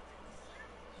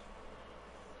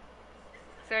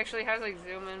 So it actually has like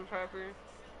zoom in proper.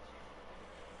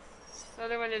 The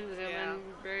other one didn't zoom in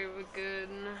very good.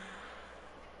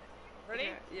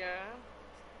 Ready? Yeah.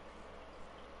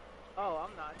 Oh,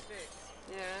 I'm not sick.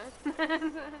 Yeah.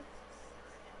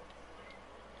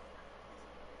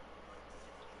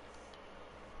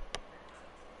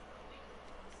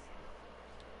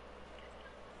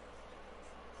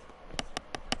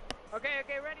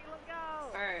 Okay, ready, let's go!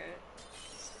 Alright.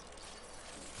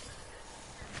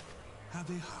 Have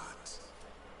a heart.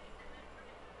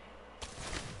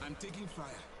 I'm taking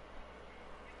fire.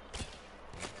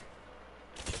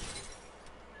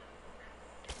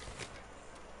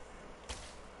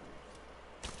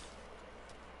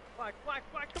 Fuck,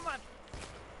 come on!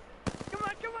 Come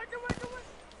on!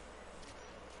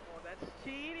 Oh, that's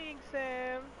cheating,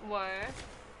 Sam! What?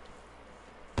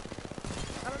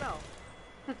 I don't know.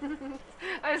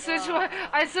 I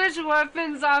switch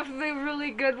weapons off the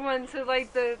really good one to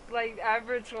like the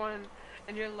average one,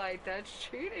 and you're like, that's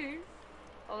cheating.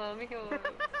 Hold on, let me heal up.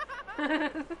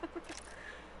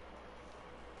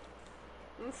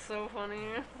 That's so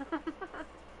funny.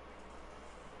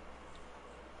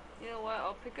 You know what?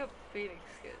 I'll pick up Phoenix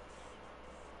kits.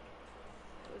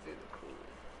 Those are the coolest.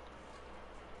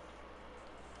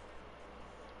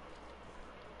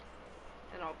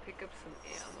 And I'll pick up some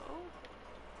ammo.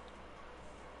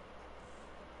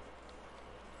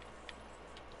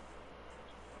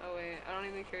 Oh wait, I don't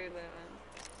even carry that one.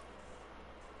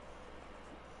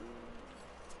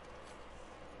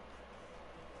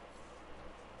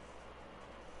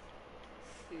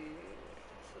 Let's see,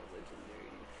 so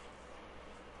legendaries.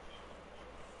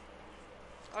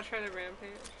 I'll try the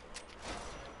rampage.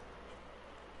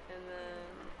 And then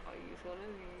I'll use one of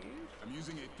these. I'm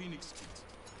using a Phoenix kit.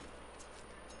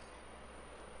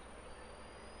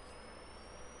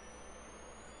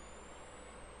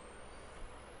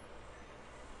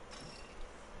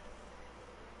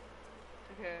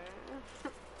 Okay.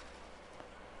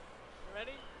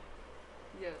 Ready?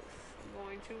 Yes. I'm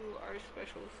going to our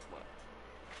special spot.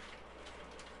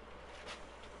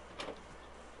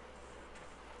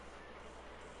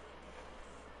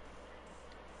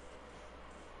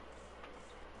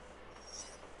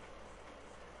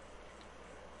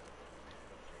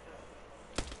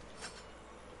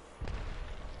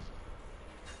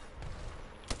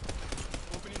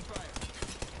 Opening fire.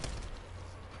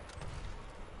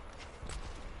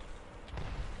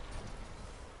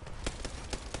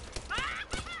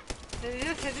 Did you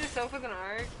just hit yourself with an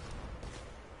arc?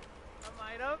 I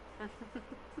might have.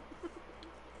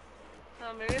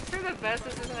 Oh, maybe it's for the best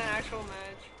this isn't an actual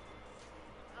match.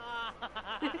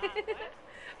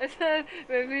 I said,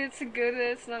 maybe it's good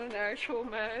that it's not an actual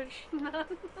match.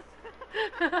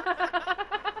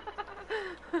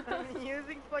 I'm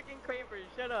using fucking Kraber,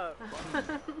 shut up.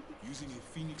 Using a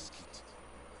Phoenix kit.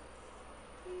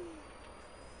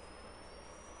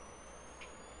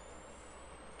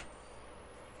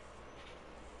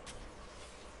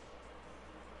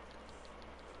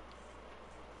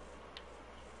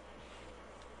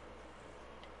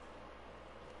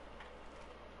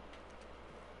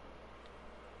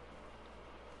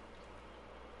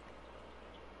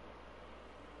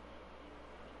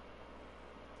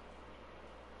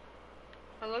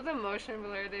 I love the motion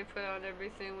blur they put on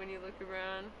everything when you look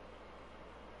around.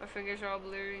 My fingers are all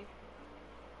blurry.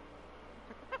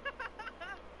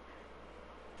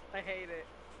 I hate it.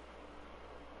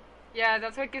 Yeah,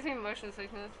 that's what gives me motion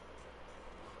sickness.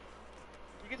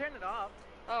 You can turn it off.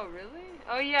 Oh, really?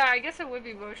 Oh, yeah, I guess it would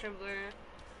be motion blur.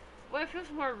 Well, it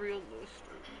feels more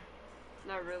realistic.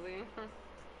 Not really.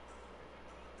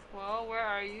 Well, where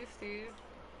are you, Steve?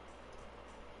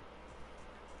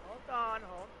 Hold on.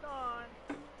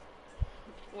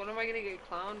 What am I gonna get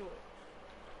clowned with?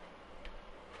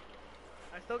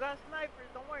 I still got snipers,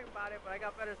 don't worry about it, but I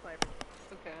got better snipers.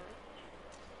 Okay.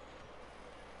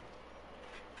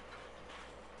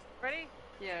 Ready?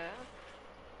 Yeah.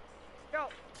 Go!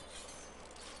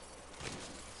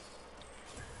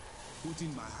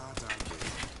 Putting my heart out there.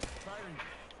 Firing.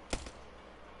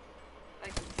 I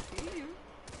can see you.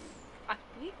 I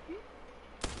see you.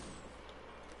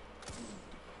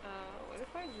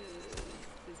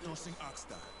 Tossing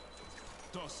Oxstar.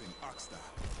 Tossing Oxstar.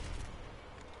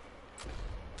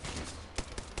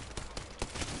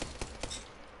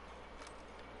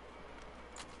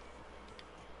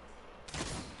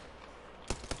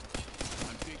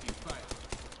 I'm taking fire.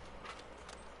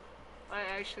 I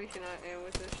actually cannot aim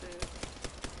with this shit.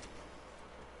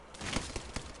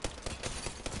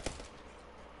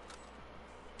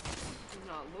 It's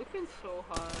not looking so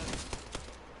hot.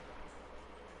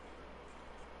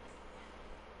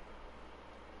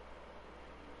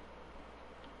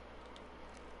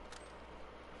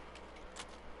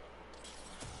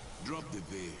 Drop the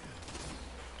veil.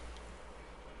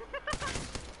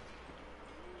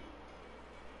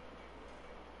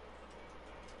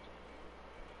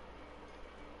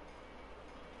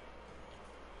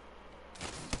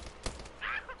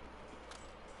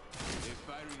 They're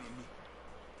firing on me.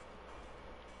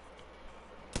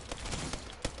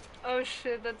 Oh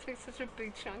shit, that took such a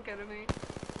big chunk out of me.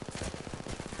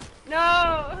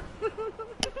 No!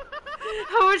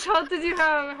 How much health did you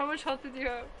have? How much health did you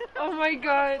have? Oh my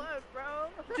god.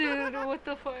 Dude, what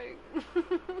the fuck?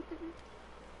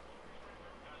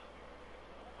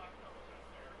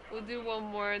 We'll do one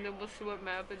more and then we'll see what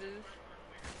map it is.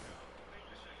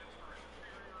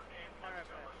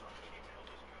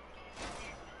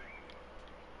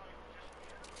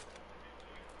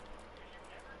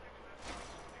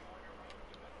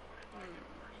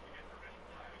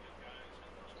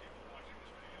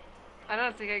 I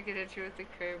don't think I could hit you with the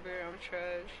Kraber. I'm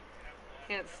trash.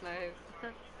 Can't snipe.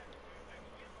 It's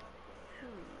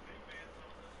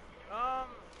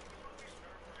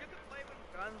good to play with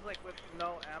guns like with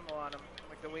no ammo on them,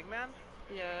 like the wingman.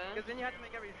 Yeah. Because then you have to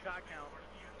make every shot count.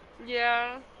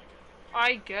 Yeah.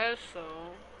 I guess so.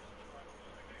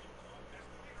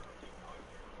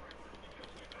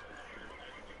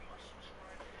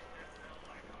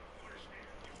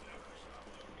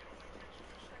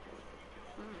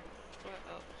 What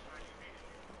else?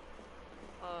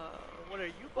 What are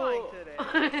you buying today?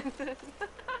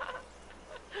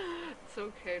 It's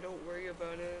okay, don't worry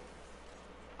about it.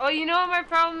 Oh, you know what my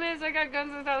problem is? I got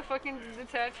guns without fucking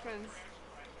detachments.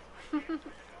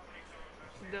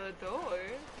 The door?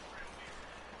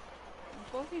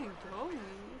 Fucking door.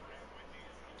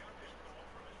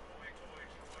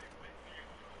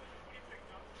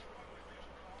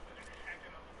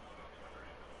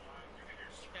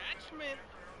 Attachment.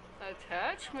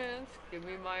 Attachments? Give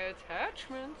me my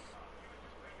attachments.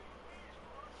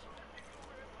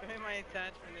 Give me my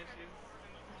attachment issues.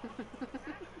 Where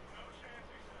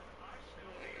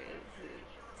is it?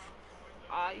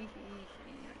 I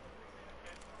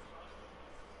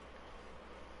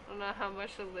don't know how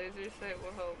much the laser sight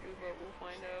will help me, but we'll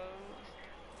find out.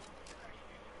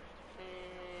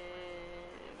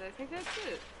 And I think that's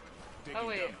it. Oh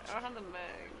wait, I don't have the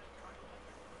mag.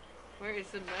 Where is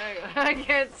the mag? I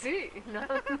can't see. No.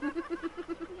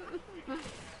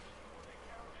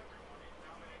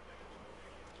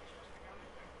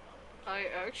 I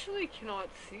actually cannot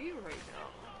see right now.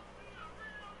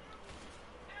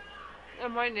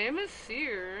 And my name is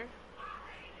Seer.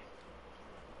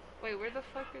 Wait, where the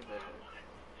fuck are the...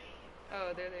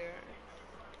 Oh, there they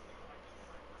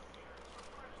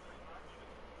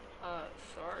are.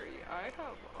 Sorry, I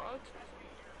have autism.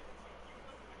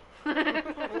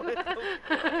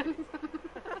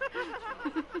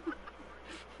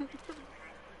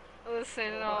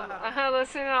 Listen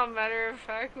all matter of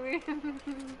factly.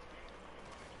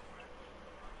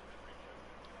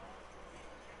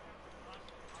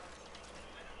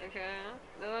 Okay,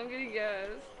 now I'm getting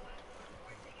gas.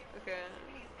 Okay,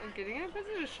 I'm getting in a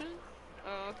position.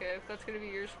 Oh, okay, if that's gonna be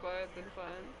your spot, then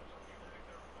fine.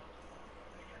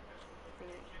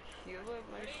 Gonna heal up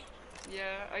my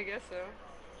yeah, I guess so.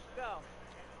 Go.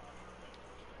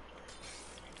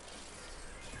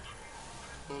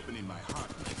 Opening my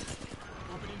heart.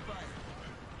 Opening fire.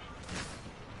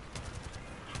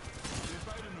 They're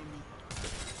fighting on me.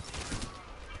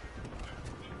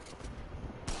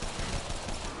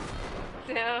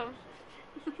 Damn.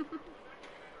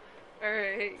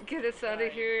 Alright, get us out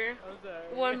of here.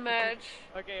 One match.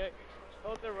 Okay,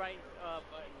 hold the right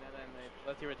button and then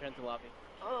let's see return to lobby.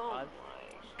 Oh my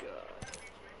god.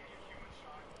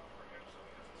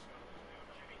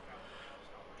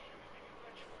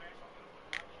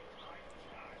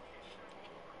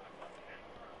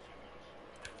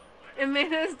 It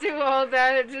made us do all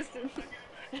that just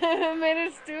it made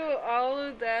us do all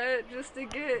of that just to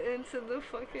get into the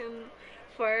fucking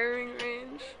firing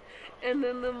range. And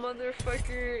then the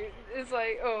motherfucker is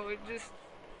like, oh, just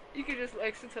you can just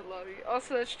exit to lobby.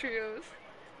 Also, that's trios.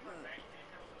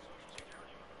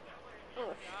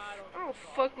 Oh, I don't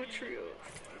fuck with trios.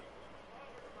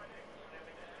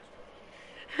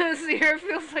 Sierra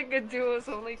feels like a duo's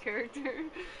only character.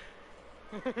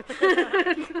 No one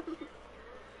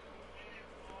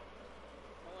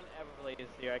ever plays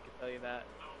here, I can tell you that.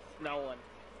 No one.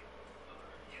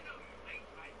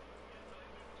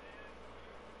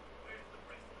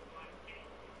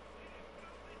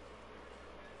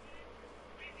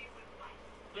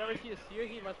 You ever see a Seer?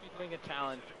 He must be doing a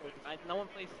challenge. No one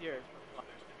plays Seer.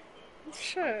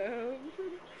 Shut up.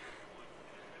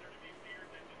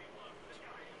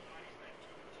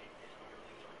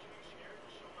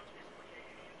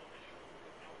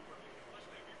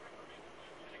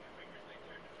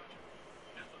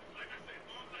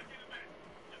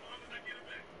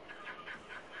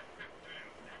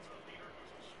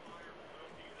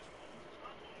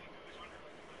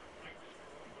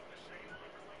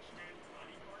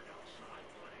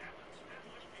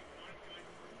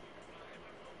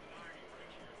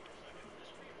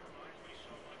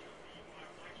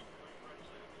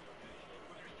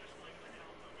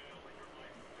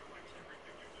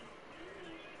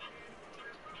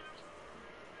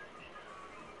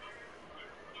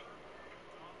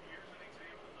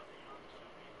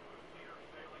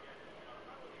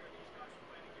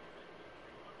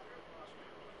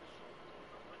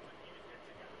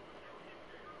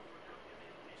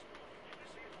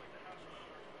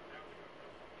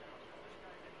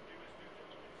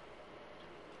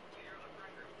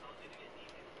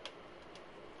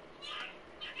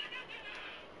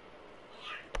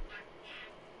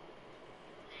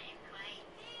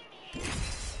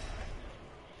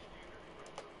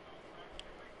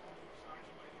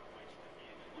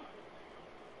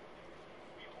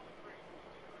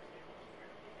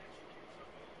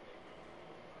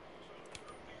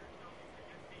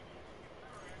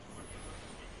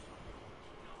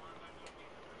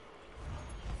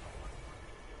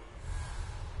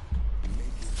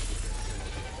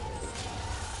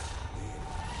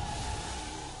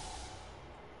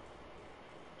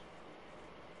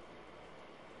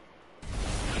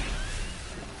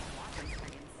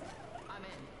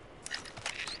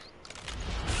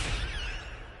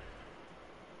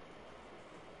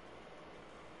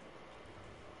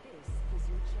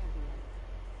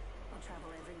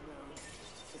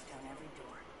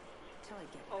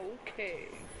 Okay.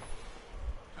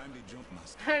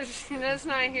 That's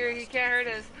not here. He can't hurt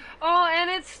us. Oh, and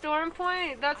it's Storm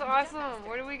Point. That's awesome.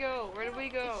 Where do we go? Where do we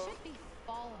go? It should be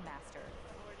Fall Master.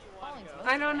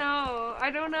 I don't know.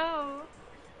 I don't know.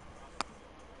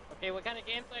 Okay, what kind of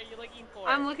gameplay are you looking for?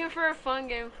 I'm looking for a fun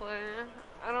gameplay.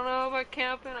 I don't know about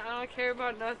camping. I don't care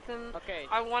about nothing. Okay.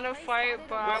 I want to fight,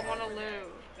 but I want to live.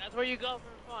 That's where you go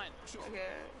for fun.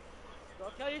 Okay.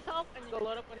 Go kill yourself and you go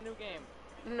load up a new game.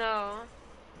 No.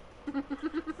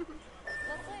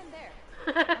 Let's land there.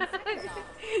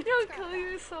 You'll kill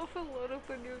yourself and load up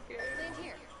a new game. Land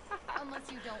here.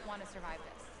 Unless you don't want to survive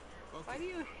this. Why do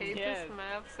you hate this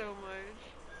map so much?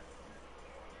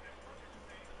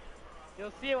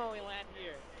 You'll see it when we land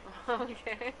here.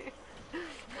 Okay.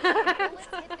 Bullets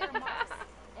hit their marks,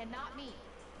 and not me.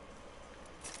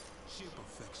 Sheer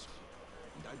perfection.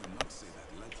 And I do not say that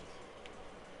lightly.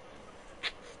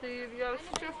 Steve, you have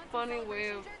such a funny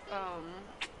way of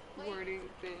wording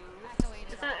things.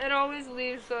 It always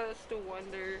leaves us to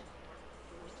wonder.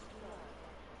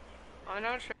 I'm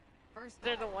not sure. First,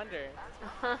 there's a wonder.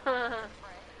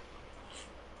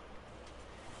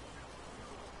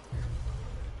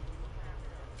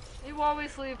 You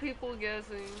always leave people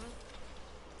guessing.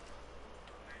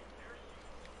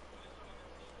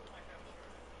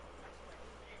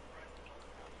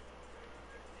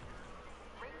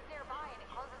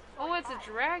 Oh, it's a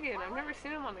dragon. I've never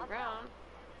seen him on the ground.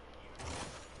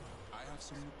 I have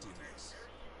some materials.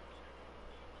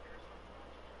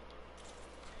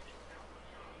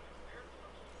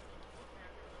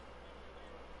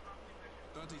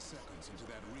 "30 seconds until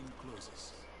that ring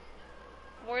closes."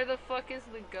 Where the fuck is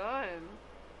the gun?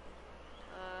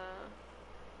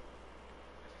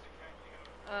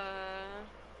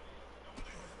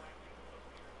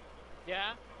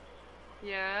 Yeah?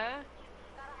 Yeah?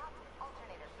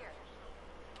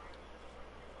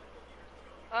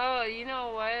 Oh, you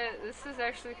know what? This is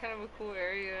actually kind of a cool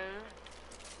area.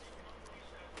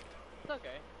 It's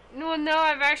okay. No,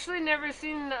 I've actually never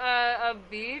seen a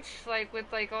beach, like, with,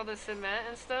 like, all the cement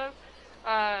and stuff.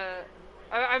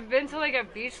 I've been to, like, a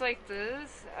beach like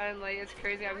this, and, like, it's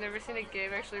crazy. I've never seen a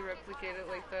game actually replicate it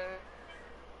like that.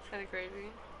 It's kind of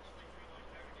crazy.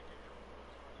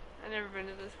 I've never been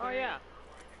to this part. Oh, yeah.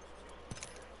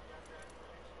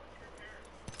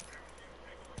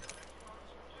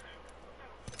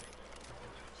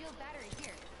 Shield battery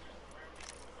here.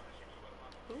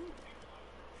 Ooh.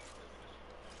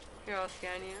 Here, I'll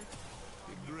scan you.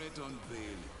 The great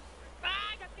unveiling. Ah,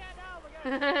 I got scanned. Oh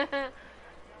my god.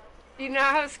 You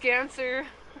now have Scancer.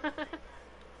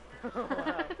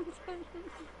 Wow.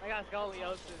 I got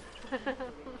scoliosis.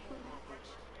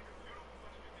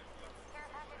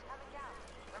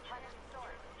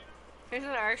 Here's an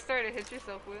arc star to hit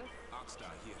yourself with.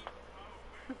 Arcstar here.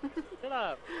 Shut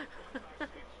up.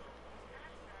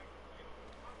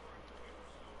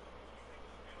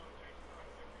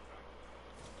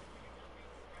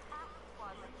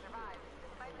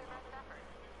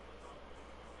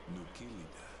 New kill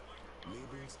leader.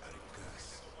 Labels are a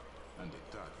curse. And a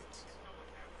target.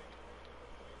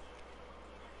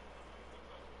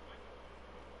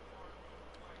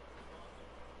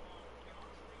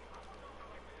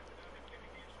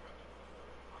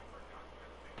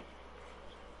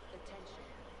 Attention.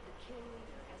 The kill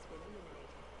leader has been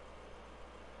eliminated.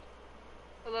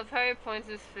 I love how he points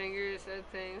his fingers at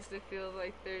things to feel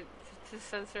like they're to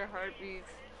censor heartbeats.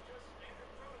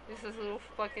 Just his little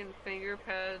fucking finger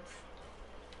pads.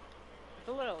 It's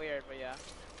a little weird, but yeah.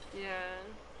 Yeah.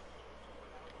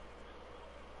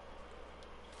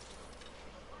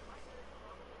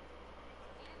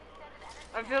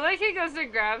 I feel like he goes to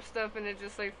grab stuff and it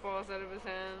just like falls out of his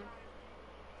hand.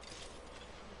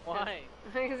 Why?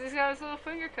 Because he's got his little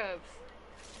finger cups.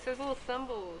 He has little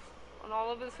thimbles on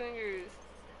all of his fingers.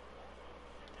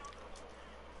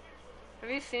 Have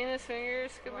you seen his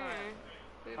fingers? Come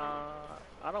here.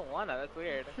 I don't wanna. That's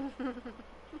weird.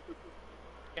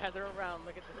 Gather around.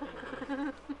 Look at the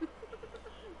fingers.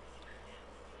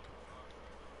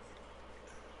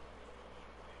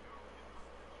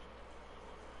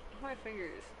 My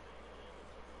fingers.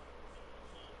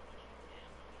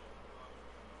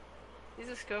 Use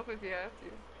a scope if you have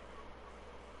to.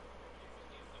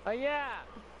 Oh yeah!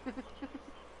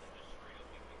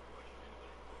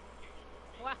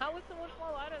 Wow, how would someone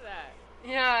fall out of that?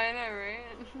 Yeah, I know,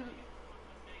 right?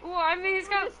 Well, I mean, he's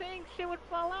got. Just saying shit would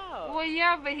fall out. Well,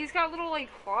 yeah, but he's got little like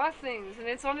claw things, and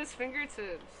it's on his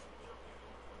fingertips.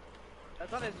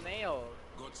 That's on his nails.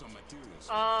 Got some materials.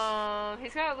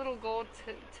 He's got little gold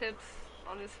tips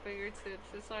on his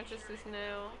fingertips. It's not just his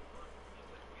nail.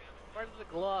 Where's the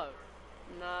glove?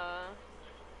 Nah.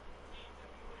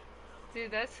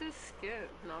 Dude, that's his skin.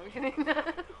 No, I'm kidding.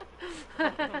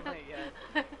 Oh my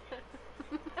god.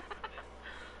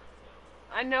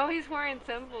 I know he's wearing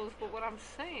thimbles, but what I'm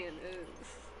saying is...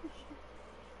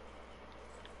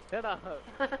 Shut up.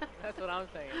 That's what I'm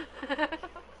saying.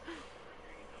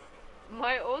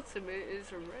 My ultimate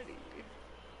is ready.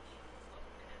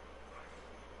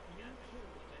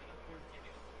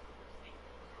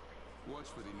 Watch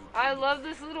for the new I love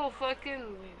this little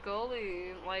fucking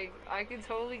gully. Like, I could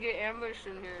totally get ambushed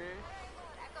in here.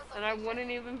 And I wouldn't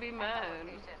even be mad.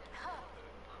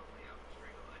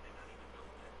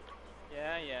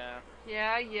 Yeah, yeah.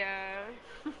 Yeah, yeah.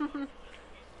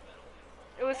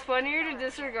 It was funnier to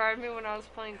disregard me when I was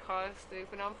playing Caustic,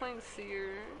 but now I'm playing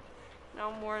Seer. Now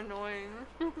I'm more annoying.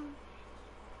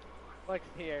 What's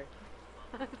here?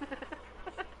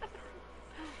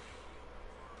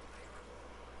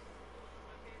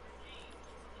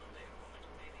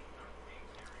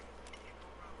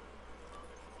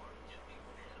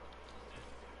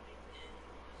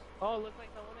 Oh, looks like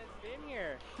no one has been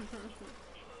here.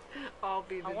 I'll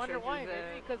be the I wonder judge why. of that.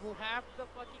 Maybe because half the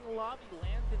fucking lobby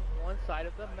lands in one side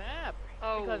of the map.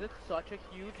 Oh. Because it's such a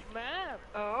huge map.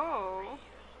 Oh.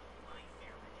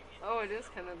 Oh, it is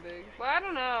kind of big. Well, I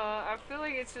don't know. I feel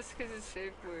like it's just because it's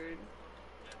shaped weird.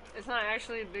 It's not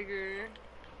actually bigger.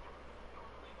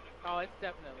 Oh, it's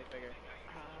definitely bigger.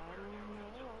 I don't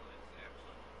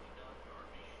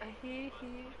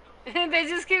know. They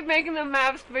just keep making the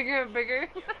maps bigger and bigger.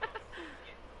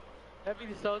 That'd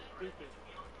be so stupid.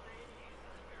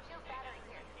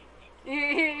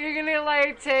 You're gonna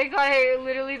like take like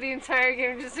literally the entire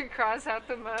game just to cross out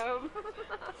the map.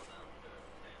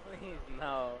 Please,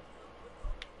 no.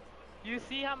 You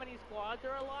see how many squads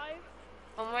are alive?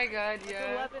 Oh my god, That's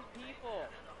yeah. 11 people.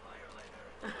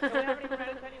 And we haven't even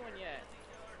met anyone yet.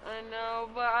 I know,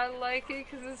 but I like it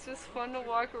because it's just fun to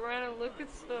walk around and look at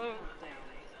stuff.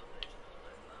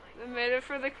 They made it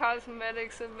for the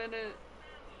cosmetics a minute.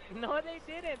 No, they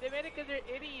didn't. They made it because they're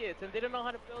idiots and they don't know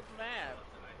how to build maps.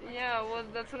 Yeah, well,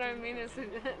 that's what I mean. Is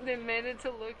they made it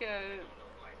to look at it.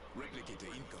 Replicator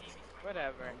incoming.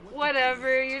 Whatever.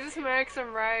 Whatever. You just max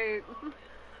them right.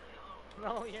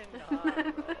 No, you're not.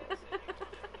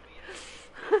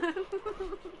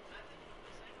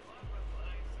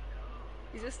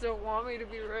 You just don't want me to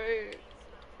be right.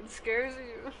 It scares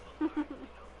you.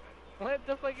 What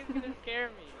the fuck is gonna scare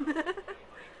me?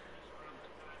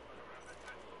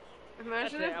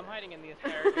 Imagine That's it, if... I'm hiding in the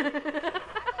asparagus.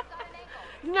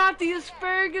 Not the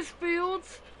asparagus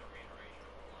fields!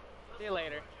 See you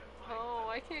later. Oh,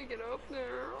 I can't get up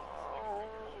there. Oh.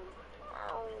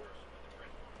 Ow.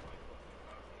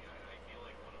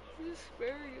 The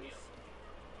asparagus.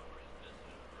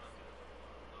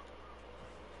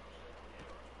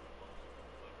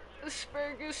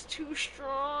 Asparagus too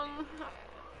strong.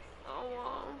 Oh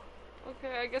wow.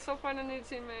 Okay, I guess I'll find a new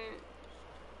teammate.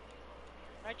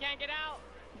 I can't get out!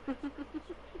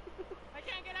 I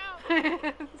can't get out!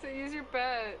 So use your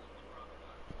pet.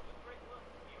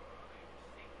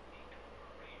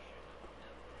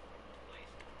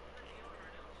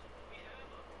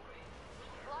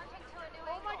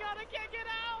 Oh my god, I can't get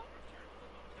out!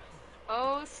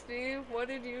 Oh, Steve, what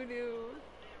did you do?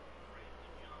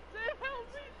 Steve, help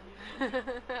me!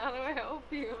 How do I help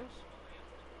you?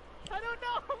 I don't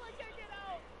know! I can't get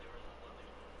out!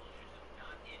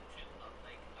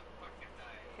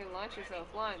 Okay, launch yourself.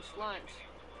 Launch, launch.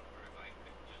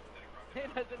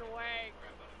 It doesn't work.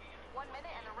 1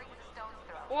 minute and the ring's a stone's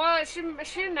throw. Well,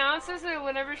 she announces it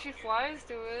whenever she flies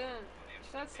to it.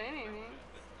 She's not saying anything.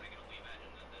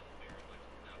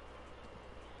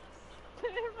 I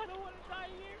don't want to die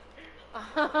here.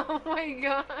 Oh my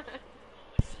god.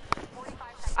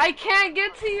 I can't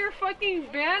get to your fucking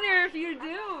banner if you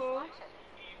do.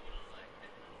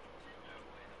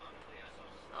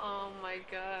 Oh my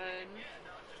god.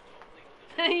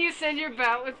 You send your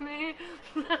bat with me?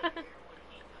 30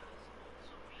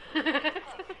 seconds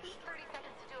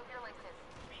to do up your laces.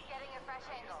 Getting a fresh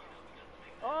angle.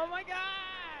 Oh my god! I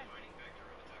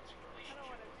don't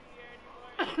want to be here anymore.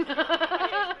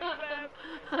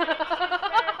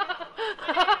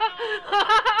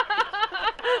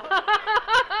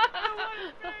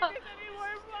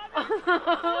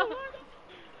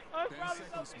 I hate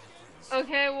this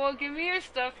Okay, well, give me your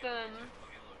stuff then.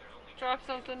 Drop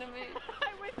something to me.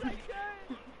 I wish I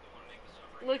could.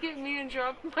 Look at me and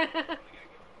drop my...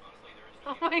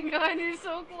 Oh my god, you're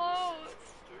so close.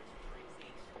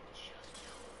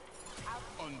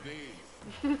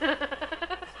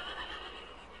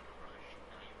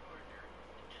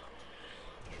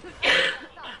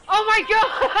 Oh my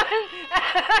god!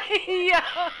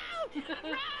 Yeah.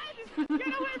 Run! Get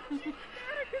away from me!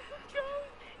 Let's go!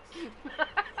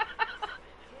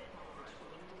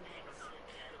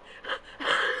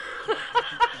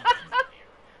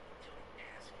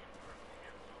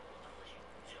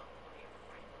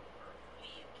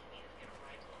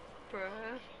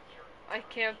 Bruh, I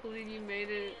can't believe you made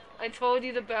it. I told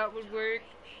you the bat would work.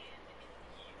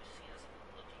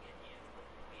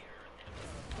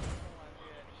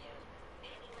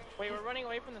 Wait, we're running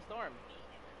away from the storm.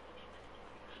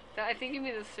 I think you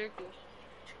mean the circle.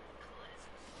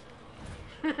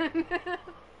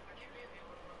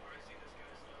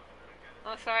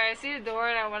 Oh, sorry, I see a door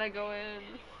and I want to go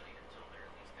in.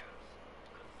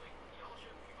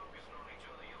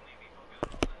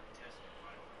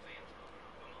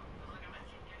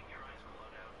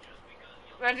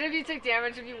 Imagine if you took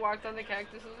damage if you walked on the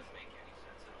cactuses.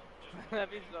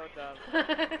 That'd be so dumb.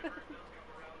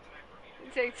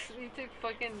 You take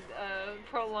fucking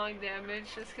prolonged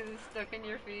damage just because it's stuck in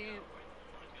your feet.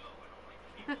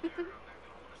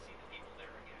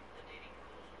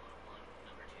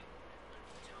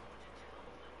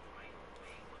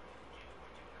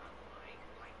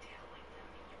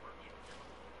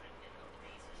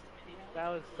 That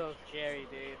was so scary,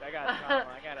 dude. I got trauma.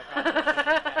 I gotta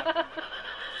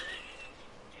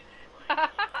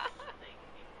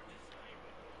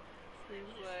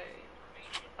Seems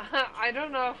like I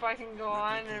don't know if I can go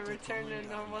on and return to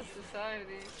normal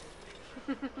society.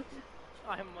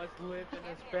 I must live in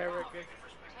asparagus.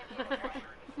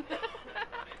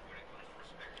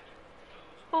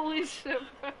 Holy shit,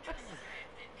 bro.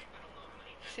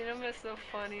 Shinum is the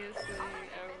funniest thing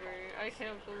ever. I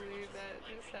can't believe that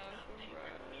just happened, bro.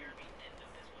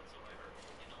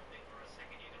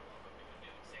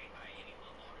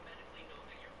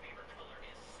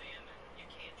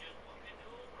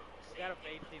 You gotta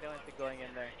face Tito into going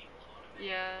in there.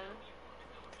 Yeah.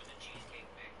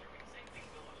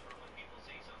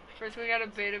 First we gotta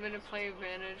bait him into play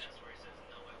advantage.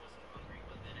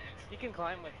 You can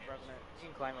climb with Revenant. You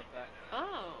can climb up that.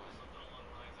 Oh.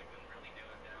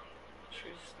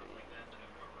 Interesting.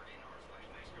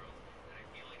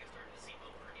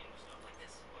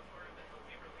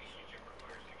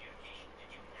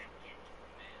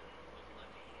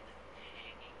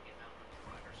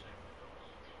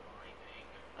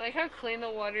 I like how clean the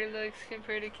water looks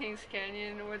compared to King's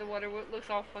Canyon, where the water looks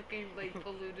all fucking like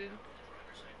polluted.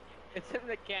 It's in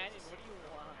the canyon. What do you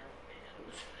want?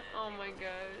 Oh my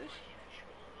gosh.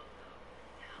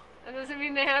 That doesn't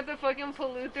mean they have to fucking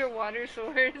pollute their water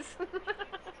source.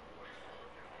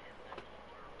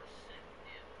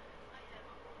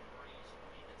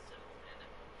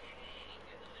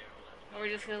 We're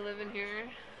just gonna live in here.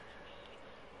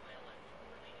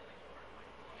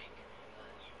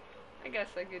 I guess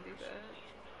I could do that.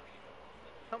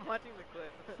 I'm watching the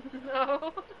clip.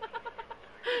 No.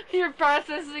 You're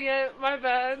processing it. My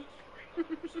bad. Clip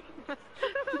of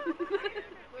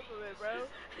it, bro.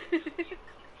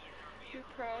 You're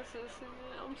processing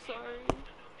it. I'm sorry.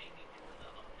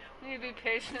 You need to be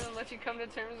patient and let you come to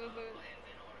terms with it.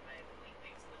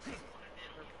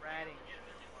 We're ratting.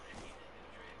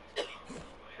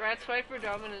 Rats fight for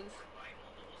dominance.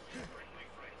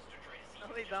 No,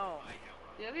 they don't.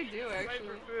 Yeah, they do They fight actually.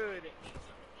 for food.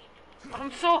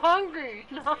 I'm so hungry.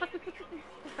 No. That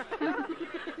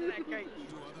guy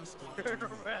turn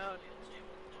around.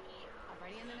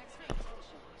 Already in the next ring.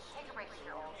 Take a break with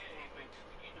your old.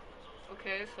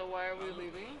 Okay, so why are we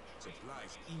leaving?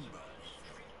 Supplies inbound.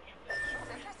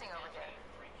 It's interesting over there.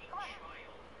 Come on.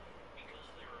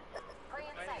 Hurry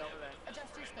in sight.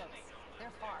 Adjust your scopes.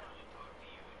 They're far.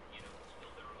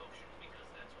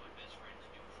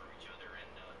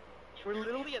 We're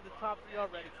literally at the top 3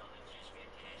 already.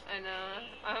 I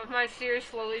know. My steer is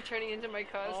slowly turning into my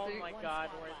caustic. Oh my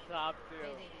god, we're at top 2. They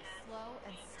may be slow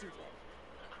and stupid.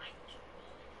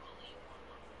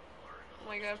 Oh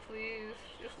my god, please.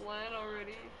 Just land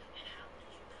already.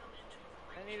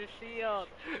 I need a shield.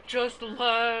 Just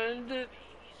land.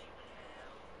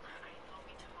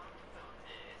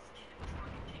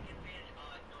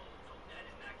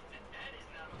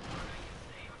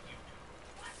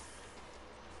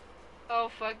 Oh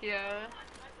fuck yeah.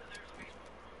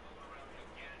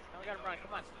 Now we gotta run,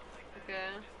 come on. Okay.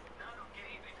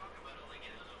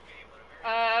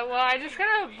 Well I just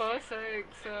got a bow sight,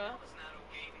 so.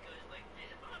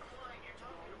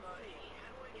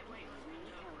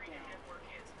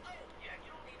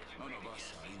 None of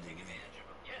us are in the way.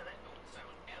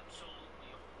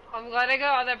 I'm glad I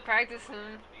got all that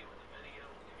practicing.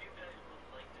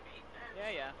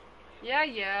 Yeah.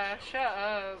 Yeah, shut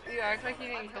up. You act like you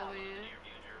didn't kill me.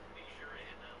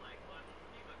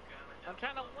 I'm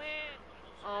trying to win.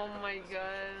 Oh my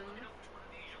god.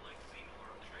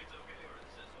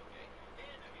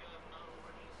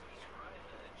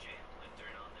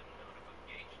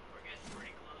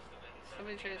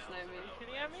 Somebody trying to snipe me.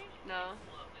 Shooting at me? No.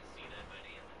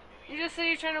 You just said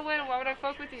you're trying to win. Why would I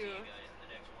fuck with you?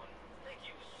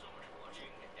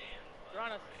 They're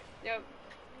on us. Yep.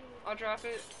 I'll drop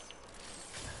it.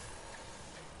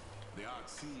 The arc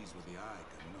sees what the eye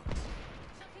cannot.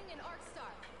 Chucking an arc star.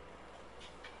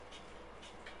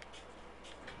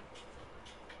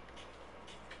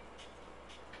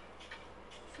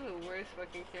 This is the worst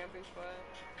fucking camping spot.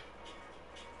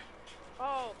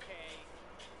 Okay.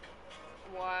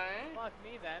 Why? Fuck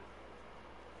me then.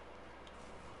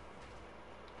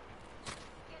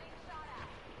 Getting shot at.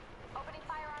 Opening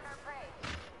fire on our prey.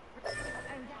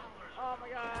 I'm down. Oh my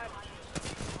god.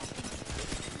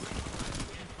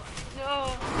 No.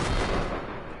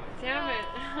 Damn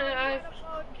it.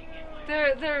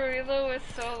 The reload was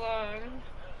so long.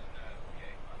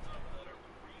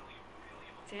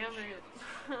 Damn it.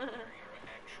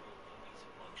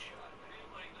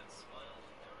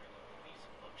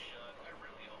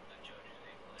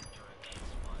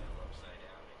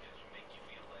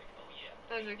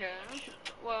 That's okay.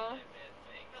 Well.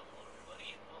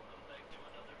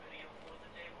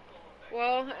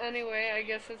 Well, anyway, I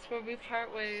guess that's where we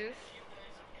part ways.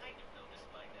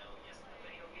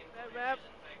 That map.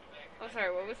 I'm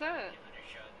sorry, what was that?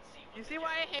 You see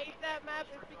why I hate that map?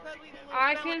 It's because we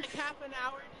I spent can like half an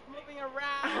hour just moving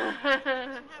around. We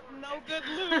didn't have no good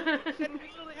loot. And we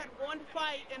literally had one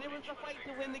fight, and it was the fight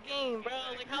to win the game, bro.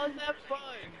 Like, how is that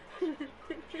fun?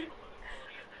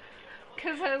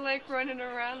 Cause I like running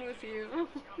around with you.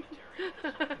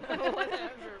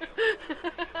 Whatever.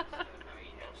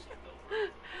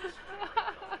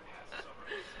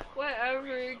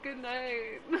 Whatever, good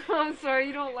night. I'm sorry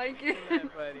you don't like it. Good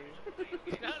night, buddy.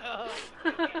 Shut up.